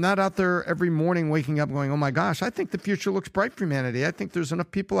 I'm not out there every morning waking up going, oh my gosh, I think the future looks bright for humanity. I think there's enough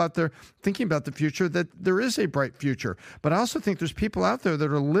people out there thinking about the future that there is a bright future. But I also think there's people out there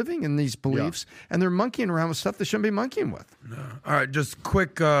that are living in these beliefs, and they're monkeying around with stuff they shouldn't be monkeying with. All right, just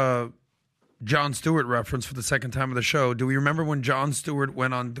quick Jon Stewart reference for the second time of the show. Do we remember when Jon Stewart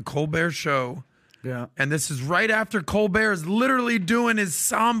went on the Colbert Show? Yeah. And this is right after Colbert is literally doing his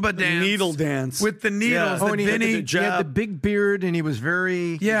samba dance. Needle dance. With the needles. Yeah. And he had the big beard, and he was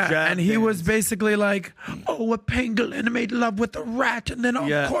very... Yeah, and he was basically like, a pangolin made love with a rat. And then,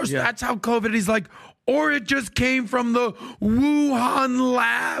 of course, that's how COVID... He's like, or it just came from the Wuhan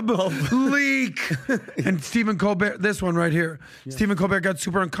lab leak. And Stephen Colbert, this one right here. Yeah. Stephen Colbert got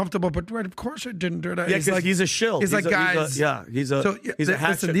super uncomfortable, but of course it didn't do that. Yeah, because he's a shill. He's like, guys. He's a hatchet.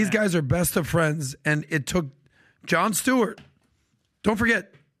 Listen, these guys are best of friends, and it took Jon Stewart. Don't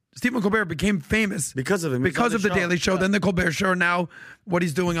forget, Stephen Colbert became famous because of him. Because of the Daily Show, then the Colbert Show, now what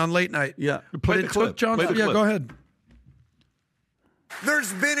he's doing on late night. Yeah. But it took Jon Stewart. Yeah, go ahead.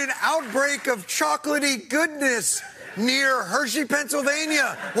 There's been an outbreak of chocolatey goodness near Hershey,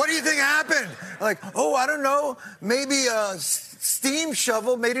 Pennsylvania. What do you think happened? Like, I don't know. Maybe a steam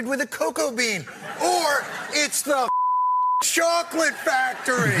shovel mated with a cocoa bean. Or it's the chocolate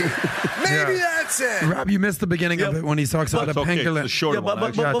factory. Maybe that's it. Rob, you missed the beginning of it when he talks about a pangolin. The short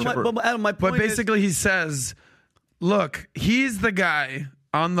one. But Adam, my point is... basically he says, look, he's the guy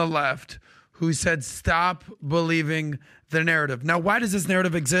on the left who said stop believing the narrative. Now, why does this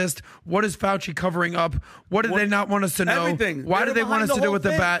narrative exist? What is Fauci covering up? What do they not want us to know? Everything. Why do they want us to do with the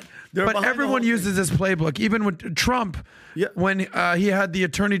bat? But everyone uses this playbook. Even with Trump, when he had the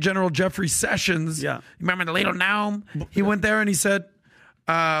Attorney General Jeffrey Sessions, remember the little gnome? He went there and he said,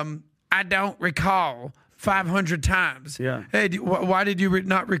 I don't recall 500 times. Yeah. Hey, why did you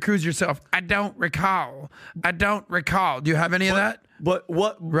not recuse yourself? I don't recall. I don't recall. Do you have any of that? But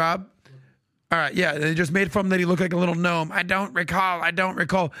what, Rob? All right, yeah, they just made fun that he looked like a little gnome. I don't recall.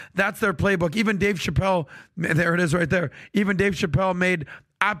 That's their playbook. Even Dave Chappelle, there it is right there. Even Dave Chappelle made,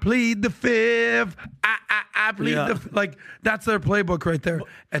 I plead the fifth. I plead the fifth. Like, that's their playbook right there.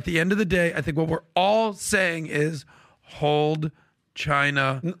 At the end of the day, I think what we're all saying is hold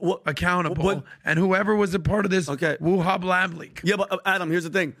China accountable. And whoever was a part of this Wuhan lab leak. Yeah, but Adam, here's the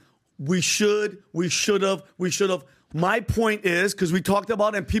thing. We should have My point is, because we talked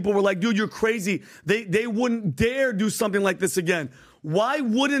about it and people were like, dude, you're crazy. They wouldn't dare do something like this again. Why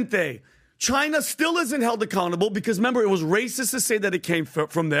wouldn't they? China still isn't held accountable because, remember, it was racist to say that it came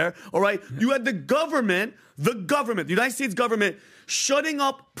from there, all right? Yeah. You had the government, the United States government, shutting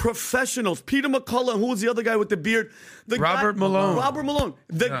up professionals. Peter McCullough, who was the other guy with the beard? Robert Malone.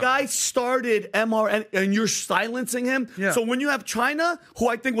 The guy started mRNA, and you're silencing him? Yeah. So when you have China, who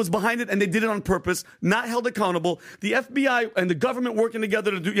I think was behind it, and they did it on purpose, not held accountable, the FBI and the government working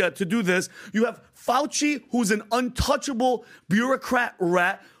together to do this, you have Fauci, who's an untouchable bureaucrat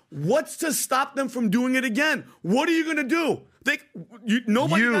rat. What's to stop them from doing it again? What are you going to do?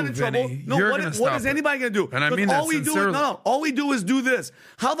 Nobody got in trouble. No, what is anybody going to do? And I mean that sincerely. All we do is do this.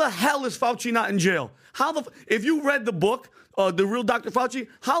 How the hell is Fauci not in jail? If you read the book, The Real Dr. Fauci,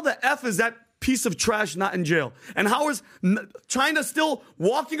 how the F is that piece of trash not in jail? And how is China still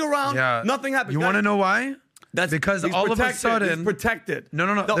walking around? Yeah. Nothing happened. You want to know why? That's because all of a sudden he's protected.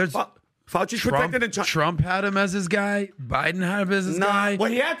 No. There's Fauci's protected in China. Trump had him as his guy. Biden had him as his guy.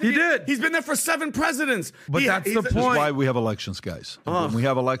 Well, he did. He's been there for 7 presidents. But that's the point. That's why we have elections, guys. When we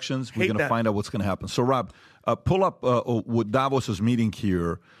have elections, we're going to find out what's going to happen. So, Rob, pull up what Davos' meeting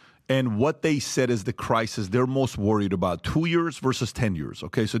here and what they said is the crisis they're most worried about, 2 years versus 10 years.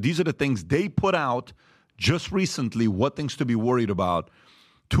 Okay, so these are the things they put out just recently, what things to be worried about,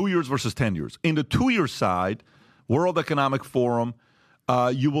 2 years versus 10 years. In the 2-year side, World Economic Forum,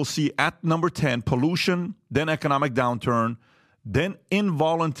 you will see at number 10, pollution, then economic downturn, then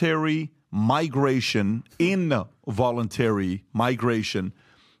involuntary migration,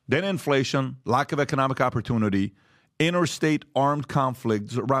 then inflation, lack of economic opportunity, interstate armed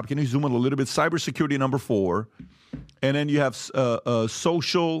conflicts. Rob, can you zoom in a little bit? Cybersecurity, number 4. And then you have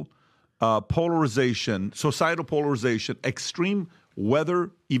social polarization, societal polarization, extreme weather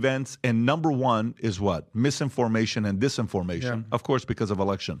events, and number 1 is what? Misinformation and disinformation, of course, because of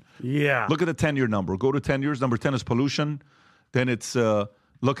election. Yeah. Look at the 10-year number. Go to 10 years. Number 10 is pollution. Then it's,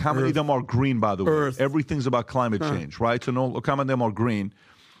 look how many of them are green, by the way. Everything's about climate change, right? So look how many of them are green.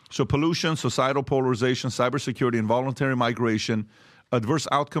 So pollution, societal polarization, cybersecurity, involuntary migration, adverse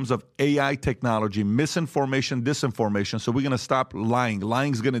outcomes of AI technology, misinformation, disinformation. So we're going to stop lying.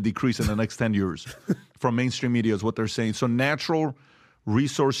 Lying's going to decrease in the next 10 years from mainstream media is what they're saying. So natural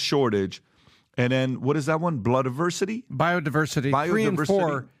resource shortage. And then what is that one? Biodiversity? Biodiversity. 3 and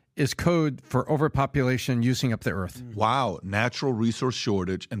 4 is code for overpopulation using up the earth. Wow. Natural resource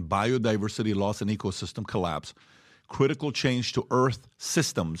shortage and biodiversity loss and ecosystem collapse. Critical change to earth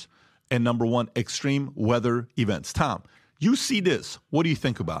systems. And number 1, extreme weather events. Tom, you see this. What do you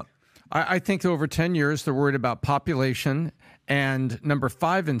think about? I think over 10 years, they're worried about population. And number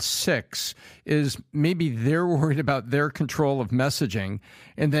 5 and 6 is maybe they're worried about their control of messaging.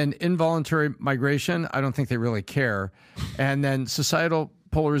 And then involuntary migration, I don't think they really care. And then societal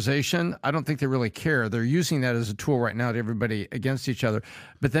polarization, I don't think they really care. They're using that as a tool right now to everybody against each other.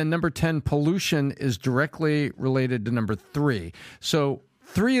 But then number 10, pollution, is directly related to number 3. So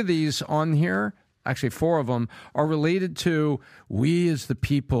 3 of these on here, actually 4 of them, are related to we as the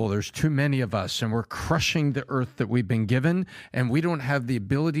people. There's too many of us, and we're crushing the earth that we've been given, and we don't have the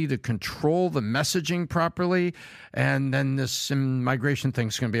ability to control the messaging properly. And then this migration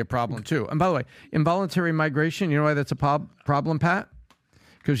thing's going to be a problem too. And by the way, involuntary migration, you know why that's a problem, Pat?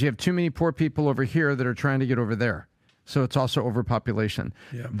 Because you have too many poor people over here that are trying to get over there. So it's also overpopulation.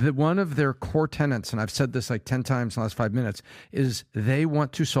 Yeah. One of their core tenets, and I've said this like 10 times in the last 5 minutes, is they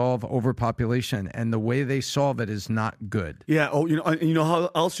want to solve overpopulation, and the way they solve it is not good. Yeah. Oh, you know how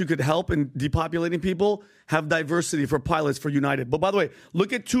else you could help in depopulating people? Have diversity for pilots for United. But by the way,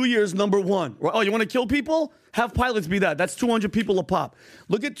 look at 2 years, number 1. Oh, you want to kill people? Have pilots be that. That's 200 people a pop.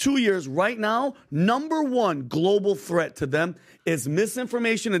 Look at 2 years. Right now, number 1 global threat to them is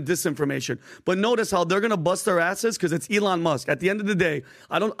misinformation and disinformation. But notice how they're going to bust their asses because it's Elon Musk. At the end of the day,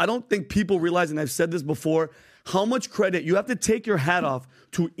 I don't think people realize, and I've said this before, how much credit you have to take your hat off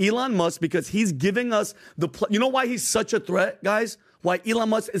to Elon Musk because he's giving us you know why he's such a threat, guys? Why Elon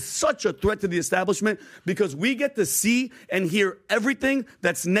Musk is such a threat to the establishment? Because we get to see and hear everything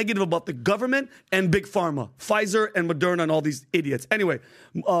that's negative about the government and Big Pharma, Pfizer and Moderna and all these idiots. Anyway,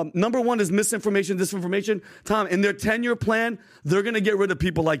 number 1 is misinformation, disinformation. Tom, in their 10-year plan, they're going to get rid of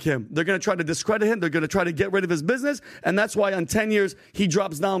people like him. They're going to try to discredit him. They're going to try to get rid of his business. And that's why on 10 years, he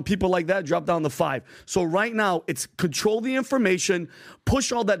drops down, people like that drop down to 5. So right now, it's control the information,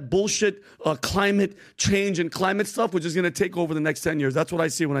 push all that bullshit climate change and climate stuff, which is going to take over the next 10 years. That's what I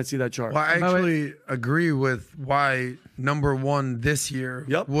see when I see that chart. Well, I actually agree with why number 1 this year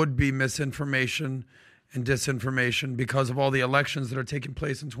would be misinformation and disinformation because of all the elections that are taking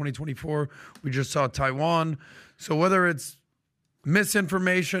place in 2024. We just saw Taiwan. So whether it's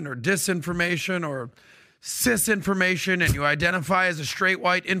misinformation or disinformation or cisinformation, and you identify as a straight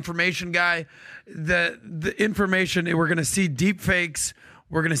white information guy, the information, we're going to see deep fakes,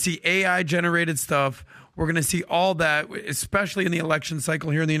 we're going to see AI generated stuff, we're going to see all that, especially in the election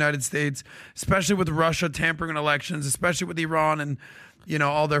cycle here in the United States, especially with Russia tampering in elections, especially with Iran and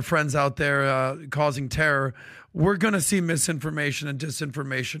all their friends out there causing terror. We're going to see misinformation and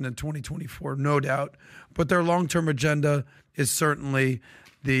disinformation in 2024, no doubt. But their long-term agenda is certainly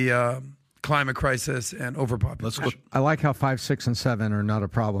the climate crisis and overpopulation. I like how 5, 6, and 7 are not a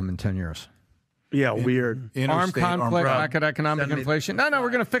problem in 10 years. Yeah, weird. Armed conflict, rapid economic inflation. No, we're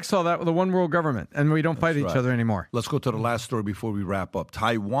going to fix all that with a one world government, and we don't fight each other anymore. Let's go to the last story before we wrap up.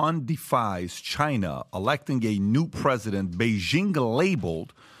 Taiwan defies China electing a new president. Beijing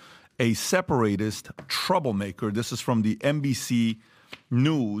labeled a separatist troublemaker. This is from the NBC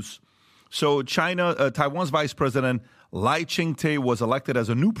News. So Taiwan's vice president Lai Ching-te was elected as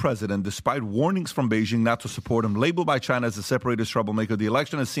a new president despite warnings from Beijing not to support him. Labeled by China as a separatist troublemaker, the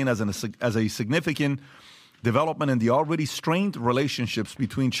election is seen as a significant development in the already strained relationships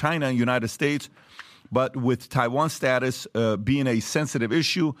between China and the United States. But with Taiwan's status being a sensitive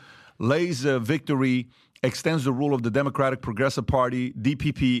issue, Lai's victory extends the rule of the Democratic Progressive Party,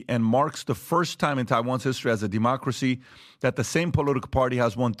 DPP, and marks the first time in Taiwan's history as a democracy that the same political party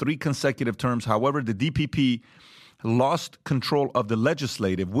has won 3 consecutive terms. However, the DPP lost control of the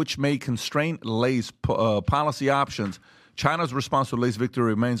legislative, which may constrain Lai's policy options. China's response to Lai's victory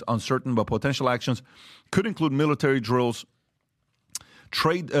remains uncertain, but potential actions could include military drills,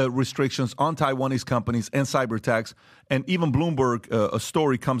 trade restrictions on Taiwanese companies, and cyber attacks. And even Bloomberg, a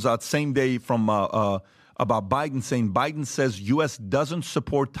story comes out same day from about Biden, saying Biden says U.S. doesn't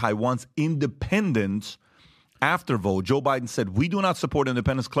support Taiwan's independence after vote. Joe Biden said, "We do not support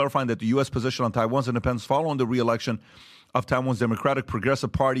independence," clarifying that the U.S. position on Taiwan's independence following the re-election of Taiwan's Democratic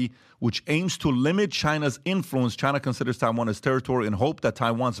Progressive Party, which aims to limit China's influence. China considers Taiwan as territory and hoped that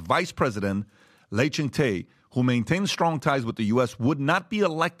Taiwan's vice president, Lai Ching-te, who maintains strong ties with the U.S., would not be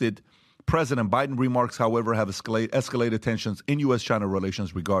elected president. Biden remarks, however, have escalated tensions in U.S.-China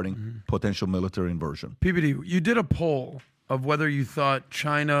relations regarding potential military invasion. PBD, you did a poll of whether you thought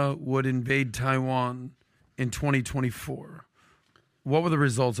China would invade Taiwan in 2024. What were the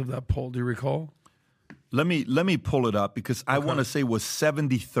results of that poll? Do you recall? Let me pull it up because I want to say it was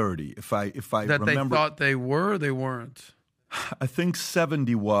 70-30. If I that remember, they thought they were, or they weren't. I think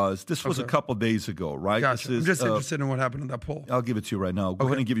 70 was. This was a couple days ago, right? Gotcha. I'm just interested in what happened in that poll. I'll give it to you right now. Go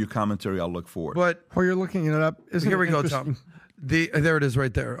ahead and give you a commentary. I'll look for it. But while you're looking it up, here we go, Tom. There it is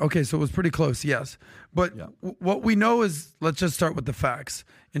right there. Okay, so it was pretty close, yes. But what we know is, let's just start with the facts.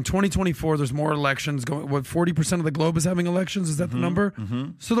 In 2024, there's more elections going. What, 40% of the globe is having elections? Is that the number?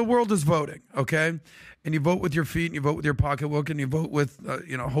 So the world is voting, okay? And you vote with your feet, and you vote with your pocketbook, and you vote with,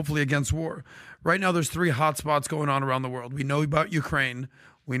 hopefully against war. Right now, there's 3 hotspots going on around the world. We know about Ukraine.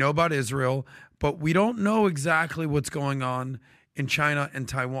 We know about Israel. But we don't know exactly what's going on in China and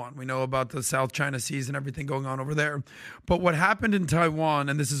Taiwan. We know about the South China Seas and everything going on over there. But what happened in Taiwan,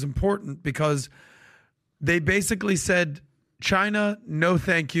 and this is important because they basically said, China, no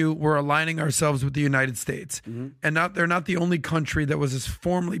thank you. We're aligning ourselves with the United States. And they're not the only country that was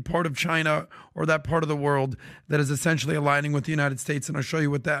formerly part of China or that part of the world that is essentially aligning with the United States. And I'll show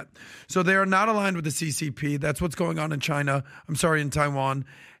you what that. So they are not aligned with the CCP. That's what's going on in in Taiwan.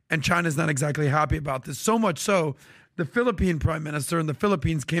 And China's not exactly happy about this. So much so, the Philippine prime minister in the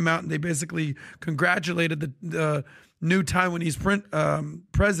Philippines came out and they basically congratulated the new Taiwanese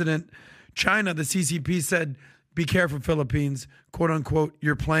president. China, the CCP said, "Be careful, Philippines, quote unquote,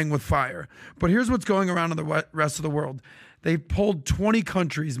 you're playing with fire." But here's what's going around in the rest of the world. They polled 20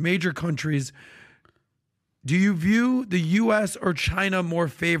 countries, major countries. Do you view the U.S. or China more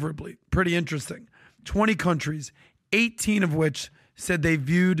favorably? Pretty interesting. 20 countries, 18 of which said they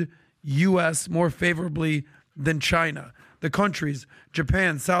viewed U.S. more favorably than China. The countries,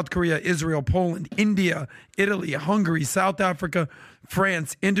 Japan, South Korea, Israel, Poland, India, Italy, Hungary, South Africa,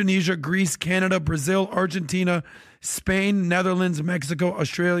 France, Indonesia, Greece, Canada, Brazil, Argentina, Spain, Netherlands, Mexico,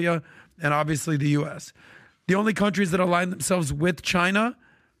 Australia, and obviously the U.S. The only countries that align themselves with China,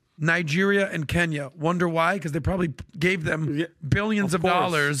 Nigeria and Kenya. Wonder why? Because they probably gave them billions of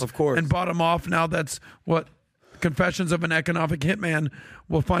dollars and bought them off. Now that's what Confessions of an Economic Hitman.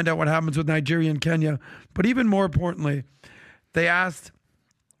 We'll find out what happens with Nigeria and Kenya. But even more importantly, they asked,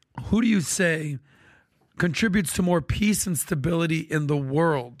 who do you say contributes to more peace and stability in the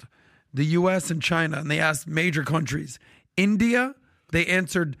world? The U.S. and China. And they asked major countries. India, they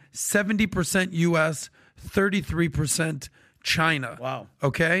answered 70% U.S., 33% China. Wow.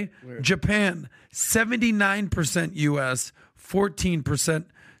 Okay? Weird. Japan, 79% US, 14%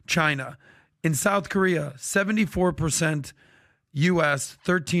 China. In South Korea, 74% US,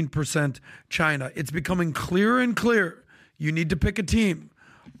 13% China. It's becoming clearer and clearer. You need to pick a team.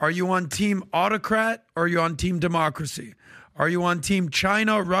 Are you on team autocrat or are you on team democracy? Are you on team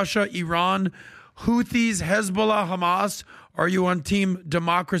China, Russia, Iran, Houthis, Hezbollah, Hamas? Are you on team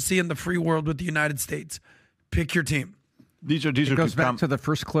democracy in the free world with the United States? Pick your team. It goes back to the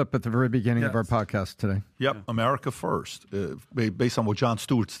first clip at the very beginning of our podcast today. Yep, America first, based on what Jon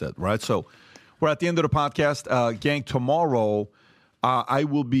Stewart said, right? So we're at the end of the podcast. Gang, tomorrow I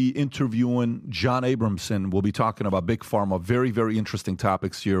will be interviewing John Abramson. We'll be talking about Big Pharma. Very, very interesting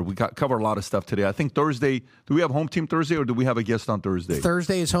topics here. We cover a lot of stuff today. I think Thursday, do we have home team Thursday or do we have a guest on Thursday?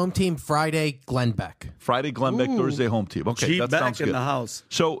 Thursday is home team. Friday, Glenn Beck. Friday, Glenn Beck. Thursday, home team. Okay, G that Beck sounds good. in the house.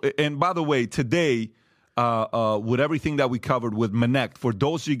 So, and by the way, today, with everything that we covered with Manect, for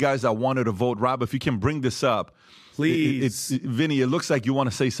those of you guys that wanted to vote, Rob, if you can bring this up. Please. Vinny, it looks like you want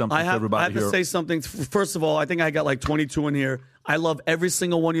to say something to everybody I have here. to say something. First of all, I think I got like 22 in here. I love every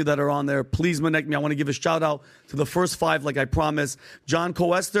single one of you that are on there. Please connect me. I want to give a shout out to the first 5, like I promised. John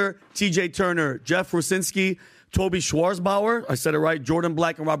Coester, TJ Turner, Jeff Rusinski, Toby Schwarzbauer. I said it right. Jordan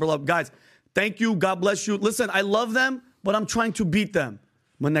Black and Robert Love. Guys, thank you. God bless you. Listen, I love them, but I'm trying to beat them.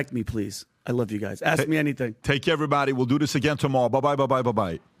 Connect me, please. I love you guys. Ask me anything. Take care, everybody. We'll do this again tomorrow. Bye-bye, bye-bye,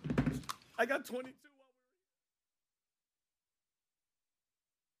 bye-bye. I got 22.